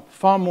become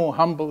far more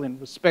humble in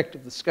respect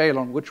of the scale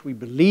on which we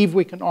believe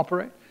we can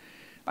operate.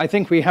 I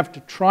think we have to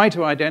try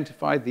to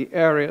identify the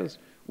areas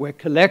where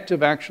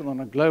collective action on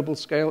a global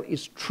scale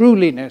is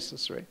truly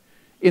necessary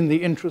in the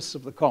interests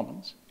of the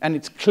commons. And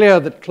it's clear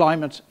that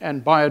climate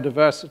and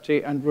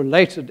biodiversity and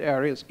related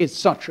areas is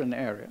such an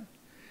area.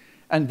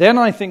 And then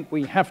I think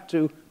we have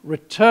to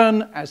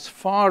return as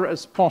far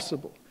as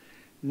possible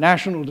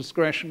national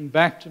discretion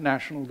back to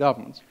national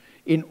governments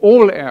in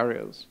all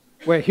areas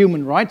where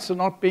human rights are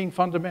not being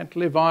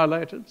fundamentally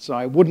violated. So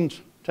I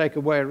wouldn't take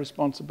away a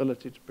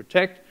responsibility to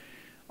protect.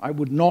 I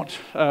would not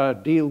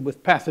deal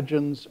with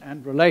pathogens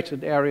and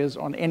related areas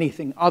on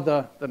anything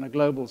other than a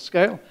global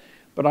scale,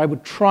 but I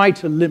would try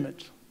to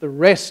limit the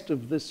rest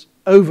of this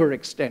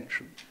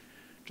overextension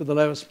to the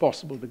lowest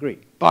possible degree.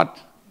 But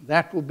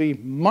that will be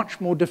much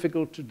more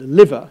difficult to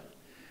deliver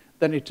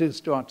than it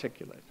is to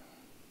articulate.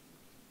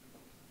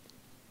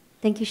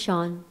 Thank you,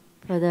 Sean,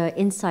 for the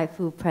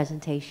insightful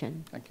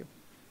presentation. Thank you.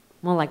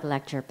 More like a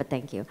lecture, but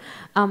thank you.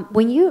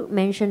 When you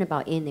mentioned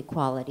about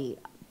inequality,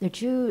 did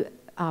you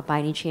by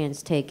any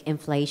chance take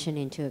inflation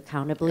into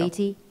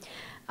accountability?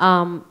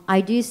 Yeah.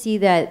 I do see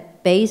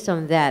that based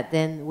on that,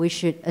 then we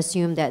should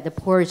assume that the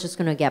poor is just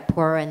going to get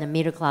poorer and the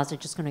middle class are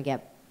just going to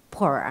get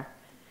poorer.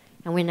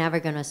 And we're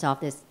never going to solve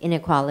this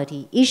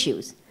inequality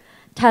issues.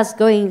 Thus,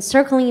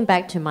 circling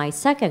back to my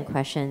second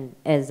question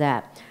is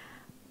that,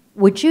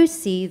 would you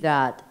see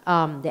that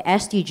the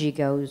SDG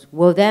goals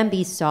will then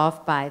be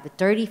solved by the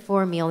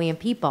 34 million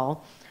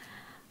people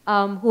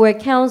who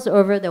accounts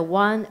over the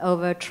 $100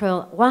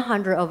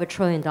 over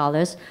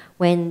trillion,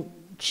 when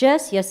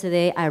just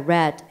yesterday I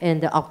read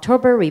in the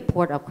October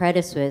report of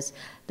Credit Suisse,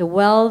 the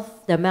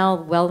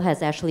male wealth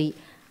has actually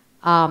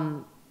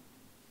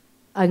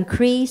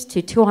increased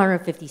to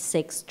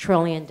 $256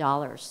 trillion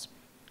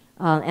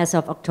as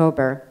of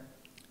October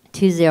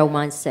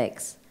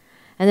 2016.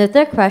 And the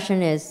third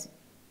question is,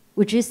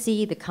 would you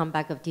see the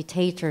comeback of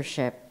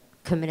dictatorship,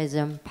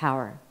 communism,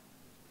 power?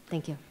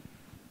 Thank you.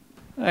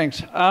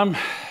 Thanks.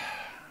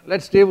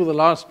 Let's deal with the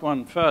last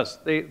one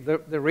first.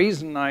 The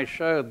reason I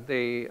showed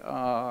the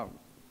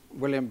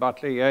William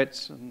Butler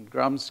Yeats and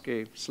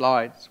Gromsky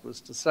slides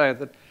was to say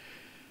that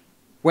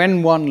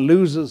when one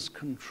loses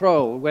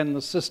control, when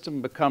the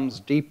system becomes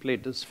deeply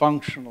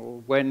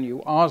dysfunctional, when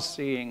you are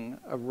seeing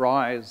a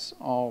rise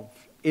of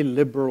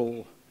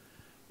illiberal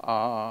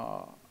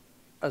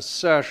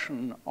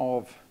assertion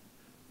of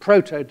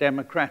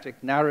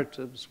proto-democratic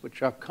narratives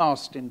which are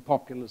cast in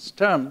populist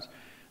terms,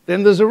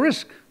 then there's a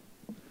risk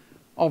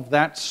of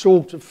that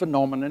sort of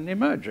phenomenon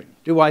emerging.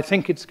 Do I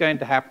think it's going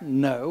to happen?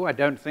 No, I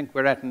don't think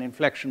we're at an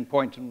inflection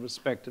point in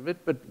respect of it,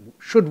 but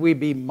should we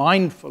be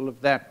mindful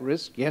of that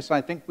risk? Yes, I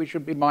think we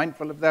should be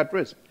mindful of that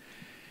risk.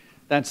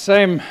 That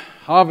same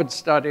Harvard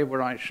study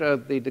where I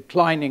showed the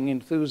declining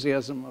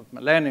enthusiasm of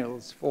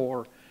millennials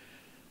for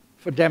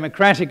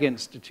democratic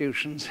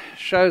institutions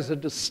shows a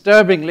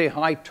disturbingly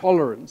high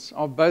tolerance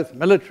of both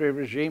military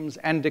regimes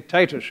and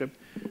dictatorship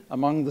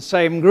among the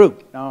same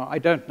group. Now, I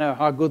don't know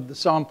how good the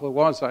sample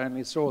was. I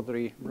only saw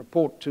the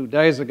report 2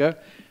 days ago.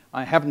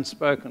 I haven't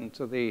spoken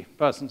to the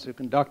persons who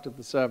conducted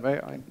the survey.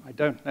 I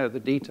don't know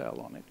the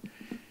detail on it.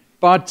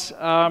 But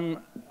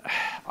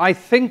I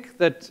think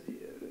that,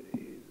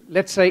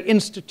 let's say,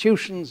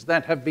 institutions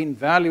that have been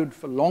valued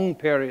for long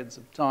periods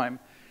of time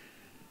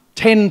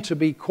tend to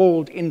be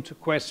called into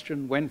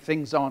question when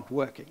things aren't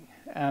working.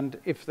 And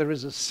if there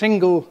is a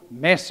single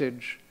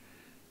message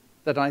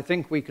that I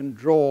think we can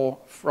draw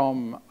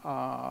from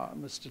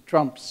Mr.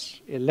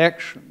 Trump's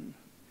election,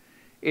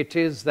 it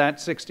is that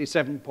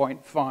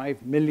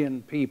 67.5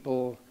 million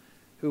people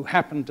who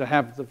happen to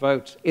have the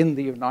vote in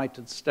the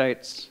United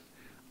States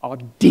are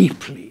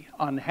deeply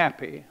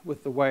unhappy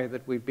with the way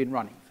that we've been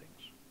running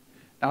things.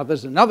 Now,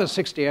 there's another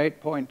 68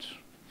 point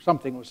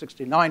something, or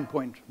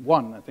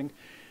 69.1, I think,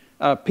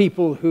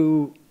 people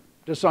who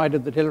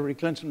decided that Hillary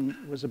Clinton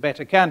was a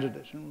better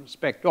candidate in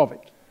respect of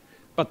it.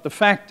 But the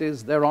fact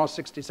is there are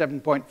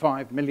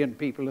 67.5 million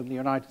people in the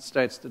United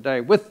States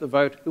today with the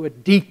vote who are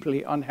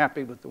deeply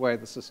unhappy with the way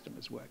the system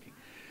is working.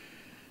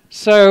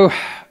 So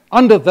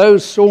under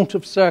those sort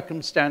of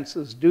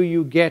circumstances, do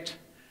you get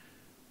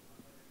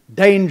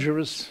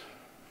dangerous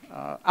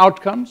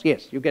outcomes?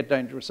 Yes, you get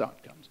dangerous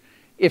outcomes.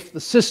 If the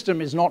system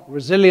is not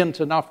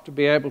resilient enough to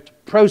be able to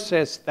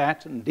process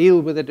that and deal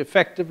with it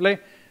effectively,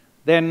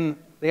 then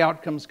the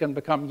outcomes can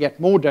become yet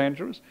more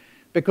dangerous,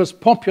 because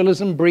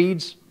populism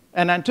breeds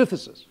an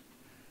antithesis.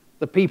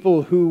 The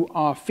people who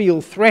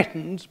feel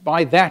threatened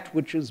by that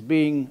which is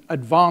being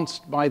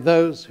advanced by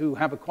those who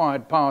have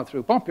acquired power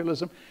through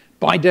populism,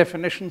 by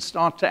definition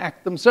start to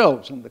act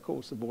themselves in the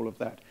course of all of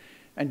that.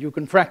 And you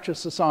can fracture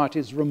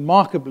societies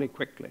remarkably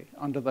quickly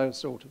under those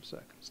sort of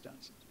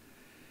circumstances.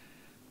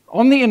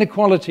 On the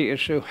inequality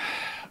issue,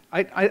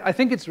 I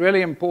think it's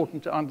really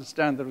important to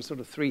understand there are sort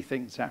of three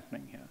things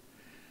happening here.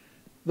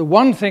 The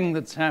one thing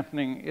that's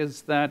happening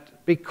is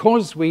that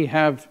because we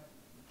have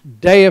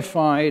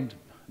deified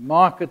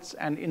markets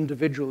and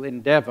individual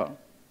endeavor,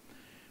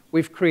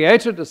 we've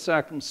created a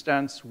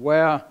circumstance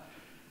where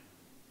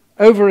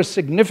over a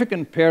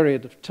significant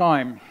period of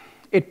time,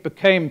 it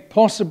became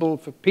possible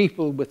for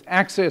people with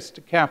access to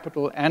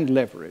capital and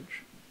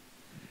leverage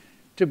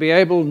to be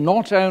able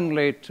not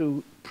only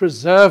to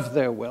preserve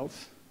their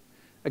wealth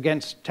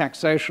against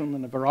taxation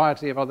and a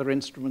variety of other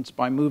instruments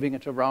by moving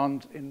it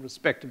around in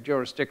respective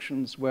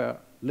jurisdictions where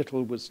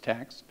little was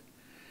taxed,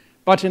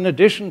 but in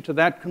addition to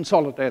that,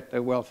 consolidate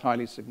their wealth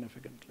highly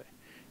significantly.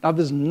 Now,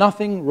 there's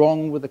nothing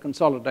wrong with the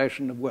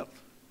consolidation of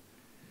wealth.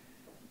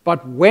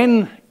 But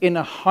when, in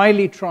a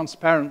highly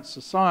transparent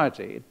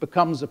society, it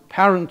becomes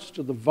apparent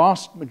to the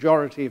vast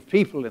majority of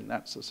people in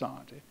that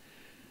society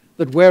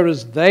that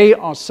whereas they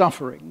are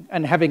suffering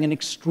and having an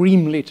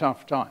extremely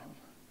tough time,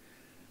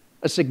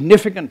 a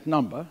significant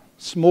number,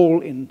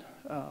 small in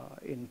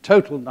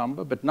total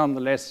number, but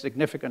nonetheless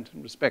significant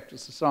in respect to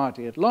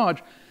society at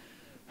large,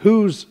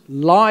 whose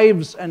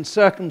lives and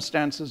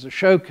circumstances are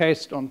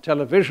showcased on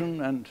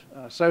television and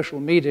social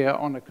media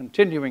on a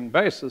continuing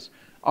basis,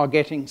 are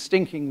getting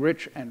stinking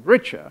rich and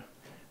richer,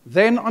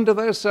 then under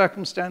those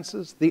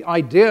circumstances, the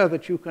idea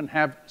that you can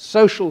have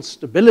social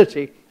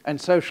stability and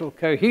social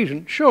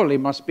cohesion surely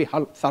must be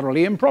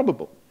thoroughly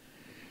improbable.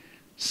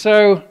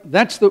 So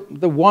that's the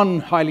one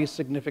highly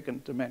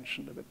significant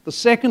dimension of it. The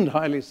second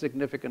highly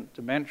significant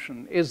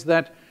dimension is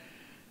that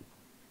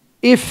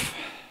if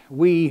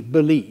we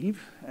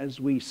believe,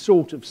 as we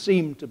sort of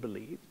seem to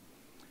believe,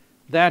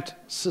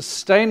 that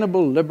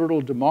sustainable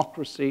liberal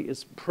democracy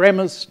is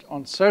premised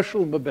on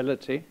social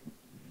mobility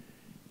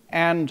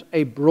and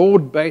a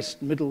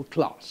broad-based middle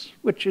class,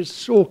 which is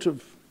sort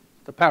of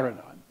the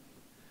paradigm,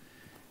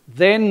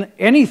 then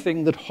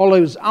anything that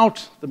hollows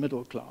out the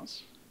middle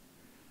class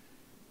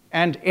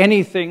and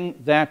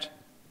anything that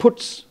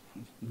puts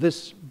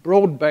this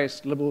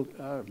broad-based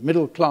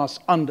middle class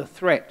under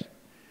threat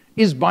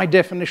is by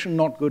definition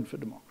not good for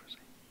democracy.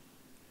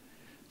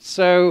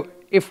 So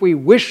if we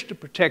wish to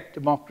protect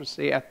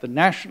democracy at the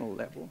national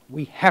level,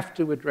 we have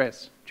to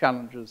address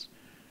challenges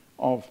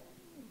of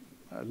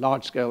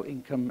large-scale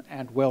income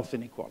and wealth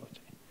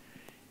inequality.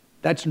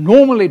 That's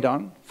normally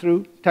done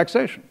through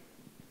taxation.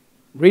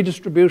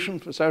 Redistribution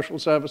for social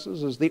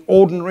services is the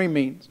ordinary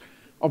means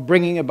of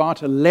bringing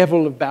about a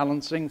level of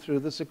balancing through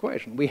this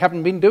equation. We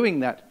haven't been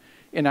doing that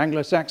in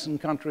Anglo-Saxon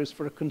countries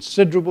for a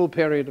considerable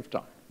period of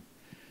time.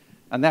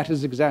 And that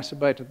has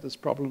exacerbated this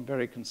problem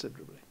very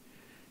considerably.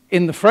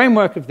 In the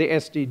framework of the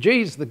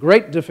SDGs, the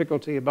great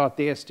difficulty about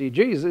the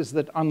SDGs is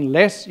that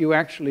unless you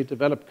actually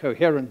develop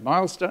coherent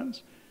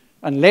milestones,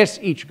 unless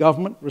each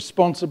government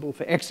responsible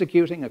for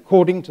executing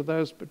according to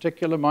those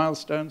particular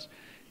milestones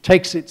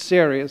takes it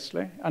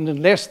seriously, and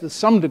unless there's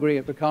some degree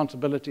of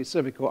accountability,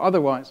 civic or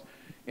otherwise,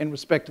 in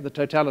respect to the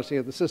totality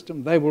of the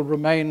system, they will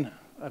remain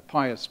a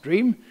pious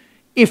dream.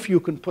 If you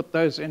can put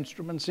those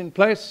instruments in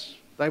place,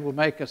 they will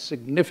make a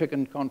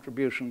significant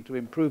contribution to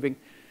improving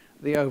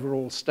the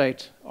overall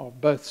state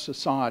of both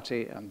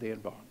society and the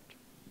environment.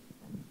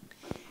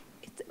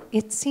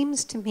 It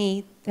seems to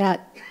me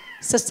that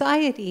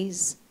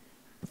societies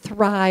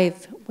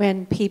thrive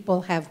when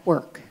people have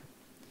work.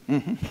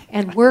 Mm-hmm.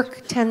 And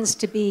work tends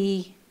to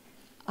be,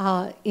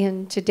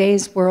 in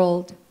today's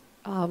world,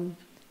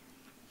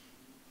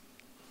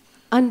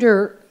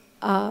 under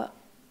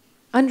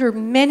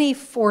many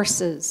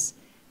forces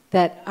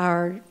that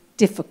are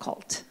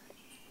difficult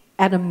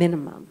at a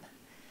minimum.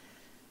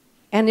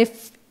 And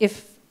if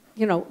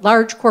you know,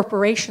 large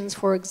corporations,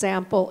 for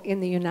example, in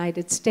the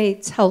United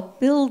States help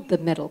build the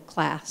middle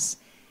class,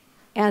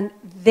 and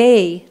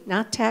they,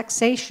 not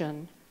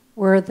taxation,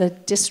 were the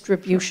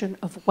distribution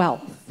of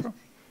wealth.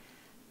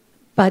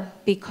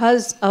 But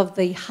because of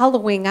the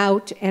hollowing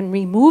out and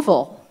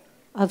removal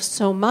of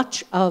so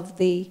much of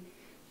the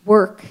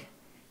work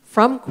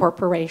from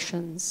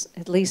corporations,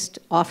 at least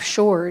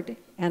offshored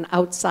and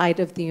outside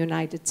of the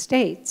United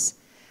States,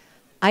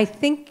 I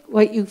think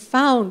what you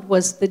found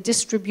was the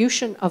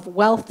distribution of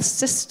wealth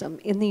system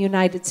in the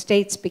United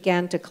States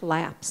began to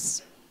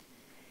collapse.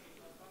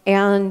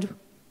 And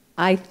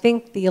I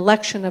think the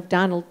election of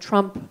Donald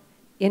Trump,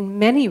 in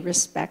many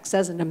respects,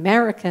 as an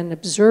American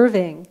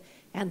observing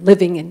and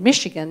living in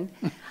Michigan,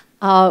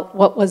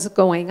 what was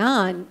going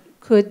on,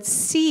 could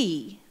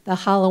see the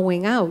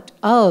hollowing out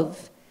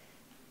of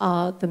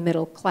the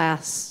middle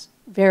class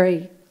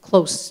very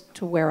close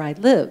to where I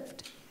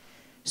lived.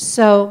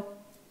 So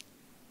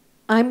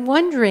I'm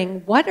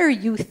wondering, what are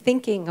you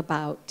thinking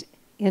about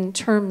in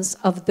terms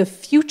of the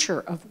future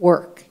of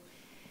work?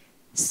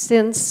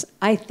 Since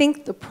I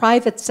think the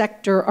private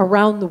sector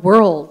around the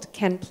world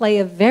can play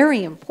a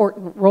very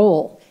important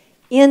role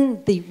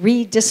in the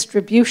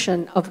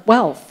redistribution of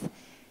wealth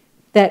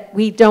that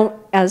we don't,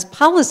 as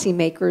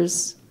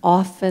policymakers,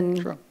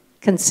 often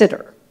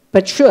consider,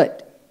 but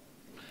should.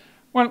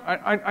 Well,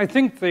 I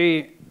think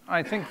the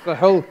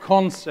whole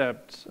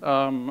concept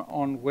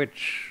on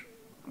which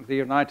the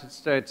United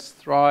States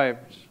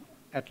thrived,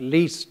 at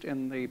least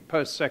in the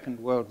post-Second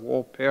World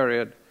War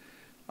period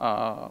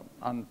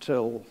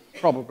until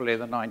probably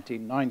the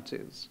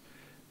 1990s,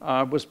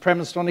 was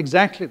premised on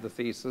exactly the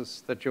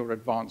thesis that you're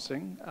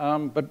advancing,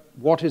 but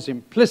what is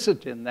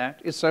implicit in that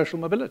is social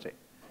mobility.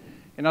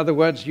 In other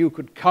words, you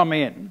could come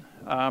in,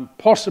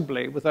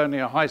 possibly with only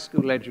a high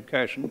school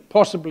education,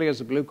 possibly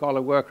as a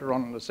blue-collar worker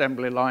on an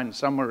assembly line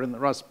somewhere in the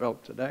Rust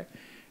Belt today,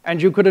 and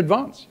you could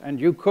advance,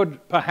 and you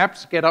could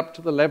perhaps get up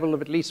to the level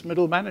of at least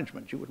middle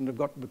management. You wouldn't have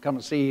got to become a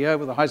CEO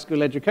with a high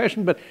school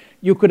education, but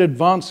you could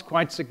advance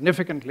quite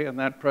significantly in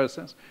that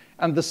process.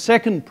 And the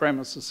second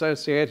premise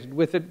associated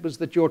with it was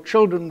that your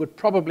children would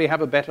probably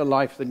have a better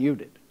life than you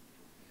did.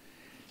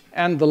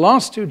 And the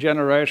last two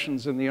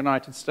generations in the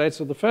United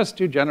States, or the first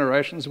two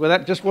generations, where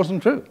that just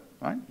wasn't true,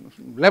 right?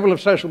 The level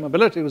of social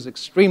mobility was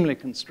extremely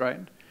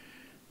constrained.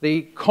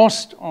 The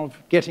cost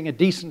of getting a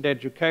decent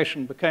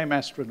education became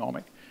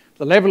astronomical.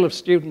 The level of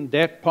student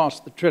debt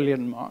passed the $1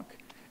 trillion mark,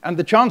 and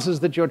the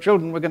chances that your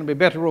children were going to be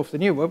better off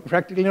than you were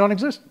practically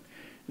non-existent.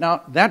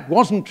 Now, that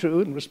wasn't true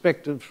in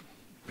respect of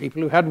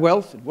people who had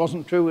wealth. It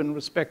wasn't true in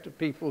respect of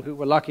people who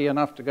were lucky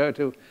enough to go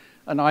to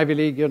an Ivy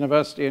League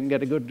university and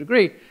get a good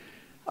degree.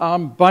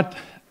 But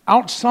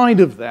outside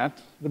of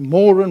that, the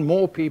more and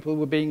more people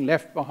were being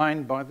left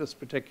behind by this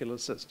particular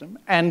system.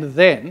 And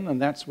then,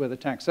 and that's where the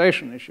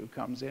taxation issue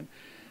comes in,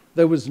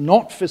 there was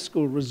not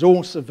fiscal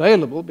resource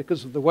available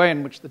because of the way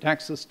in which the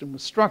tax system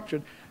was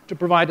structured to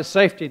provide a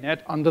safety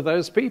net under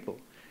those people.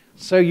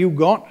 So you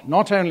got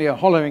not only a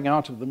hollowing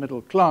out of the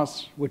middle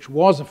class, which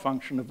was a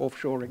function of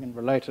offshoring and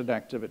related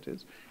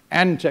activities,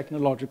 and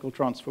technological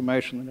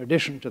transformation in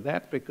addition to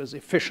that, because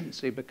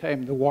efficiency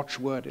became the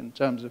watchword in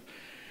terms of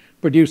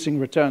producing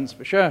returns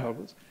for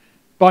shareholders.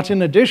 But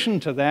in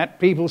addition to that,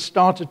 people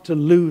started to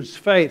lose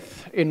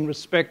faith in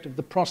respect of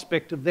the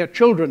prospect of their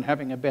children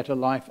having a better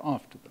life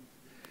after them.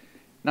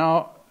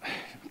 Now,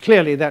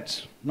 clearly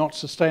that's not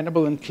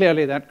sustainable, and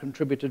clearly that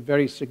contributed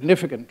very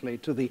significantly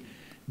to the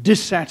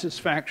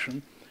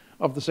dissatisfaction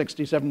of the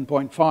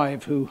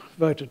 67.5 who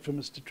voted for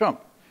Mr.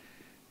 Trump.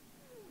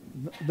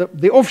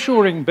 The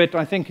offshoring bit,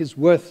 I think, is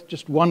worth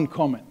just one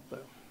comment, though.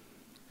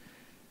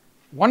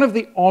 One of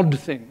the odd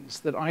things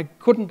that I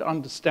couldn't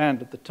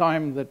understand at the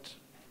time that,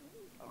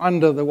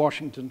 under the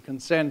Washington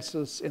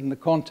Consensus, in the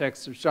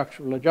context of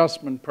structural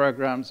adjustment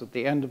programs at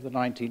the end of the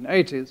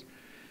 1980s,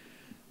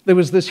 there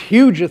was this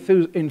huge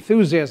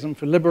enthusiasm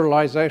for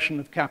liberalization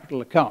of capital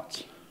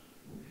accounts,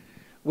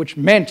 which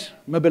meant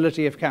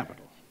mobility of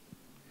capital.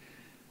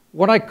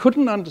 What I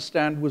couldn't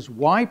understand was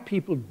why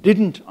people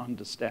didn't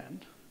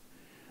understand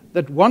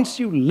that once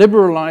you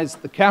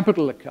liberalized the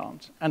capital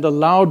account and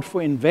allowed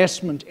for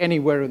investment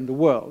anywhere in the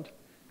world,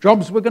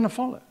 jobs were going to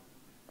follow.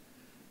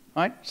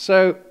 Right?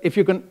 So if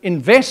you can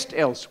invest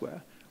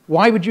elsewhere,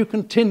 why would you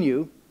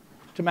continue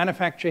to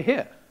manufacture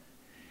here?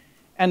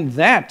 And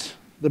that,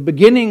 the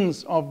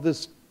beginnings of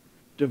this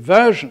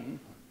diversion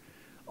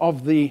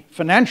of the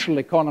financial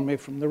economy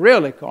from the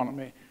real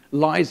economy,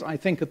 lies, I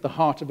think, at the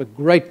heart of a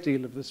great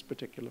deal of this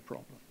particular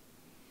problem.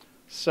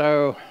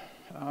 So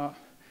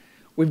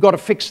we've got to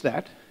fix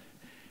that,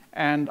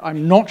 and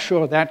I'm not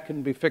sure that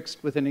can be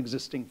fixed within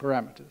existing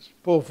parameters.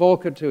 Paul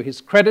Volcker, to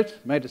his credit,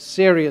 made a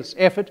serious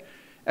effort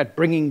at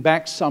bringing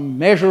back some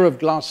measure of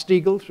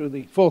Glass-Steagall through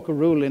the Volcker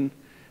rule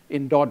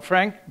in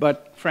Dodd-Frank,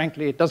 but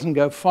frankly, it doesn't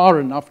go far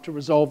enough to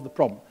resolve the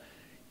problem.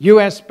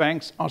 US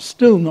banks are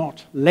still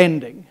not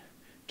lending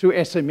to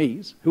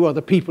SMEs, who are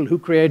the people who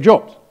create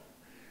jobs.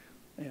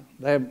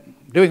 They're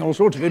doing all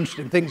sorts of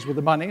interesting things with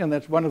the money, and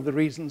that's one of the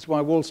reasons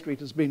why Wall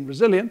Street has been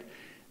resilient,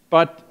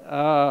 but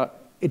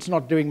it's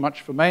not doing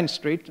much for Main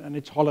Street, and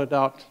it's hollowed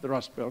out the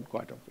Rust Belt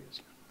quite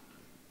obviously.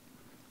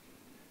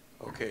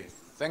 Okay,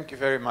 thank you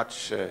very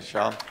much,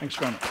 Seán. Thanks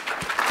very much.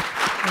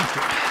 Thank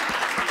you.